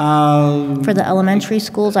July. For the elementary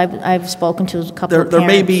schools, I've spoken to a couple of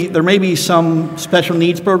parents. There may be some special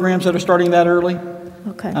needs programs that are starting that early.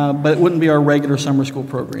 Okay. But it wouldn't be our regular summer school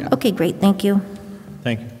program. Okay, great, thank you.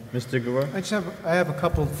 Thank you. Mr. Guerrero? I have a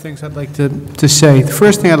couple of things I'd like to say. The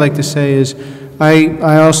first thing I'd like to say is,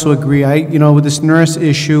 I also agree. With this nurse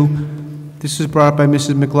issue, this was brought up by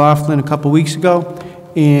Mrs. McLaughlin a couple weeks ago,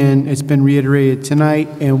 and it's been reiterated tonight,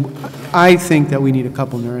 and I think that we need a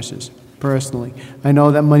couple nurses, personally. I know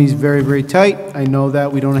that money's very, very tight. I know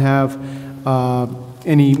that we don't have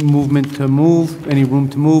any movement to move, any room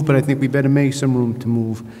to move, but I think we better make some room to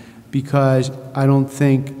move, because I don't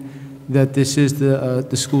think that this is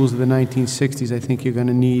the schools of the 1960s. I think you're going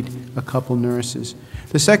to need a couple nurses.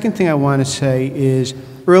 The second thing I want to say is,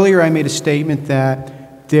 earlier I made a statement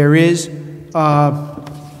that there is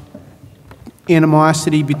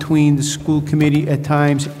animosity between the school committee at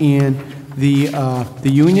times and the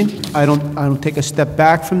union. I don't take a step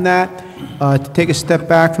back from that. To take a step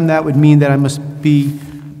back from that would mean that I must be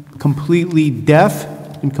completely deaf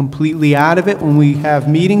and completely out of it when we have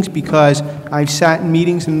meetings, because I've sat in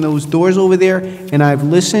meetings in those doors over there and I've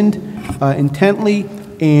listened intently,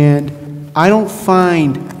 and I don't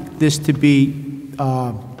find this to be,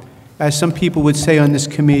 as some people would say on this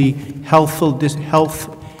committee, healthy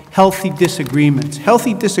disagreements.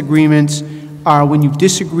 Healthy disagreements are when you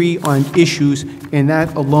disagree on issues, and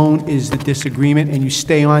that alone is the disagreement, and you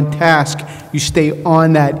stay on task, you stay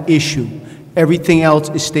on that issue. Everything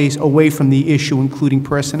else stays away from the issue, including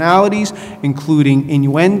personalities, including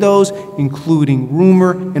innuendos, including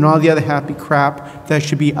rumor, and all the other happy crap that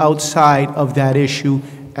should be outside of that issue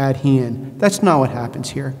at hand. That's not what happens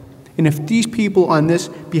here. And if these people on this,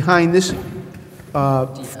 behind this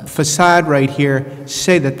facade right here,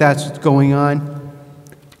 say that that's what's going on,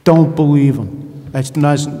 don't believe them. That's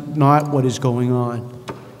not what is going on.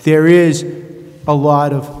 There is a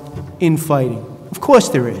lot of infighting. Of course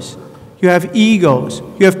there is. You have egos.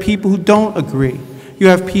 You have people who don't agree. You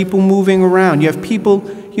have people moving around. You have people,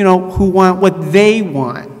 who want what they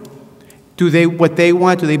want. What they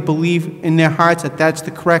want, do they believe in their hearts that that's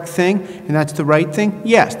the correct thing and that's the right thing?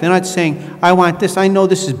 Yes. They're not saying, I want this. I know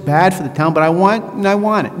this is bad for the town, but I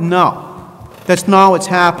want it. No. That's not what's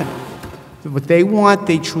happening. What they want,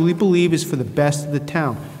 they truly believe is for the best of the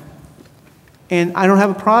town. And I don't have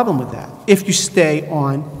a problem with that if you stay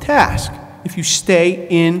on task, if you stay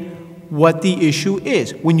in what the issue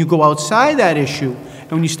is. When you go outside that issue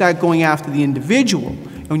and when you start going after the individual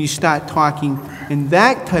and when you start talking in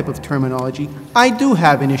that type of terminology, I do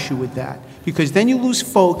have an issue with that, because then you lose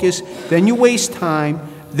focus, then you waste time,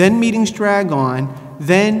 then meetings drag on,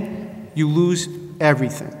 then you lose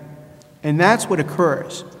everything. And that's what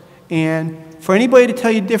occurs. And for anybody to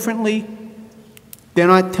tell you differently, they're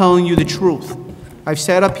not telling you the truth. I've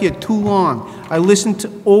sat up here too long. I listened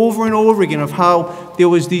to over and over again of how there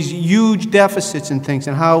was these huge deficits and things,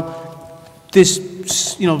 and how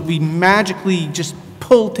this, we magically just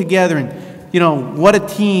pulled together, and, what a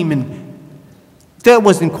team, and that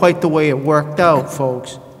wasn't quite the way it worked out,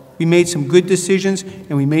 folks. We made some good decisions,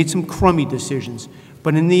 and we made some crummy decisions.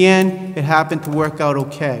 But in the end, it happened to work out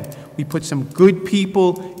okay. We put some good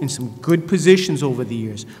people in some good positions over the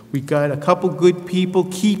years. We got a couple good people,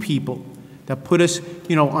 key people, that put us,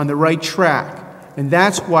 on the right track. And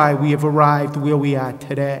that's why we have arrived where we are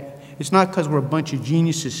today. It's not because we're a bunch of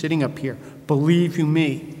geniuses sitting up here. Believe you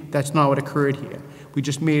me, that's not what occurred here. We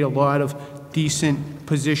just made a lot of decent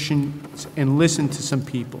positions and listened to some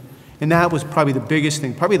people. And that was probably the biggest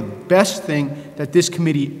thing. Probably the best thing that this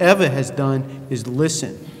committee ever has done is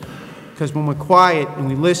listen. Because when we're quiet and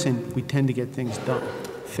we listen, we tend to get things done.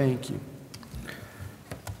 Thank you.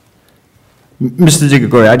 Mr.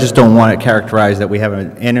 DiGregorio, I just don't want it characterized that we have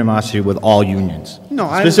an animosity with all unions. No,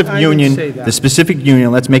 I didn't say that. The specific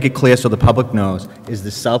union, let's make it clear so the public knows, is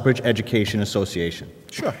the Southbridge Education Association.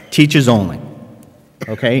 Sure. Teachers only.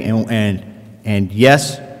 Okay? And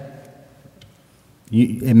yes,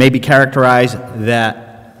 it may be characterized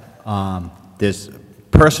that there's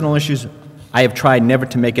personal issues. I have tried never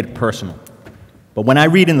to make it personal. But when I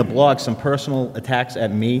read in the blog some personal attacks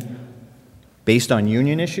at me based on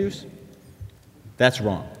union issues, that's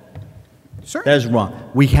wrong. Sure. That is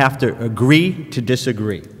wrong. We have to agree to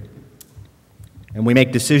disagree. And we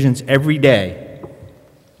make decisions every day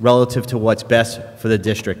relative to what's best for the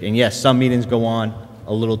district. And yes, some meetings go on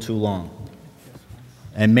a little too long.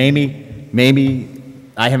 And maybe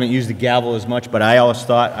I haven't used the gavel as much, but I always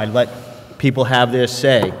thought I'd let people have their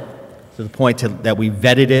say to the point that we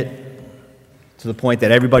vetted it, to the point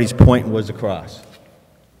that everybody's point was across.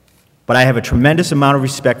 But I have a tremendous amount of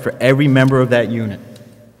respect for every member of that unit.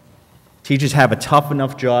 Teachers have a tough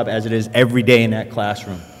enough job as it is every day in that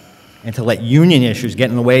classroom. And to let union issues get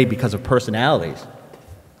in the way because of personalities,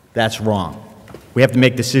 that's wrong. We have to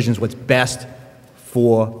make decisions what's best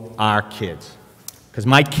for our kids. Because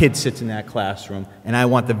my kid sits in that classroom, and I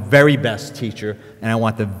want the very best teacher, and I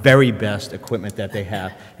want the very best equipment that they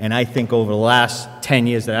have. And I think over the last 10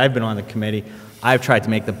 years that I've been on the committee, I've tried to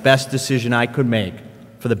make the best decision I could make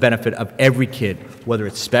for the benefit of every kid, whether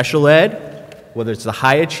it's special ed, whether it's the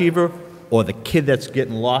high achiever, or the kid that's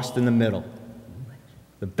getting lost in the middle.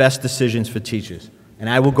 The best decisions for teachers. And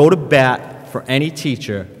I will go to bat for any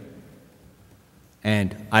teacher,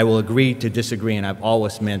 and I will agree to disagree, and I've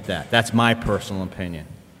always meant that. That's my personal opinion.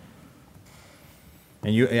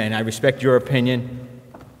 And I respect your opinion,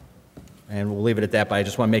 and we'll leave it at that, but I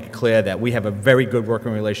just want to make it clear that we have a very good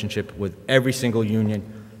working relationship with every single union.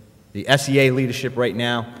 The SEA leadership right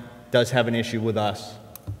now does have an issue with us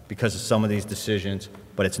because of some of these decisions,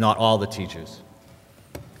 but it's not all the teachers.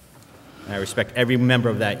 And I respect every member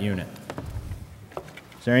of that unit.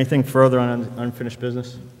 Is there anything further on unfinished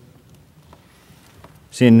business?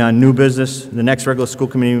 Seeing none, new business. The next regular school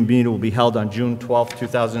committee meeting will be held on June 12th,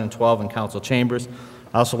 2012 in council chambers.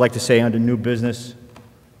 I also like to say under new business,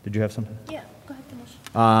 did you have something? Yeah, go ahead,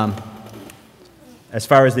 finish. As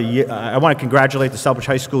far as I want to congratulate the Southbridge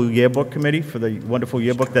High School Yearbook Committee for the wonderful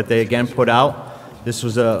yearbook that they again put out. This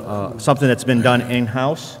was something that's been done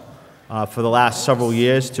in-house for the last several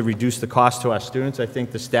years to reduce the cost to our students. I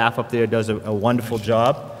think the staff up there does a wonderful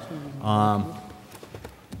job.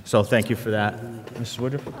 So thank you for that. Mrs.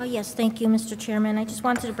 Woodruff? Oh, yes, thank you, Mr. Chairman. I just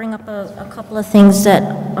wanted to bring up a couple of things that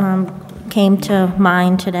came to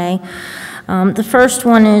mind today. The first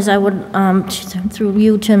one is I would, through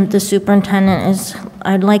you to the superintendent, is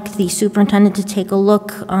I'd like the superintendent to take a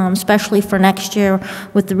look, especially for next year,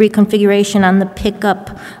 with the reconfiguration on the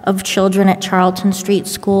pickup of children at Charlton Street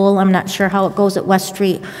School. I'm not sure how it goes at West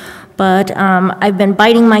Street, but I've been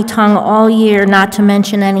biting my tongue all year not to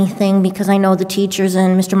mention anything because I know the teachers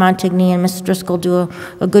and Mr. Montigny and Mrs. Driscoll do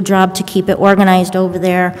a good job to keep it organized over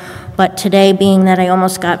there. But today, being that I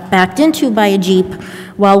almost got backed into by a Jeep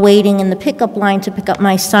while waiting in the pickup line to pick up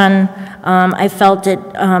my son, I felt it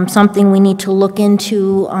something we need to look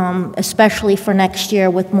into, especially for next year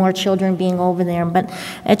with more children being over there. But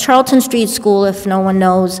at Charlton Street School, if no one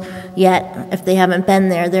knows yet, if they haven't been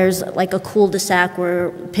there, there's like a cul-de-sac where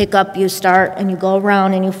pick up, you start and you go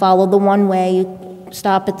around and you follow the one way, you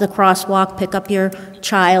stop at the crosswalk, pick up your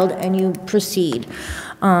child, and you proceed.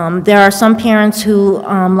 There are some parents who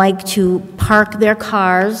like to park their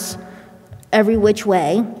cars every which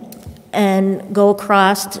way and go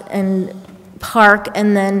across and park,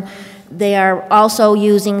 and then they are also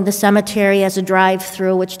using the cemetery as a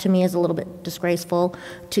drive-through, which to me is a little bit disgraceful,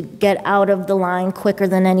 to get out of the line quicker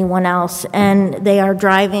than anyone else. And they are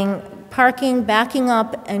driving, parking, backing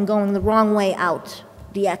up, and going the wrong way out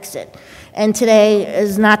the exit. And today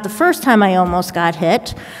is not the first time I almost got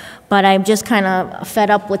hit, but I'm just kind of fed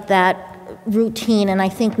up with that routine, and I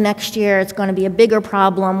think next year it's going to be a bigger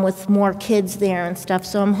problem with more kids there and stuff.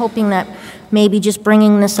 So I'm hoping that maybe just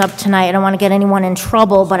bringing this up tonight, I don't want to get anyone in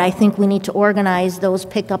trouble, but I think we need to organize those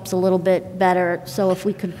pickups a little bit better. So if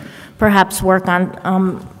we could perhaps work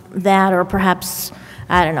on that, or perhaps,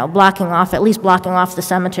 I don't know, at least blocking off the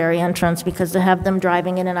cemetery entrance, because to have them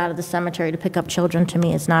driving in and out of the cemetery to pick up children, to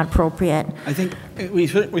me, is not appropriate. I think we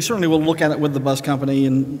certainly will look at it with the bus company,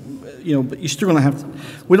 and but you're still going to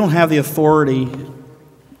have. We don't have the authority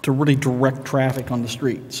to really direct traffic on the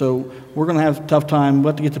street, so we're going to have a tough time.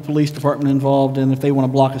 We'll have to get the police department involved, and if they want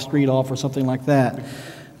to block a street off or something like that.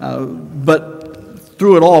 But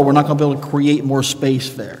through it all, we're not going to be able to create more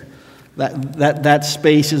space there. That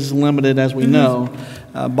space is limited, as we know,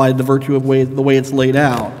 by the virtue of the way it's laid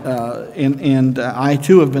out. And I,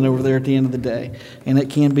 too, have been over there at the end of the day. And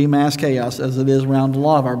it can be mass chaos, as it is around a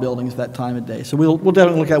lot of our buildings that time of day. So we'll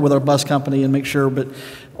definitely look at it with our bus company and make sure. But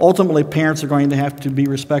ultimately, parents are going to have to be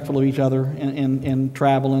respectful of each other and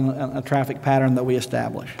travel in a traffic pattern that we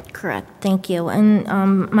establish. Correct. Thank you. And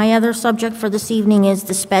my other subject for this evening is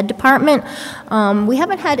the SPED department. We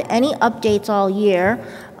haven't had any updates all year.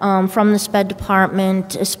 from the SPED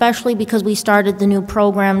department, especially because we started the new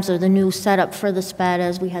programs or the new setup for the SPED,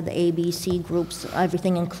 as we had the A, B, C groups,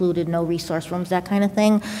 everything included, no resource rooms, that kind of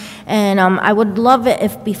thing. And I would love it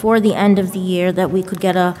if before the end of the year that we could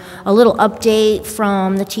get a little update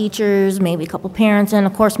from the teachers, maybe a couple parents, and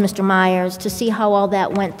of course Mr. Myers, to see how all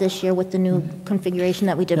that went this year with the new configuration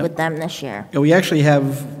that we did with them this year. Yeah, we actually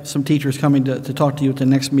have some teachers coming to talk to you at the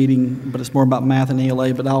next meeting, but it's more about math and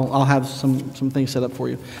ALA, but I'll have some things set up for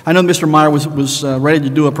you. I know Mr. Meyer was ready to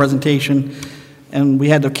do a presentation, and we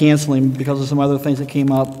had to cancel him because of some other things that came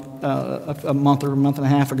up a month and a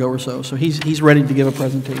half ago or so. So he's ready to give a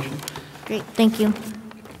presentation. Great, thank you.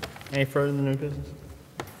 Any further in the new business?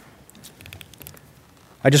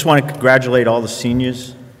 I just want to congratulate all the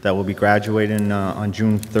seniors that will be graduating on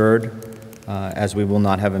June 3rd, as we will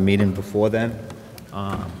not have a meeting before then.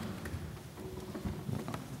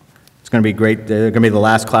 It's going to be great. They're going to be the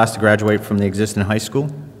last class to graduate from the existing high school.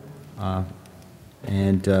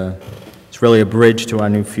 And it's really a bridge to our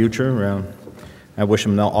new future. I wish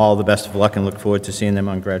them all the best of luck and look forward to seeing them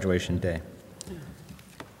on graduation day.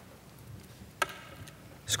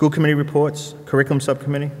 School committee reports, curriculum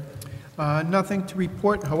subcommittee. Nothing to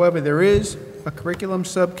report. However, there is a curriculum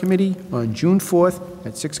subcommittee on June 4th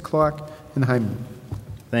at 6 o'clock in Hyman.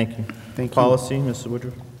 Thank you. Thank you. Policy, Mrs.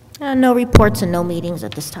 Woodruff. No reports and no meetings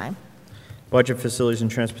at this time. Budget, facilities,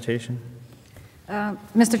 and transportation.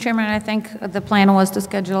 Mr. Chairman, I think the plan was to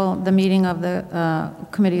schedule the meeting of the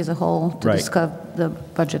committee as a whole to Right. discuss the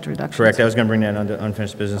budget reductions. Correct. I was going to bring that under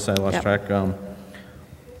unfinished business. I lost track.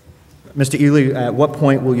 Mr. Ely, at what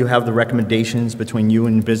point will you have the recommendations between you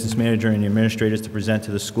and the business manager and the administrators to present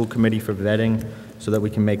to the school committee for vetting so that we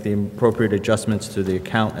can make the appropriate adjustments to the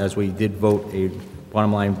account, as we did vote a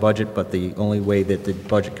bottom line budget, but the only way that the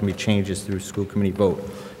budget can be changed is through school committee vote?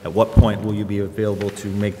 At what point will you be available to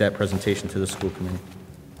make that presentation to the school committee?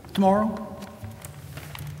 Tomorrow?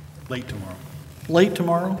 Late tomorrow. Late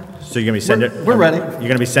tomorrow? So you're going to be sending We're ready. You're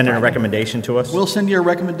going to be sending a recommendation to us? We'll send you a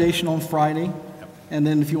recommendation on Friday, and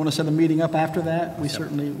then if you want to set a meeting up after that,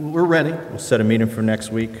 we're ready. We'll set a meeting for next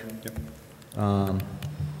week.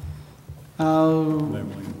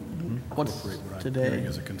 What's today?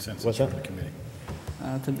 As a consensus What's that? from the committee.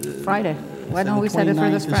 Friday. Why don't we set it for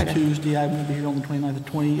this Friday? 29th is Tuesday. I'm going to be here on the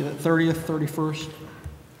 29th, the 30th, 31st.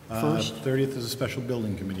 First. 30th is a special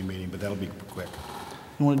building committee meeting, but that'll be quick.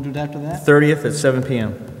 You want to do it after that? 30th at 7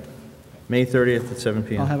 p.m. May 30th at 7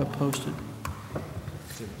 p.m. I'll have it posted.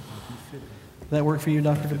 Does that work for you,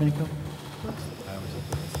 Dr. Domenico?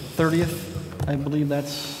 30th, I believe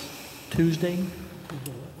that's Tuesday.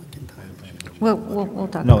 We'll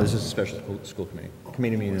talk No, about this is a special school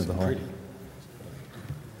committee meeting of the whole.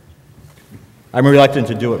 I'm reluctant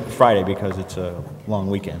to do it Friday because it's a long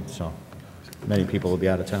weekend, so many people will be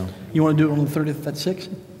out of town. You want to do it on the 30th at 6?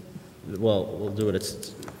 Well, we'll do it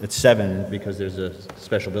at 7 because there's a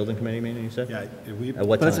special building committee meeting, you said? Yeah, At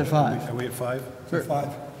what But time? it's at 5. Are we at 5? Sure. 5.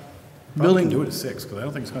 Probably can do it at 6, because I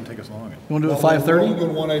don't think it's going to take us long. You want to do it at We're only 5:30?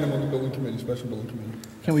 doing one item on the building committee, special building committee.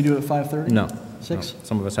 Can we do it at 5:30? No. 6? No.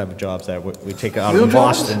 Some of us have jobs that we take out Real in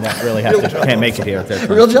jobs? Boston that really can't make it here at that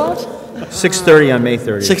time. Real jobs? 6:30 on May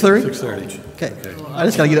 30th. 6:30? 6:30. Okay. I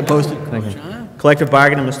just got to get it posted. Thank you. Collective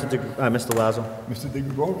bargaining, Mr. Lazo. Mr.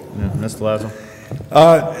 Digby-Broder? Yeah, Mr. Lazo.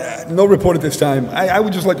 No report at this time. I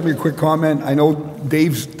would just like to make a quick comment. I know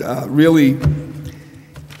Dave's really,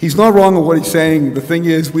 he's not wrong in what he's saying. The thing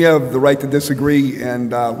is, we have the right to disagree,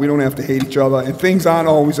 and we don't have to hate each other. And things aren't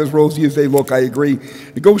always as rosy as they look, I agree.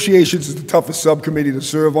 Negotiations is the toughest subcommittee to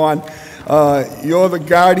serve on. You're the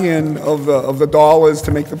guardian of the dollars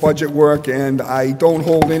to make the budget work, and I don't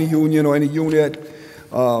hold any union or any unit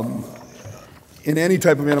in any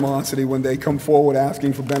type of animosity when they come forward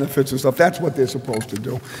asking for benefits and stuff. That's what they're supposed to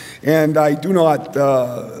do. And I do not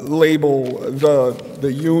label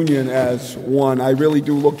the union as one. I really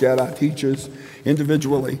do look at our teachers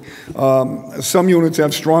individually. Some units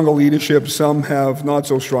have stronger leadership, some have not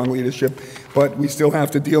so strong leadership, but we still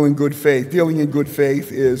have to deal in good faith. Dealing in good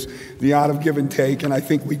faith is the art of give and take, and I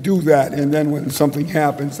think we do that, and then when something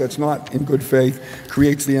happens that's not in good faith,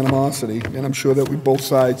 creates the animosity, and I'm sure that both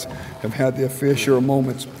sides have had their fair share of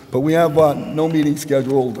moments. But we have no meeting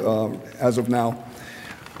scheduled as of now.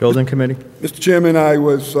 Building committee. Mr. Chairman, I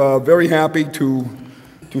was very happy to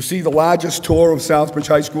see the largest tour of Southbridge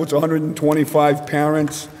High School. It's 125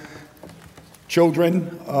 parents, children.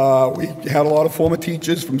 We had a lot of former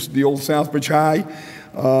teachers from the old Southbridge High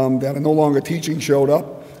that are no longer teaching showed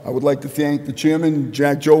up. I would like to thank the chairman,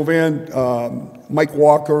 Jack Jovan, Mike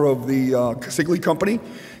Walker of the Casigli Company,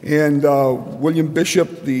 and William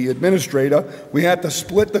Bishop, the administrator. We had to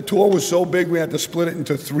split, the tour was so big, we had to split it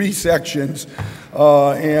into 3 sections.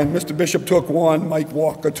 And Mr. Bishop took one, Mike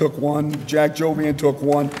Walker took one, Jack Jovan took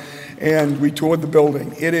one, and we toured the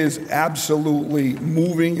building. It is absolutely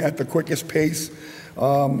moving at the quickest pace.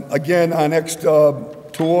 Again, our next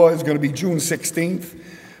tour is going to be June 16th,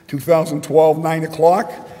 2012, 9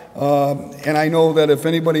 o'clock. And I know that if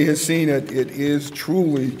anybody has seen it, it is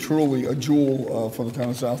truly, truly a jewel for the town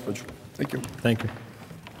of Southbridge. Thank you. Thank you.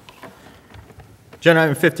 Agenda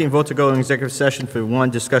item 15, vote to go in executive session for 1,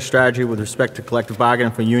 discuss strategy with respect to collective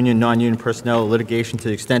bargaining for union, non-union personnel, litigation to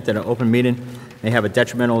the extent that an open meeting may have a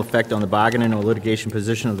detrimental effect on the bargaining or litigation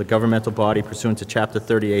position of the governmental body pursuant to Chapter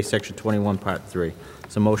 30A, Section 21, Part 3.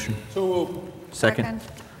 Is a motion? So moved. Second.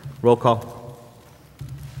 Roll call.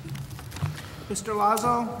 Mr.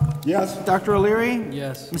 Lazo? Yes. Dr. O'Leary?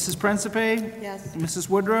 Yes. Mrs. Principe? Yes. Mrs.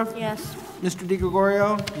 Woodruff? Yes. Mr.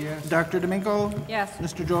 DiGregorio? Yes. Dr. Domingo? Yes.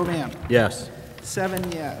 Mr. Jovan? Yes.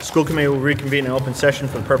 7 yes. School committee will reconvene in open session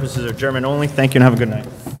for the purposes of adjournment only. Thank you and have a good night.